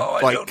surname.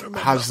 I don't remember.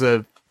 Has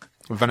the...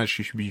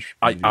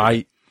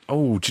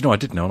 Oh, do you know, I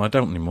did know, and I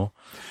don't anymore.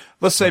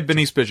 Let's say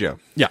Bernice Bejo.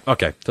 Yeah,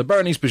 okay. So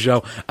Berenice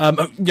Bejo,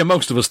 yeah,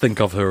 most of us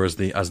think of her as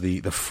the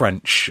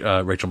French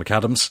Rachel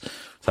McAdams.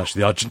 It's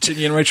actually the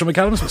Argentinian Rachel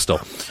McAdams, but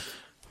still.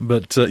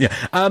 But, so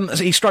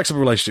he strikes up a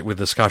relationship with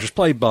the psychiatrist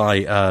played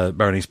by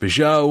Berenice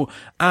Bejo,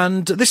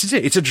 and this is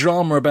it. It's a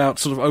drama about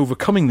sort of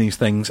overcoming these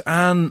things,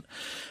 and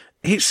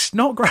it's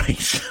not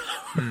great.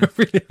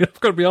 Really, I've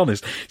got to be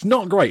honest. It's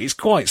not great. It's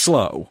quite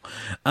slow.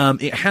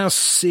 It has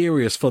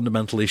serious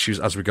fundamental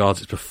issues as regards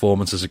its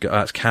performance, as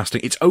its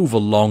casting. It's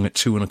overlong at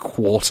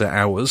 2.25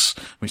 hours.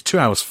 I mean, it's 2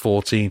 hours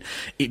 14.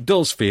 It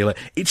does feel it.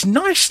 It's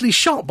nicely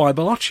shot by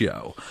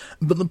Bellocchio.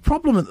 But the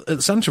problem at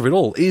the centre of it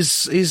all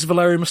is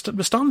Valerio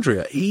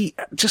Mastandrea. He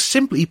just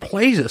simply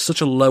plays at such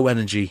a low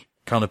energy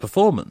kind of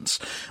performance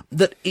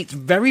that it's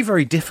very,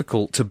 very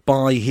difficult to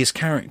buy his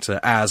character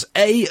as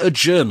a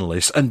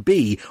journalist and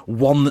B,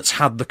 one that's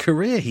had the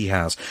career he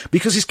has,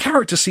 because his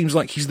character seems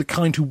like he's the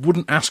kind who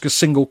wouldn't ask a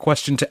single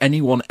question to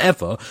anyone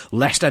ever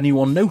lest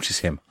anyone notice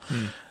him.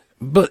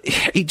 But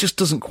it just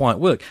doesn't quite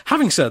work.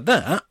 Having said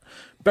that,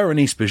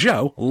 Berenice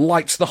Bejo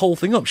lights the whole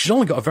thing up. She's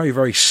only got a very,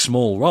 very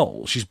small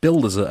role. She's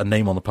billed as a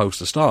name on the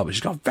poster star, but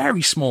she's got a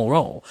very small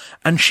role,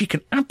 and she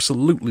can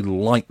absolutely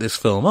light this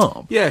film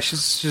up. Yeah,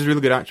 she's a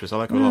really good actress. I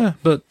like her a lot.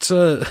 But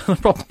the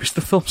problem is the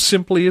film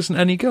simply isn't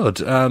any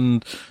good,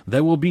 and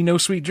there will be no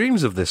sweet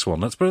dreams of this one.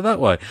 Let's put it that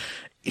way.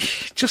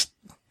 Just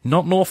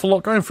not an awful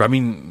lot going for it. I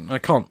mean, I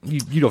can't.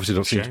 You obviously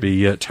don't seem to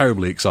be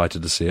terribly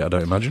excited to see it, I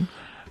don't imagine.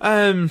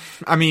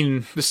 I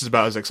mean, this is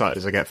about as excited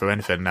as I get for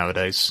anything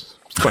nowadays.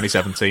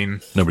 2017.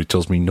 Nobody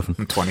tells me nothing.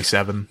 I'm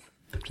 27.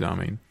 Do you know what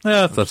I mean?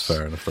 Yeah, that's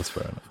fair enough.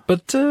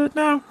 But,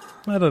 no,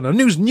 I don't know.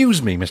 News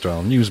me, Mr.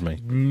 Allen. News me.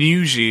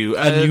 News you.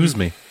 News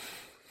me.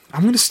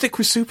 I'm going to stick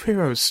with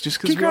superheroes,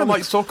 just because we all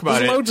like to talk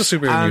about There's loads of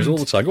superhero news all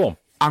the time. Go on.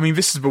 I mean,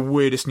 this is the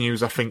weirdest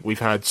news I think we've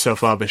had so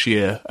far this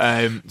year.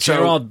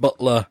 Gerard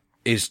Butler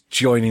is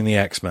joining the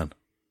X-Men.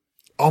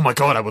 Oh my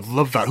god, I would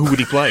love that. Who would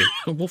he play?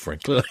 Wolverine,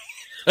 clearly.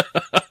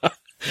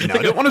 No,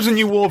 I don't want him as a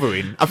new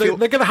Wolverine. They're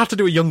going to have to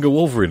do a younger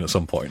Wolverine at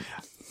some point.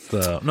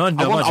 So,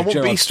 I want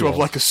Beast to have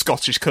like a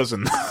Scottish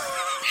cousin.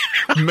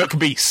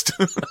 McBeast.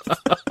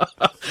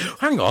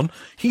 Hang on,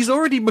 he's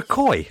already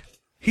McCoy.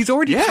 He's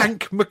already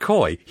Hank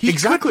McCoy.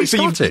 Exactly. So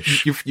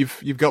Scottish.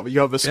 you've got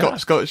the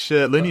Scottish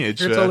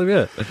lineage.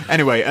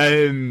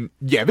 Anyway,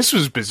 this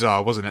was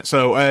bizarre, wasn't it?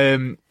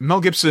 So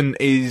Mel Gibson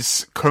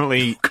is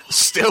currently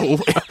still,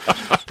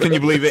 can you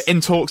believe it,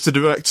 in talks to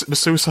direct the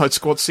Suicide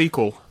Squad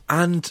sequel.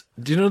 And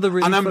do you know the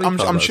really? And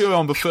I'm sure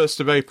on the 1st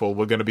of April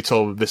we're going to be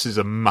told this is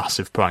a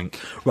massive prank.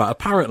 Right.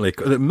 Apparently,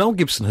 Mel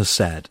Gibson has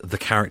said the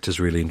characters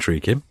really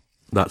intrigue him.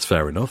 That's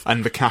fair enough.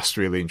 And the cast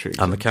really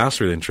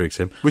intrigues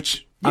him.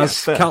 Which,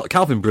 as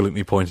Calvin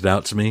brilliantly pointed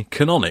out to me,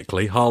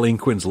 canonically, Harleen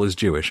Quinzel is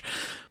Jewish.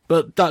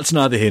 But that's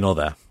neither here nor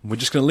there. We're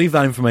just going to leave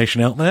that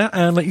information out there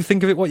and let you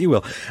think of it what you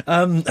will.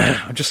 I'm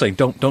just saying,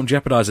 don't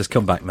jeopardise this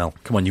comeback, Mel.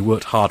 Come on, you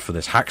worked hard for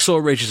this.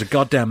 Hacksaw Ridge is a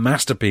goddamn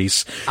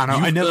masterpiece.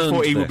 I never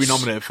thought he would be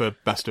nominated for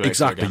Best Director.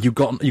 Exactly. You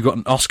got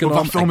an Oscar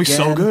nom. That film is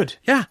so good.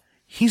 Yeah,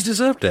 he's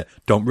deserved it.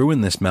 Don't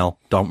ruin this, Mel.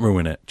 Don't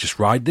ruin it. Just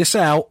ride this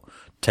out.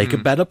 Take a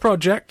better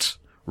project.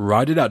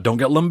 Ride it out. Don't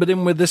get lumbered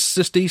in with this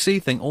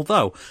DC thing.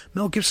 Although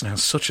Mel Gibson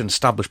has such an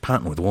established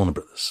pattern with Warner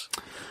Brothers.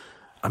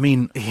 I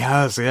mean, he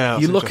has, yeah.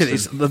 You look at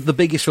it, the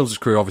biggest films of his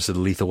career, obviously the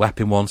Lethal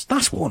Weapon ones.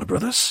 That's Warner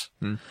Brothers.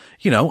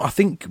 You know, I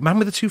think Man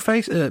Without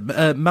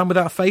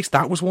a Face,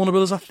 that was Warner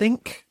Brothers, I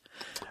think.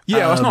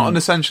 Yeah, that's not an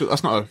essential.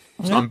 That's not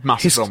a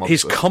massive film.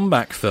 His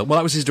comeback film. Well,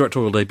 that was his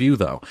directorial debut,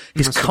 though.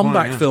 His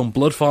comeback film,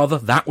 Bloodfather,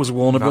 that was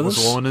Warner Brothers.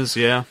 That was Warner's,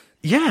 yeah.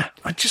 Yeah,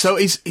 so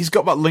he's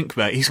got that link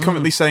there. He's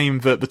currently saying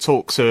that the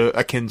talks are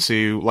akin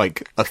to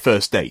like a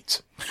first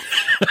date.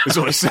 Is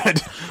what he said,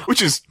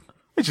 which is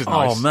nice.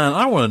 Oh man,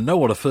 I want to know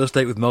what a first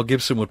date with Mel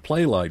Gibson would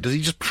play like. Does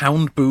he just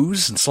pound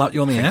booze and slap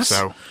you on the ass?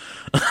 So.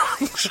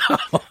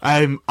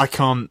 I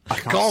can't.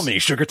 Call me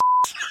sugar.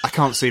 I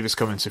can't see this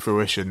coming to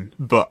fruition,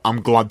 but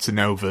I'm glad to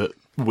know that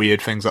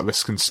weird things like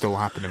this can still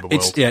happen in the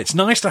world. It's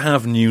nice to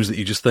have news that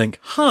you just think,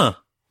 huh.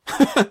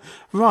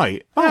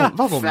 Right.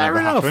 That'll never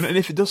happen. And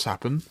if it does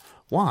happen,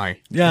 why?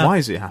 Yeah. Why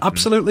is it happening?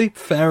 Absolutely.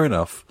 Fair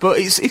enough. But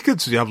it's good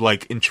to have,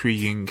 like,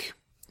 intriguing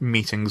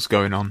meetings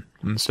going on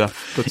and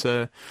stuff.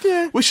 But,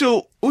 we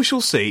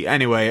shall see.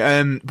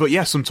 Anyway, but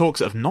yeah, some talks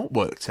that have not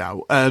worked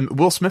out.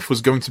 Will Smith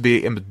was going to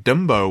be in the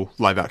Dumbo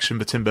live action,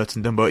 the Tim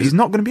Burton Dumbo. He's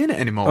not going to be in it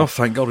anymore. Oh,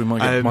 thank God, we might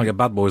get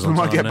Bad Boys on. We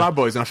might get Bad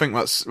Boys, and I think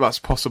that's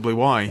possibly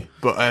why.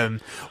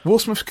 But, Will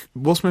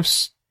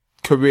Smith's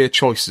career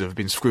choices have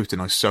been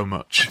scrutinised so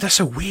much. They're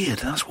so weird,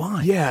 that's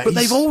why. Yeah. But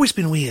they've always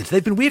been weird.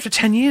 They've been weird for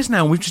 10 years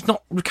now, and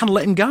we've kind of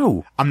let him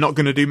go. I'm not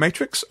going to do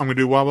Matrix, I'm going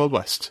to do Wild Wild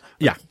West.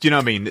 Yeah. Do you know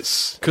what I mean?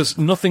 It's... Because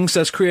nothing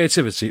says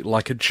creativity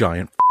like a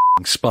giant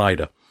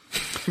spider.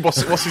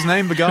 What's his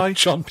name, the guy?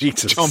 John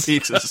Peters. John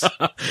Peters.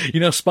 You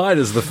know,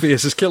 spiders are the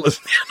fiercest killers.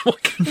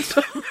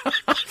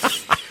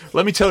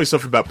 Let me tell you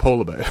something about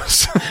polar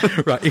bears.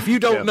 Right, if you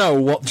don't know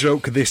what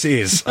joke this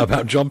is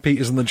about John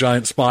Peters and the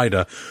giant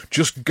spider,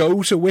 just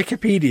go to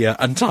Wikipedia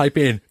and type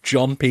in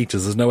John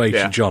Peters, there's no H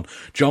in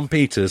John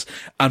Peters,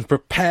 and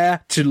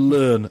prepare to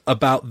learn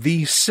about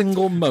the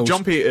single most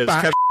John Peters,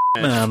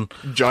 man.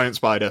 Giant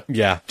spider.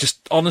 Yeah,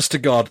 just honest to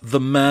God, the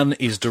man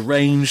is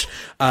deranged.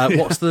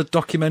 What's the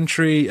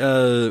documentary,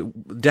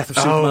 Death of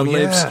Superman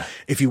Lives?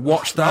 If you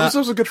watch that... That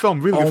was a good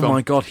film, really good film. Oh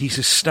my God, he's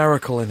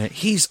hysterical in it.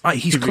 He's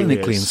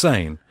clinically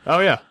insane. Oh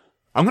yeah.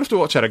 I'm going to have to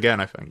watch that again,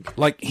 I think.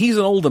 Like, he's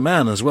an older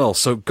man as well,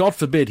 so God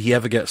forbid he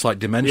ever gets, like,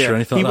 dementia or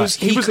anything like that.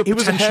 He was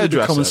a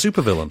hairdresser. Become a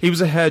supervillain. He was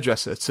a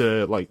hairdresser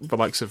to, like, the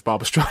likes of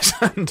Barbra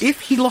Streisand.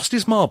 If he lost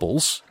his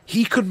marbles,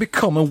 he could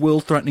become a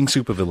world-threatening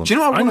supervillain. Do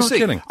you know what I want to see?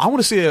 Kidding. I want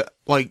to see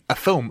a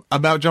film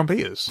about John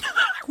Peters.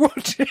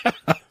 What? Yeah.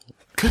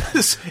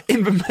 Because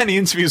in the many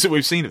interviews that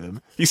we've seen of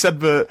him, he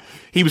said that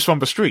he was from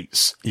the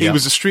streets. He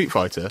was a street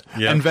fighter,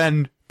 and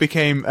then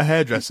became a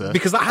hairdresser.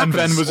 Because that happens.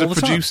 And then was a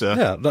producer.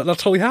 Yeah, that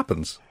totally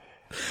happens.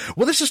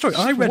 Well, this is a story.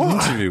 I read an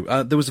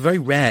interview. There was a very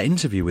rare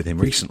interview with him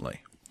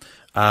recently.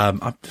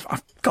 I've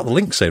got the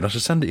link saved. I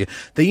should send it to you.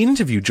 They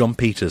interviewed John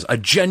Peters, a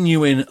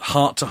genuine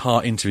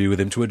heart-to-heart interview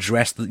with him to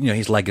address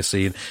his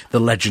legacy and the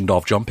legend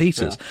of John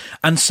Peters. Yeah.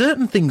 And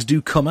certain things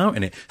do come out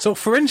in it. So,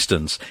 for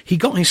instance, he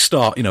got his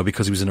start,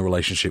 because he was in a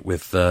relationship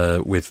with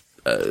Barbra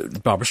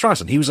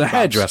Streisand. He was a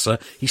hairdresser.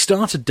 He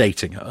started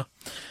dating her.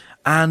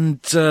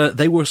 And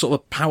they were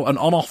sort of an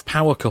on-off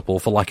power couple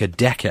for like a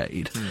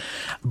decade.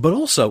 But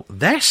also,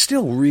 they're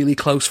still really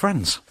close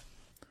friends.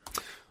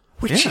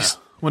 Which is...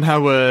 Wonder how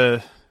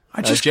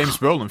James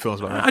Brolin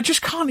feels about that. I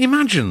just can't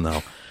imagine,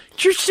 though.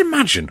 Just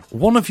imagine,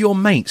 one of your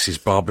mates is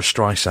Barbra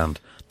Streisand.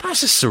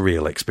 That's a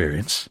surreal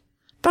experience.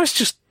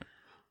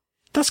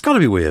 That's got to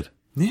be weird.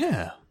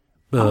 Yeah.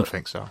 I don't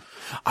think so.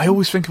 I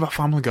always think about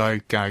Family Guy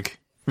gag.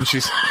 And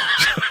she's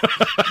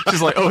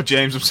like, "Oh,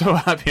 James, I'm so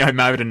happy I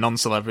married a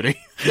non-celebrity."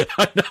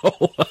 I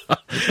know.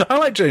 I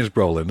like James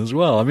Brolin as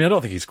well. I mean, I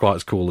don't think he's quite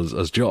as cool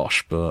as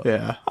Josh, but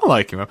yeah, I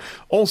like him.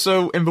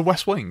 Also, in The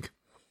West Wing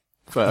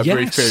for a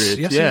brief period.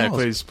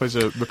 Yes, plays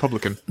a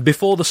Republican.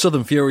 Before the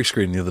Southern Fury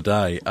screen the other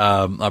day,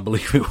 I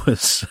believe it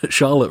was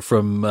Charlotte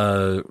from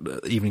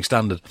Evening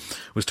Standard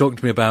was talking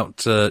to me about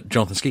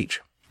Jonathan Skeech.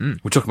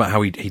 We're talking about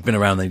how he'd been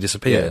around and he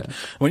disappeared. Yeah.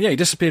 Well, he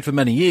disappeared for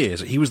many years.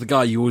 He was the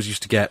guy you always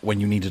used to get when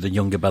you needed a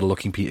younger,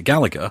 better-looking Peter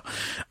Gallagher.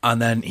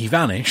 And then he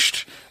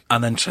vanished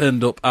and then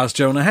turned up as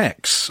Jonah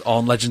Hex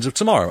on Legends of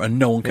Tomorrow, and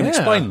no one can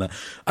explain that.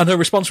 And her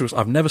response was,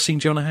 "I've never seen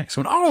Jonah Hex."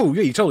 I went, "Oh,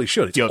 yeah, you totally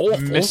should. It's awful.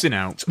 Missing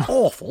out. It's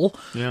awful."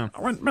 Yeah.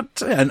 I went,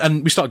 but,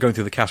 and we started going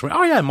through the cast. I went,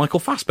 "Oh, yeah, Michael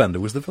Fassbender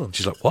was the villain."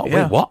 She's like, "What?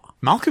 Yeah. Wait, what?"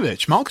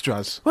 Malkovich.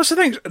 What's the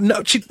thing?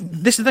 No, this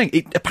is the thing.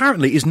 It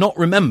apparently is not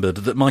remembered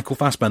that Michael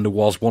Fassbender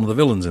was one of the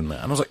villains in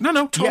there. And I was like,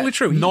 no, totally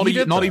true. Not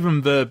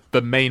even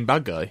the main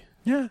bad guy.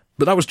 Yeah.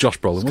 But that was Josh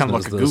Brolin. Kind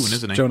of like a goon,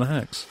 isn't he? Jonah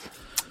Hex.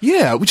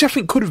 Yeah, which I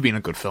think could have been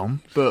a good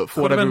film, but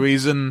for whatever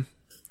reason,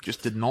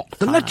 just did not.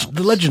 The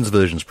Legends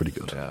version's pretty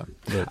good. Yeah.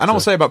 But, and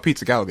I'll say about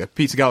Peter Gallagher.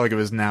 Peter Gallagher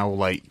is now,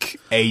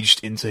 like,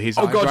 aged into his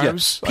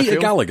eyebrows. Yeah. Peter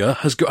Gallagher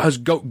has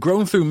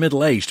grown through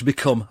middle age to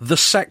become the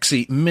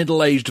sexy,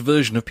 middle-aged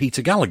version of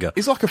Peter Gallagher.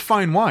 He's like a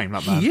fine wine,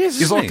 that man. He is,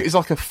 He's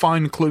like a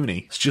fine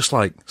Clooney. It's just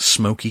like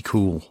smoky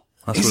cool.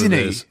 That's Isn't what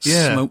it he? is.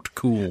 Yeah. Smoked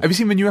cool. Have you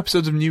seen the new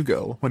episodes of New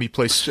Girl when he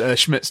plays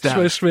Schmidt's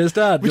dad? Schmidt's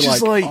dad. Which You're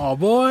is like, oh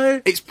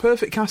boy. It's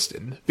perfect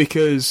casting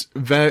because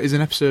there is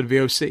an episode of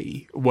the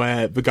OC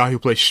where the guy who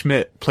plays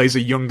Schmidt plays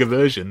a younger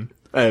version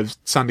of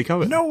Sandy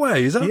Cohen. No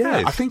way, is that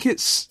right? I think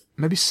it's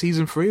maybe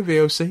season 3 of the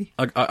OC.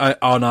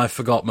 I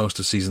forgot most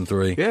of season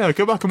 3. Yeah,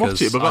 go back and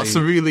watch it, but that's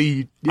a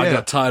really... Yeah, I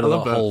got tired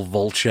of that whole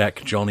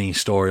Volchek, Johnny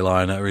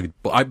storyline.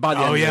 By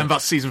the end, and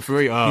that's season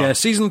 3. Oh. Yeah,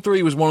 season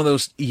 3 was one of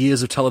those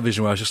years of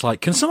television where I was just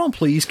like, can someone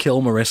please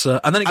kill Marissa?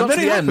 And then it got to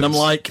the end, and I'm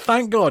like,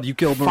 thank God you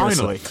killed Marissa.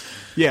 Finally.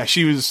 Yeah,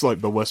 she was like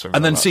the worst.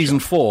 And then season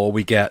 4,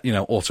 we get,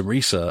 Autumn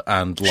Risa,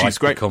 and life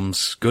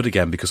becomes good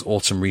again because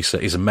Autumn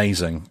Risa is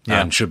amazing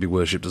and should be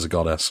worshipped as a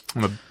goddess.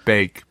 I'm a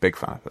big, big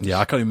fan of it. Yeah,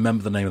 I can't even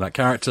remember the name of that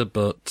character,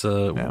 but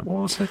what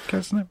was her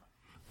character's name?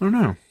 I don't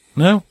know.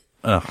 No?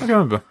 I can't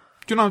remember.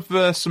 Do you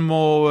have some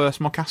more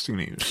casting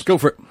news? Go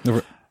for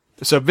it.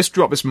 So this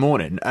dropped this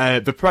morning.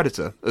 The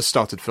Predator has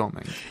started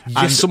filming.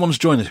 Yes, someone's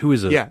joined us. Who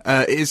is it?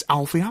 Yeah, it is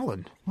Alfie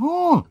Allen.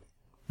 Oh.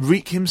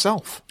 Reek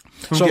himself.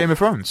 From Game of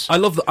Thrones. I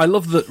love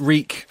that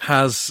Reek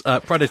has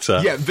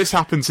Predator. Yeah, this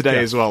happened today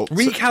as well.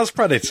 Reek has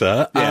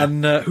Predator,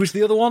 and who's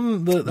the other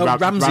one?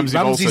 Ramsey.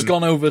 Ramsey's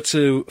gone over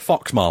to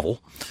Fox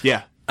Marvel.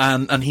 Yeah.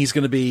 And he's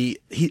going to be...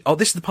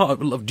 this is the part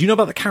I love. Do you know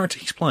about the character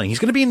he's playing? He's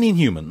going to be in the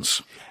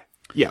Inhumans.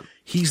 Yeah.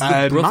 He's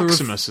the brother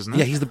Maximus, isn't it?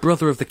 Yeah, he's the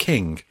brother of the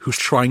king who's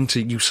trying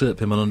to usurp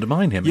him and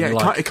undermine him.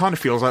 Yeah, it kind of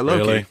feels like Loki.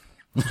 Really?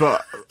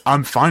 But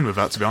I'm fine with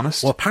that, to be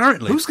honest. Well,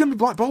 apparently... Who's going to be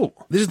Black Bolt?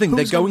 This is the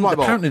thing.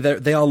 Apparently,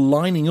 they are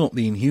lining up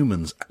the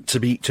Inhumans to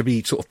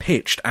be sort of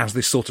pitched as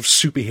this sort of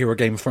superhero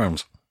Game of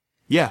Thrones.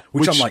 Yeah.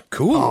 Which I'm like,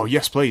 cool. Oh,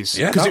 yes, please.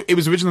 Yeah, Because no. it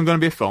was originally going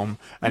to be a film,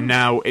 and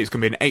now it's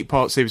going to be an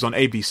 8-part series on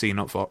ABC,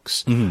 not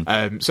Fox.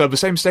 So the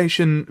same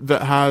station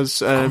that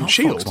has not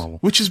S.H.I.E.L.D., Fox, Marvel.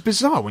 which is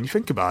bizarre when you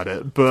think about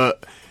it,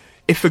 but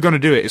if they're going to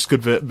do it, it's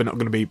good that they're not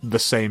going to be the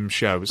same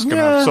show. It's going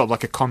to have sort of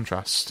like a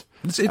contrast.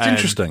 It's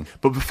interesting.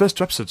 But the first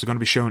 2 episodes are going to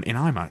be shown in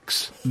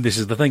IMAX. This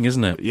is the thing,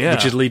 isn't it? Yeah.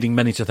 Which is leading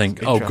many to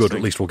think, oh, good, Interesting.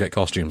 at least we'll get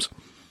costumes.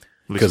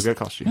 At least we'll get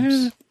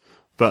costumes.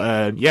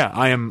 But yeah,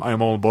 I am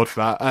all on board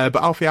for that.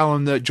 But Alfie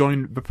Allen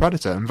joined The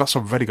Predator, and that's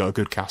already got a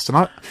good cast.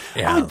 And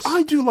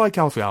I do like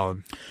Alfie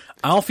Allen.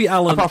 Alfie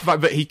Allen... Apart from the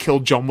fact that he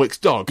killed John Wick's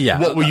dog. Yeah.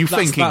 What were you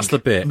thinking? That's the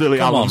bit. Lily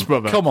Come Allen's on,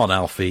 brother. Come on,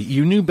 Alfie.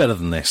 You knew better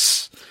than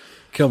this.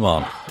 Come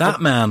on. That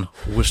man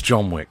was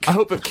John Wick. I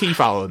hope that Keith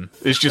Allen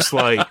is just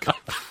like...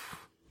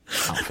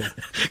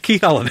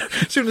 Keith Allen.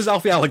 As soon as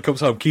Alfie Allen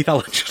comes home, Keith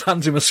Allen just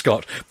hands him a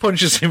scotch,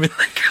 punches him in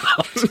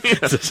the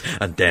gut, says,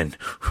 and then,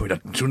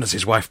 as soon as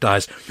his wife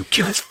dies, you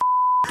kill his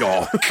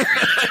dog.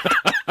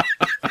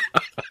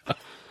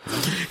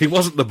 He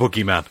wasn't the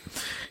boogeyman.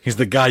 He's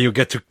the guy you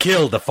get to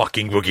kill the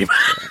fucking boogeyman.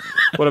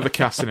 Whatever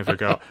casting have we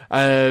got?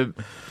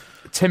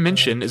 Tim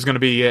Minchin is going to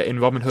be in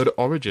Robin Hood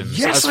Origins.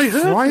 Yes, as I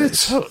heard Friar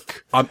this.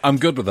 Tuck. I'm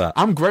good with that.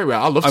 I'm great with it.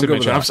 I love I'm Tim good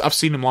with Minchin. that. I've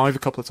seen him live a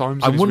couple of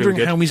times. I'm He's wondering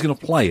really good. how he's going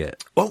to play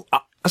it. Well,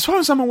 as far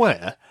as I'm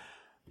aware,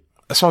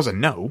 as far as I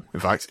know, in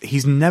fact,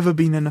 he's never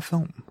been in a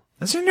film.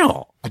 Has he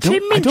not? I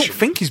don't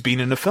think he's been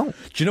in a film.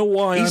 Do you know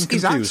why I'm confused?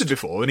 He's acted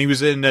before, and he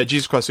was in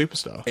Jesus Christ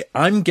Superstar.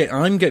 I'm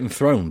getting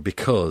thrown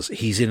because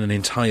he's in an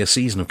entire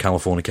season of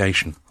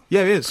Californication.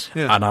 Yeah, he is.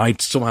 Yeah. And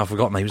I'd somehow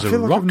forgotten that he was I a feel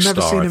like rock I've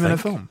never star. seen him I in a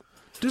think. film.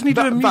 Doesn't he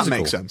do a musical? That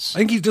makes sense. I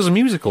think he does a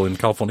musical in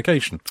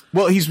Californication.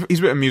 Well, he's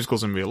written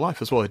musicals in real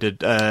life as well. He did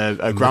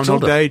Groundhog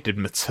Matilda. Day, did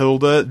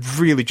Matilda.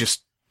 Really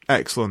just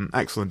excellent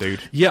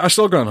dude. Yeah, I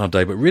saw Groundhog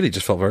Day, but really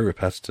just felt very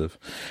repetitive.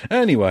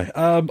 Anyway,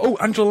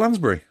 Angela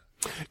Lansbury.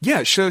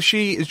 Yeah, so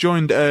she has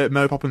joined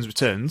Mary Poppins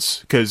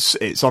Returns because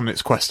it's on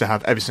its quest to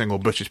have every single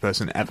British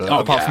person ever,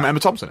 apart from Emma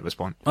Thompson at this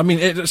point. I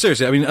mean,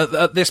 seriously,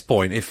 at this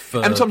point, if...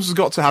 Emma Thompson's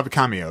got to have a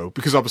cameo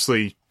because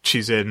obviously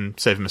she's in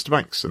Saving Mr.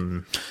 Banks.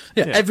 And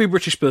yeah, every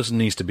British person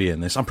needs to be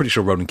in this. I'm pretty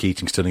sure Ronan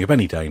Keating's turning up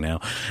any day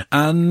now.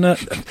 And...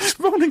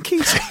 Ronan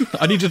Keating?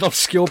 I need an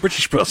obscure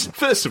British person.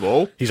 First of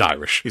all... He's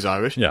Irish.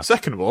 Yeah.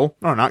 Second of all,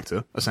 not an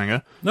actor, a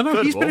singer.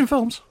 No, he's been in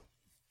films.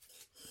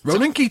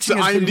 Ronan Keating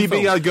has been in IMDb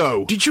films. I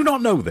go. Did you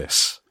not know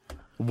this?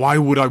 Why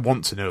would I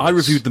want to know this? I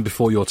reviewed them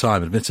before your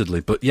time,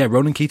 admittedly, but yeah,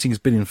 Ronan Keating has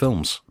been in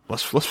films.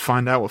 Let's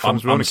find out what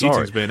films Ronan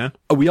Keating's been in.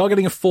 We are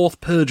getting a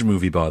 4th Purge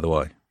movie, by the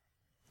way.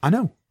 I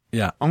know.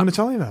 Yeah. I'm going to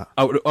tell you that.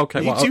 Oh,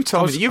 okay. You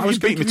tell me. You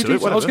beat me to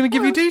it. I was going to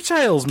give you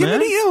details, man. Give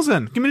me the details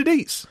then. Give me the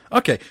deets.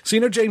 Okay, so you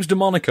know James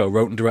DeMonaco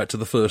wrote and directed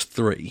the first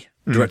 3,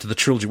 directed the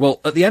trilogy. Well,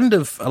 at the end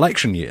of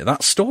election year,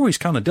 that story's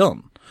kind of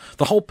done.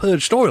 The whole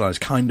Purge storyline is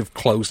kind of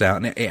closed out,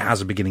 and it has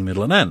a beginning,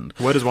 middle, and end.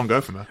 Where does one go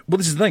from there? Well,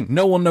 this is the thing.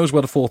 No one knows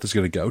where the 4th is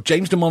going to go.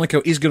 James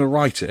DeMonaco is going to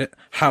write it.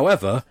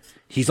 However,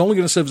 he's only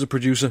going to serve as a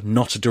producer,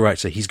 not a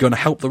director. He's going to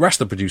help the rest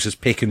of the producers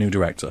pick a new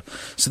director.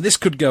 So this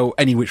could go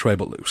any which way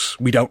but loose.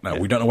 We don't know. Yeah.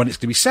 We don't know when it's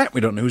going to be set.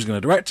 We don't know who's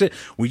going to direct it.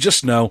 We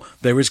just know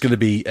there is going to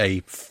be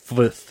a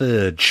 4th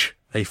Purge.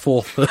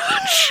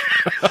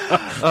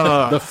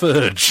 The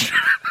Purge.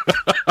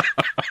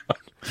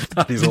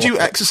 Did you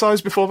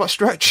exercise before that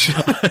stretch?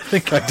 I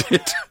think I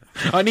did.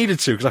 I needed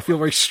to because I feel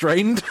very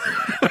strained.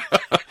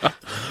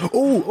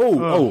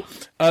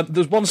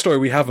 There's one story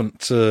we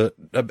haven't, a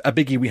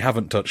biggie we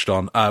haven't touched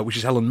on, which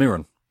is Helen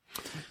Mirren.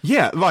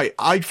 Yeah, right.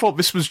 I thought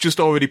this was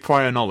just already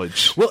prior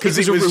knowledge. Well, because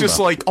it was just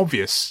like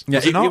obvious. Yeah,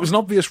 it was an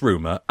obvious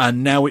rumour,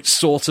 and now it's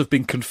sort of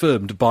been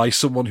confirmed by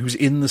someone who's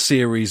in the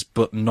series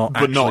but not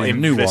actually in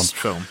the new this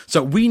one. Film.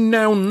 So we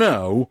now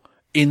know.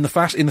 In the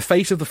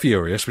Fate of the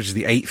Furious, which is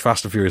the 8th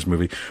Fast and Furious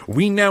movie,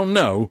 we now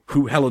know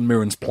who Helen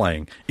Mirren's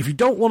playing. If you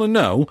don't want to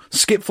know,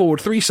 skip forward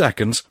 3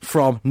 seconds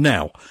from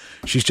now.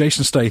 She's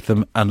Jason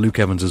Statham and Luke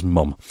Evans'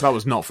 mum. That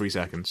was not 3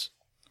 seconds.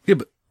 Yeah,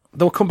 but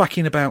they'll come back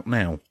in about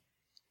now.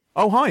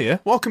 Oh,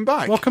 hiya! Welcome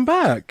back. Welcome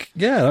back.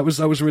 Yeah, that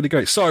was really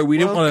great. Sorry, we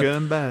didn't want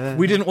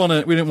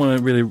to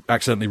really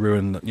accidentally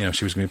ruin. You know,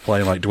 she was going to be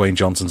playing like Dwayne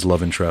Johnson's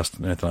love interest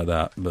and anything like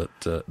that. But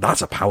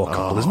that's a power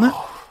couple, isn't it?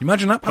 You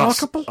imagine that power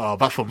couple? Oh,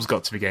 that film's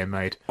got to be getting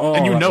made, oh,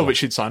 and you know that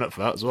she'd sign up for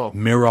that as well.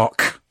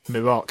 Miroc.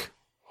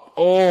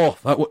 Oh,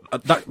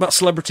 that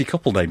celebrity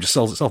couple name just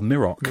sells itself.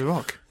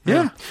 Miroc.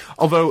 Yeah.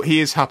 Although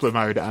he is happily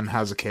married and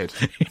has a kid.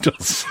 He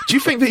does. Do you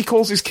think that he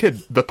calls his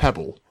kid the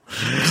Pebble?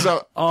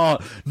 No,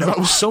 it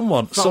was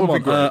someone.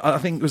 I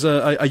think it was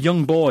a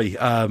young boy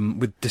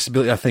with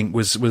disability. I think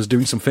was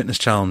doing some fitness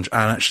challenge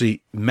and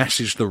actually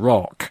messaged The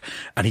Rock,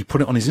 and he put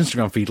it on his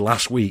Instagram feed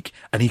last week,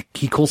 and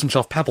he calls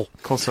himself Pebble.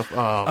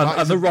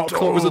 And The Rock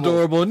thought it was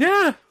adorable. And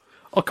yeah.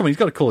 Oh, come on, he's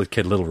got to call his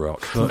kid Little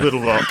Rock.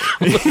 Little Rock.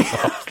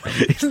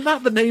 Isn't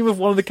that the name of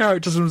one of the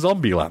characters from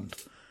Zombieland?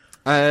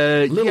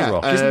 Little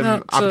Rock. Isn't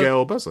that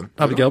Abigail Breslin?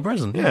 Abigail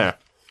Breslin. Yeah.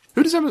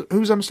 Who's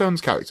Emma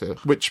Stone's character?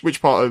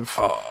 Which part of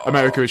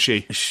America is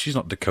she? She's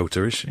not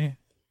Dakota, is she?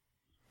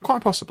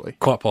 Quite possibly.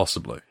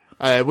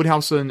 Woody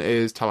Harrelson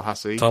is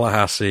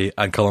Tallahassee.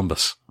 And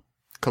Columbus.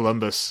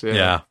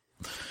 Yeah.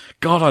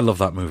 God, I love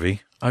that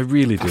movie. I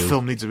really do. That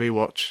film needs a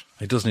rewatch.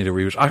 It does need a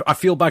rewatch. I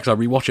feel bad because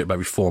I rewatch it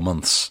every 4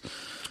 months.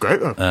 It's great,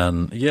 though.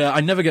 And yeah,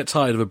 I never get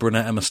tired of a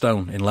brunette Emma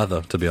Stone in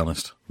leather, to be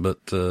honest. But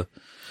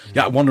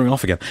yeah, wandering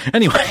off again.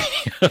 Anyway,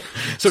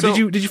 so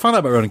did you find out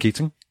about Ronan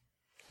Keating?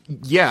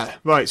 Yeah,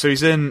 right. So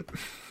he's in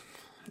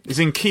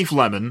Keith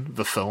Lemon,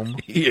 the film.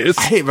 He is.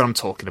 I hate that I'm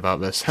talking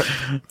about this.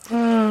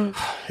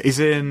 He's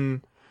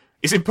in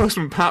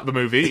Postman Pat, the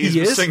movie. He's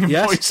the singing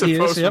voice of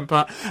Postman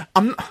Pat.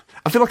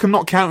 I feel like I'm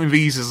not counting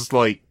these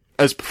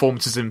as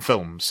performances in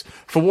films.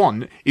 For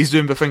one, he's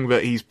doing the thing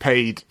that he's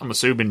paid, I'm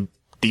assuming,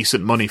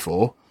 decent money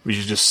for, which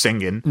is just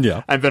singing.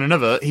 Yeah. And then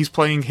another, he's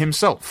playing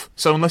himself.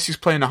 So unless he's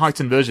playing a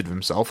heightened version of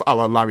himself, a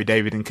la Larry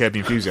David in Curb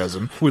Your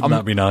Enthusiasm, wouldn't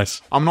that be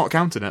nice? I'm not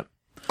counting it.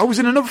 I was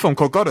in another film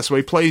called Goddess where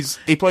he plays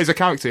a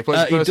character. He plays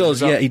a person. He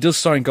does, yeah. He does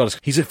star in Goddess.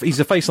 He's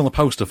a face on the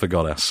poster for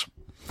Goddess.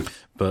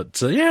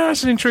 But yeah,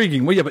 it's an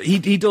intriguing. Well, yeah, but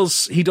he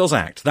does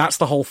act. That's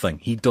the whole thing.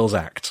 He does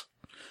act.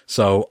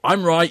 So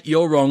I'm right,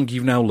 you're wrong.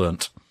 You've now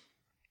learnt.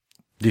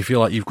 Do you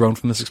feel like you've grown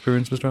from this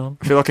experience, Mr. Allen?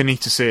 I feel like I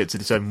need to see it to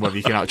determine whether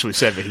you can actually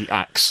say that he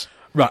acts.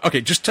 Right. Okay.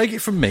 Just take it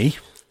from me.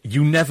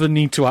 You never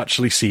need to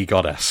actually see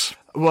Goddess.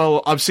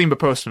 Well, I've seen the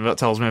poster, and that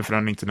tells me everything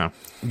I need to know.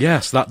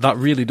 Yes, that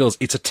really does.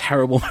 It's a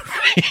terrible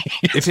movie.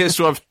 It appears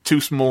to have two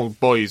small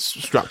boys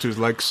strapped to his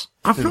legs.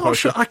 I'm not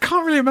sure. I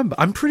can't really remember.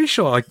 I'm pretty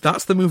sure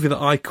that's the movie that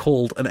I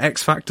called an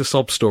X Factor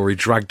sob story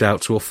dragged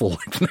out to a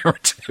full-length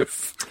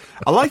narrative.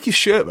 I like his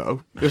shirt,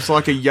 though. It's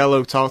like a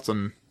yellow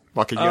tartan.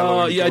 Like a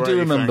yellow. Oh, yeah, I do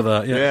remember thing.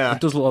 that. Yeah. It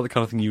does look like the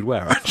kind of thing you'd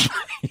wear, actually.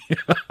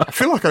 I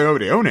feel like I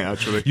already own it,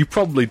 actually. You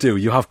probably do.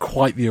 You have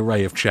quite the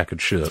array of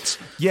checkered shirts.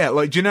 Yeah,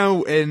 like, do you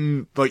know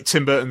in, like,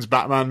 Tim Burton's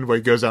Batman, where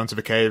he goes down to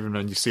the cave and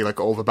then you see,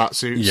 like, all the bat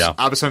suits? Yeah.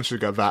 I've essentially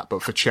got that,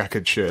 but for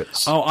checkered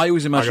shirts. Oh, I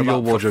always imagine your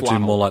wardrobe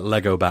doing more like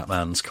Lego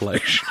Batman's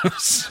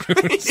collections.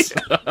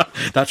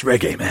 That's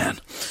reggae, man.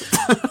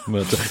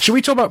 But, should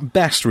we talk about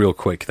Best real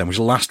quick, then, which is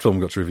the last film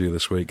we got to review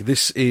this week?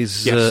 This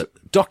is a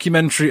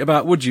documentary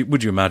about, would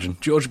you imagine,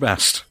 George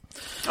Best.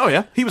 Oh,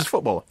 yeah. He was a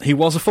footballer. He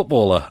was a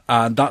footballer,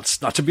 and that's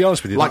to be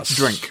honest with you, liked to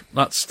drink.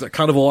 That's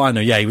kind of all I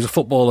know. Yeah, he was a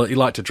footballer. He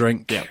liked to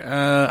drink.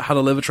 Yeah. Had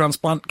a liver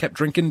transplant, kept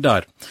drinking,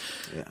 died.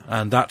 Yeah.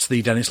 And that's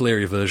the Dennis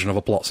Leary version of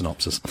a plot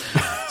synopsis.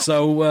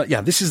 So,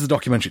 this is the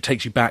documentary. It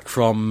takes you back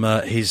from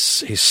his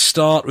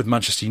start with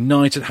Manchester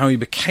United, how he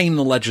became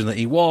the legend that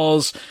he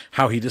was,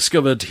 how he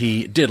discovered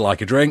he did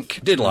like a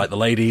drink, did like the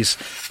ladies,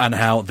 and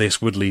how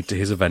this would lead to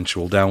his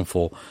eventual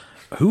downfall.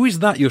 Who is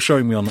that you're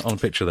showing me on a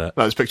picture there?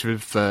 That was a picture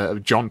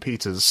of John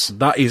Peters.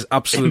 That is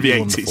absolutely in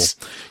the wonderful.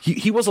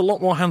 80s. He was a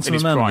lot more handsome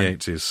than in the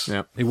 80s.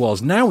 Yeah. He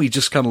was. Now he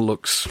just kind of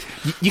looks...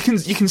 You can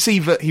see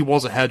that he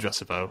was a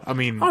hairdresser, though. I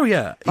mean... Oh,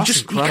 yeah.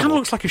 He kind of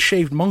looks like a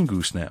shaved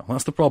mongoose now.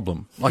 That's the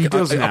problem. Like he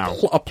does now.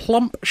 A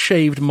plump,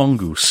 shaved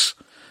mongoose.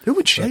 Who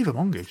would shave a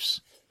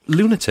mongoose?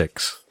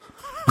 Lunatics.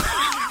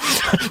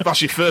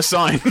 That's your first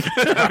sign.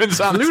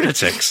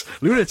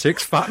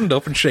 Lunatics fattened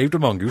up and shaved a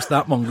mongoose.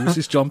 That mongoose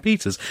is John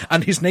Peters,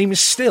 and his name is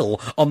still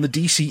on the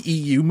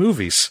DCEU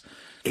movies.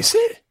 Is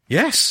it?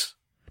 Yes.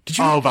 Did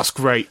you? Oh, that's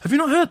great. Have you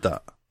not heard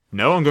that?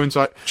 No, I'm going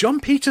to. John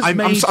Peters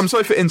I'm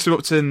sorry for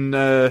interrupting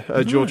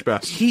George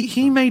Best.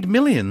 He made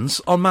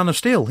millions on Man of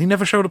Steel. He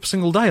never showed up a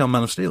single day on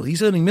Man of Steel.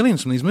 He's earning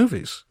millions from these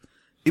movies.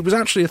 It was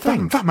actually a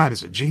thing. That man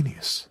is a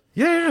genius.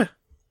 Yeah.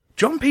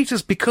 John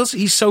Peters, because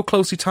he's so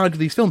closely tied to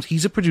these films,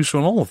 he's a producer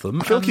on all of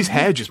them. I feel like his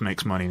hair just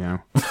makes money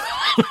now.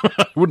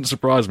 Wouldn't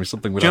surprise me.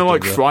 Something would. Do you know,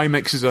 like Fry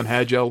makes his own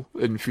hair gel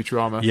in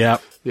Futurama? Yeah,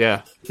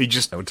 yeah. He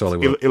just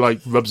totally he like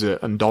rubs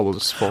it and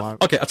dollars fall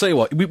out. Okay, I'll tell you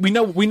what. We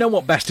know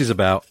what Best is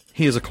about.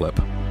 Here's a clip.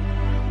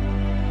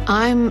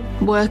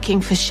 I'm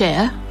working for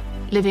Cher,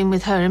 living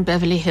with her in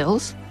Beverly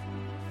Hills.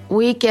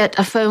 We get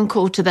a phone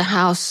call to the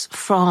house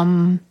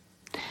from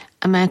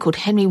a man called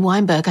Henry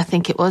Weinberg, I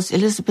think it was,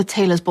 Elizabeth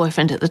Taylor's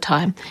boyfriend at the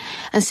time,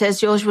 and says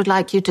George would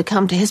like you to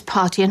come to his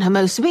party in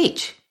Hermosa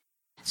Beach.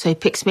 So he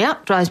picks me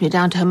up, drives me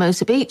down to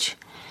Hermosa Beach.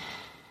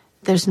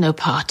 There's no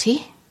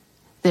party.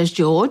 There's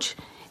George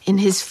in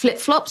his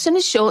flip-flops and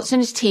his shorts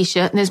and his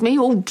T-shirt, and there's me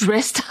all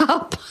dressed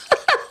up.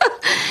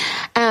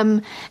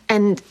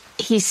 And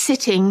he's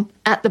sitting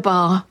at the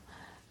bar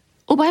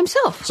all by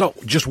himself. So,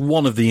 just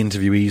one of the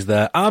interviewees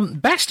there.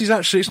 Best is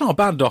actually, it's not a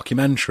bad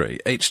documentary.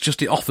 It's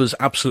just, it offers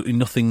absolutely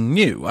nothing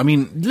new. I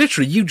mean,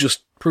 literally, you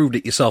just proved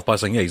it yourself by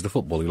saying, yeah, he's the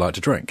footballer who liked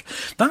to drink.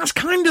 That's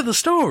kind of the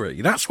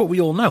story. That's what we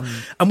all know.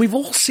 And we've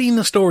all seen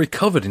the story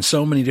covered in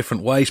so many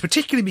different ways,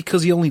 particularly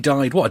because he only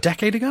died, a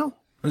decade ago?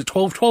 Was it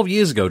 12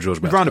 years ago,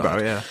 George Best?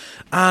 Roundabout, yeah.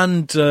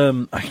 And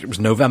it was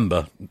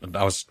November.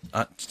 I was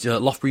at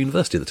Loughborough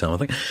University at the time, I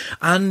think.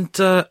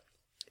 And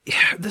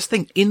this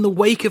thing, in the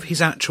wake of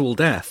his actual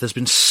death, there's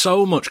been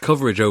so much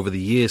coverage over the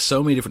years,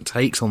 so many different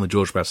takes on the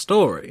George Best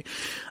story,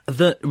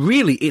 that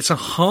really it's a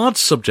hard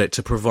subject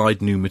to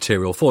provide new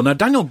material for. Now,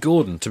 Daniel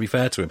Gordon, to be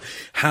fair to him,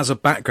 has a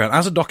background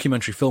as a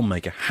documentary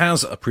filmmaker,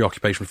 has a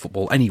preoccupation with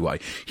football anyway.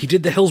 He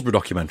did the Hillsborough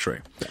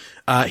documentary.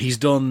 He's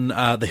done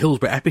the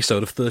Hillsborough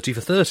episode of 30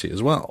 for 30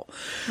 as well.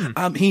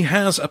 He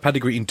has a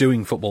pedigree in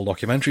doing football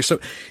documentaries, so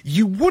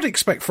you would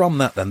expect from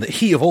that then that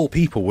he, of all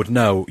people, would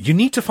know you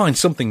need to find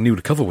something new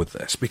to cover with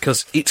this,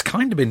 because it's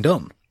kind of been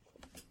done.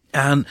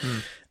 And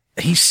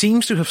he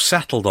seems to have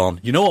settled on,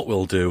 you know what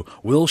we'll do?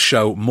 We'll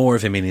show more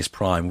of him in his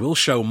prime. We'll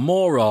show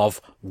more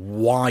of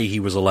why he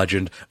was a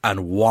legend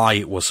and why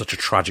it was such a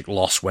tragic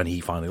loss when he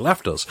finally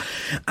left us.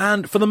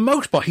 And for the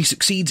most part, he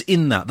succeeds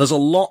in that. There's a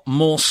lot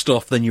more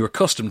stuff than you're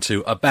accustomed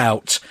to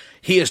about,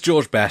 here's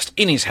George Best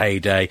in his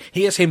heyday,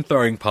 here's him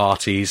throwing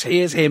parties,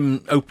 here's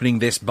him opening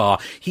this bar,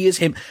 here's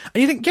him...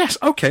 And you think, yes,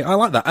 okay, I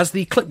like that. As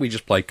the clip we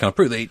just played kind of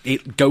proved,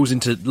 it goes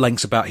into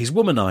lengths about his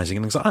womanizing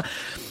and things like that.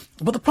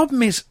 But the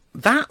problem is,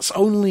 that's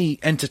only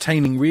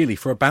entertaining really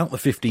for about the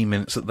 15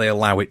 minutes that they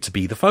allow it to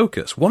be the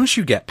focus. Once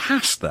you get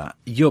past that,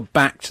 you're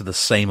back to the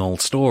same old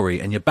story,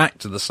 and you're back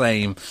to the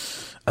same,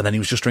 and then he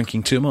was just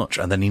drinking too much,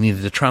 and then he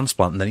needed a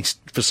transplant, and then he,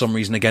 for some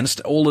reason, against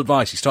all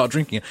advice, he started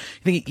drinking it.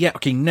 You think, yeah,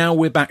 okay, now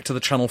we're back to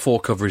the Channel 4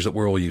 coverage that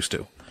we're all used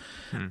to.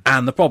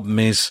 And the problem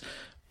is,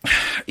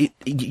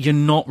 you're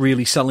not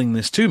really selling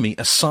this to me,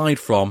 aside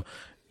from,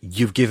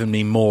 you've given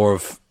me more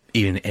of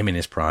him in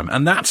his prime,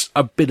 and that's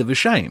a bit of a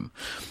shame.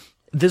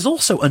 There's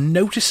also a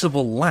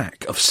noticeable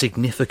lack of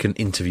significant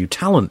interview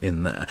talent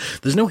in there.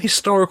 There's no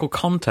historical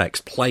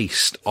context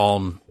placed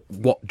on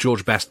what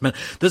George Best meant.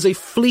 There's a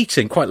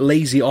fleeting, quite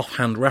lazy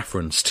offhand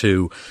reference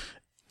to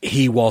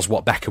he was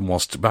what Beckham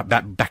was,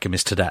 Beckham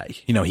is today.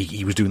 You know,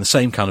 he was doing the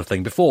same kind of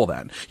thing before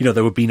then. You know,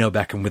 there would be no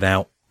Beckham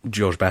without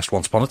George Best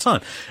once upon a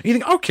time. And you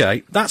think,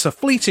 okay, that's a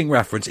fleeting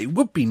reference. It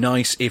would be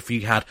nice if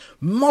you had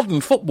modern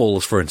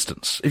footballers, for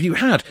instance. If you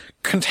had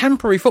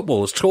contemporary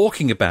footballers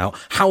talking about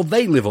how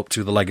they live up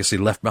to the legacy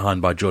left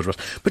behind by George Best,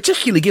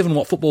 particularly given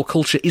what football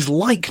culture is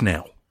like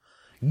now.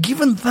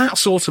 Given that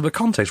sort of a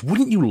context,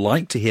 wouldn't you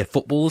like to hear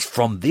footballers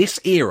from this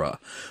era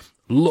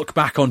look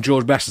back on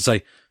George Best and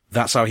say,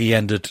 that's how he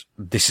ended,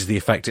 this is the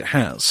effect it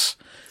has?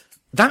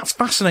 That's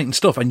fascinating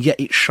stuff, and yet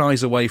it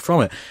shies away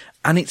from it.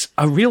 And it's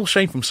a real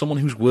shame from someone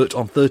who's worked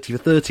on 30 for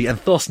 30 and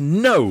thus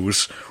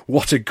knows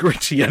what a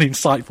gritty and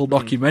insightful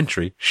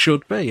documentary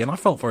should be. And I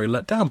felt very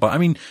let down. But, I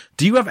mean,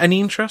 do you have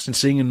any interest in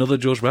seeing another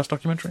George Best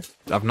documentary?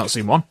 I've not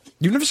seen one.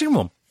 You've never seen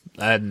one?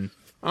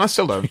 I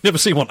still don't. You've never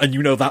seen one, and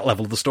you know that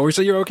level of the story,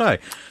 so you're okay.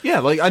 Yeah,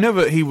 like, I know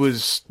that he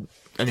was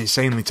an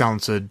insanely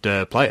talented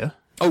player.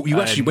 Oh,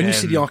 you actually, when you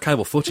see the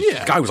archival footage,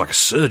 the guy was like a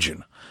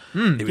surgeon.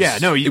 It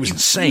was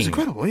insane. It was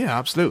incredible, yeah,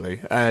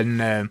 absolutely.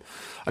 And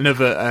I know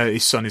that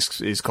his son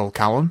is called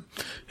Callum.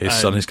 His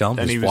son is Callum.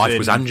 His wife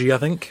was Angie, I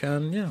think.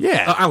 And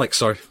yeah. Alex,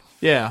 sorry.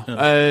 Yeah.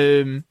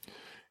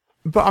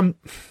 But I'm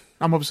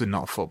obviously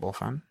not a football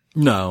fan.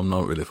 No, I'm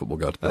not really a football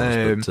guy, to be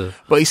honest,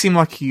 but he seemed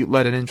like he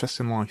led an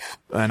interesting life.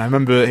 And I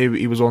remember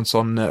he was once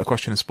on A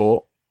Question of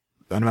Sport.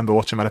 I remember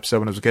watching that episode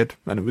when I was a kid,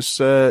 and it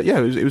was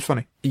it was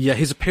funny. Yeah,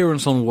 his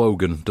appearance on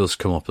Wogan does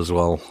come up as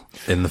well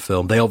in the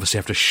film. They obviously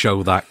have to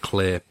show that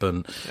clip,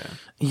 and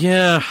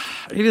yeah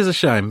it is a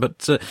shame.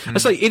 But I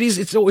say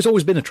it's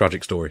always been a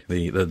tragic story,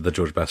 the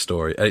George Best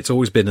story. It's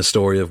always been a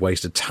story of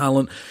wasted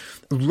talent.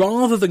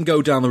 Rather than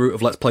go down the route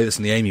of let's play this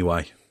in the Amy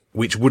way,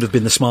 which would have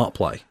been the smart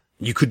play.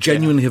 You could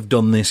genuinely have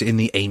done this in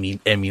the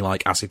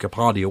Amy-like Asif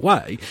Kapadia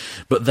way,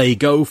 but they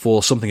go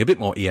for something a bit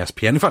more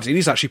ESPN. In fact, it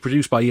is actually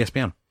produced by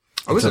ESPN.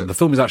 Oh, is it? The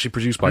film is actually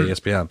produced by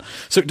ESPN.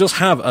 So it does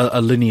have a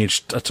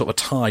lineage, a sort of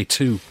tie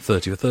to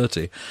 30 for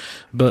 30,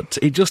 but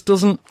it just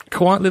doesn't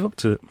quite live up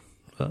to it,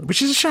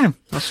 which is a shame.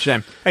 That's a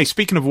shame. Hey,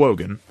 speaking of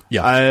Wogan,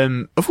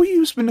 have we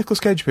used the Nicolas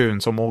Cage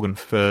appearance on Morgan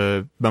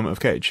for Moment of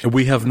Cage?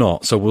 We have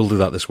not, so we'll do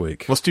that this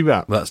week. Let's do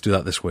that. Let's do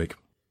that this week.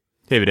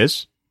 Here it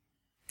is.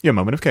 Your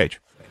Moment of Cage.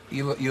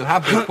 You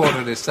have been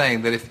quoted as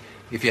saying that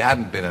if you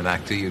hadn't been an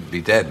actor, you'd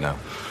be dead now.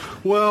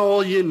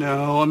 Well, you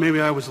know, maybe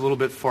I was a little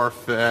bit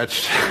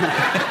far-fetched.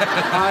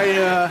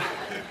 I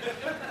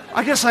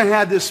guess I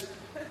had this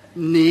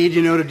need,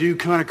 to do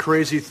kind of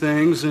crazy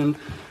things, and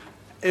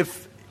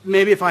if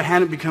I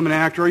hadn't become an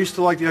actor, I used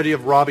to like the idea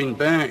of robbing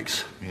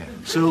banks. Yeah.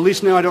 So at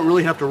least now I don't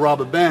really have to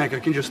rob a bank. I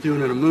can just do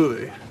it in a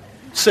movie.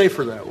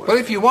 Safer that way. Well,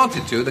 if you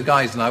wanted to, the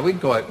guys and I,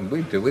 we'd go out and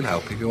we'd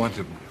help. If you want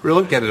to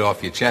get it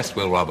off your chest,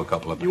 we'll rob a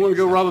couple of banks. You want to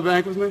go rob a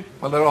bank with me?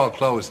 Well, they're all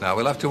closed now.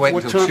 We'll have to wait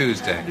until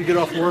Tuesday. You get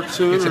off work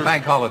soon? It's a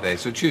bank holiday,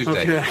 so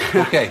Tuesday.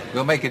 Okay,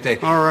 we'll make a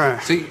date. All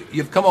right. So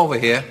you've come over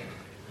here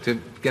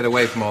to get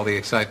away from all the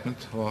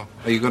excitement, or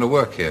are you going to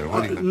work here?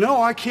 No,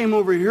 I came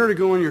over here to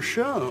go on your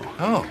show.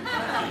 Oh.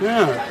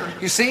 Yeah.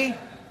 You see?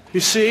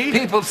 You see?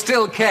 People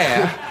still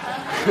care.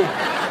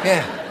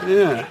 Yeah.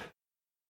 Yeah.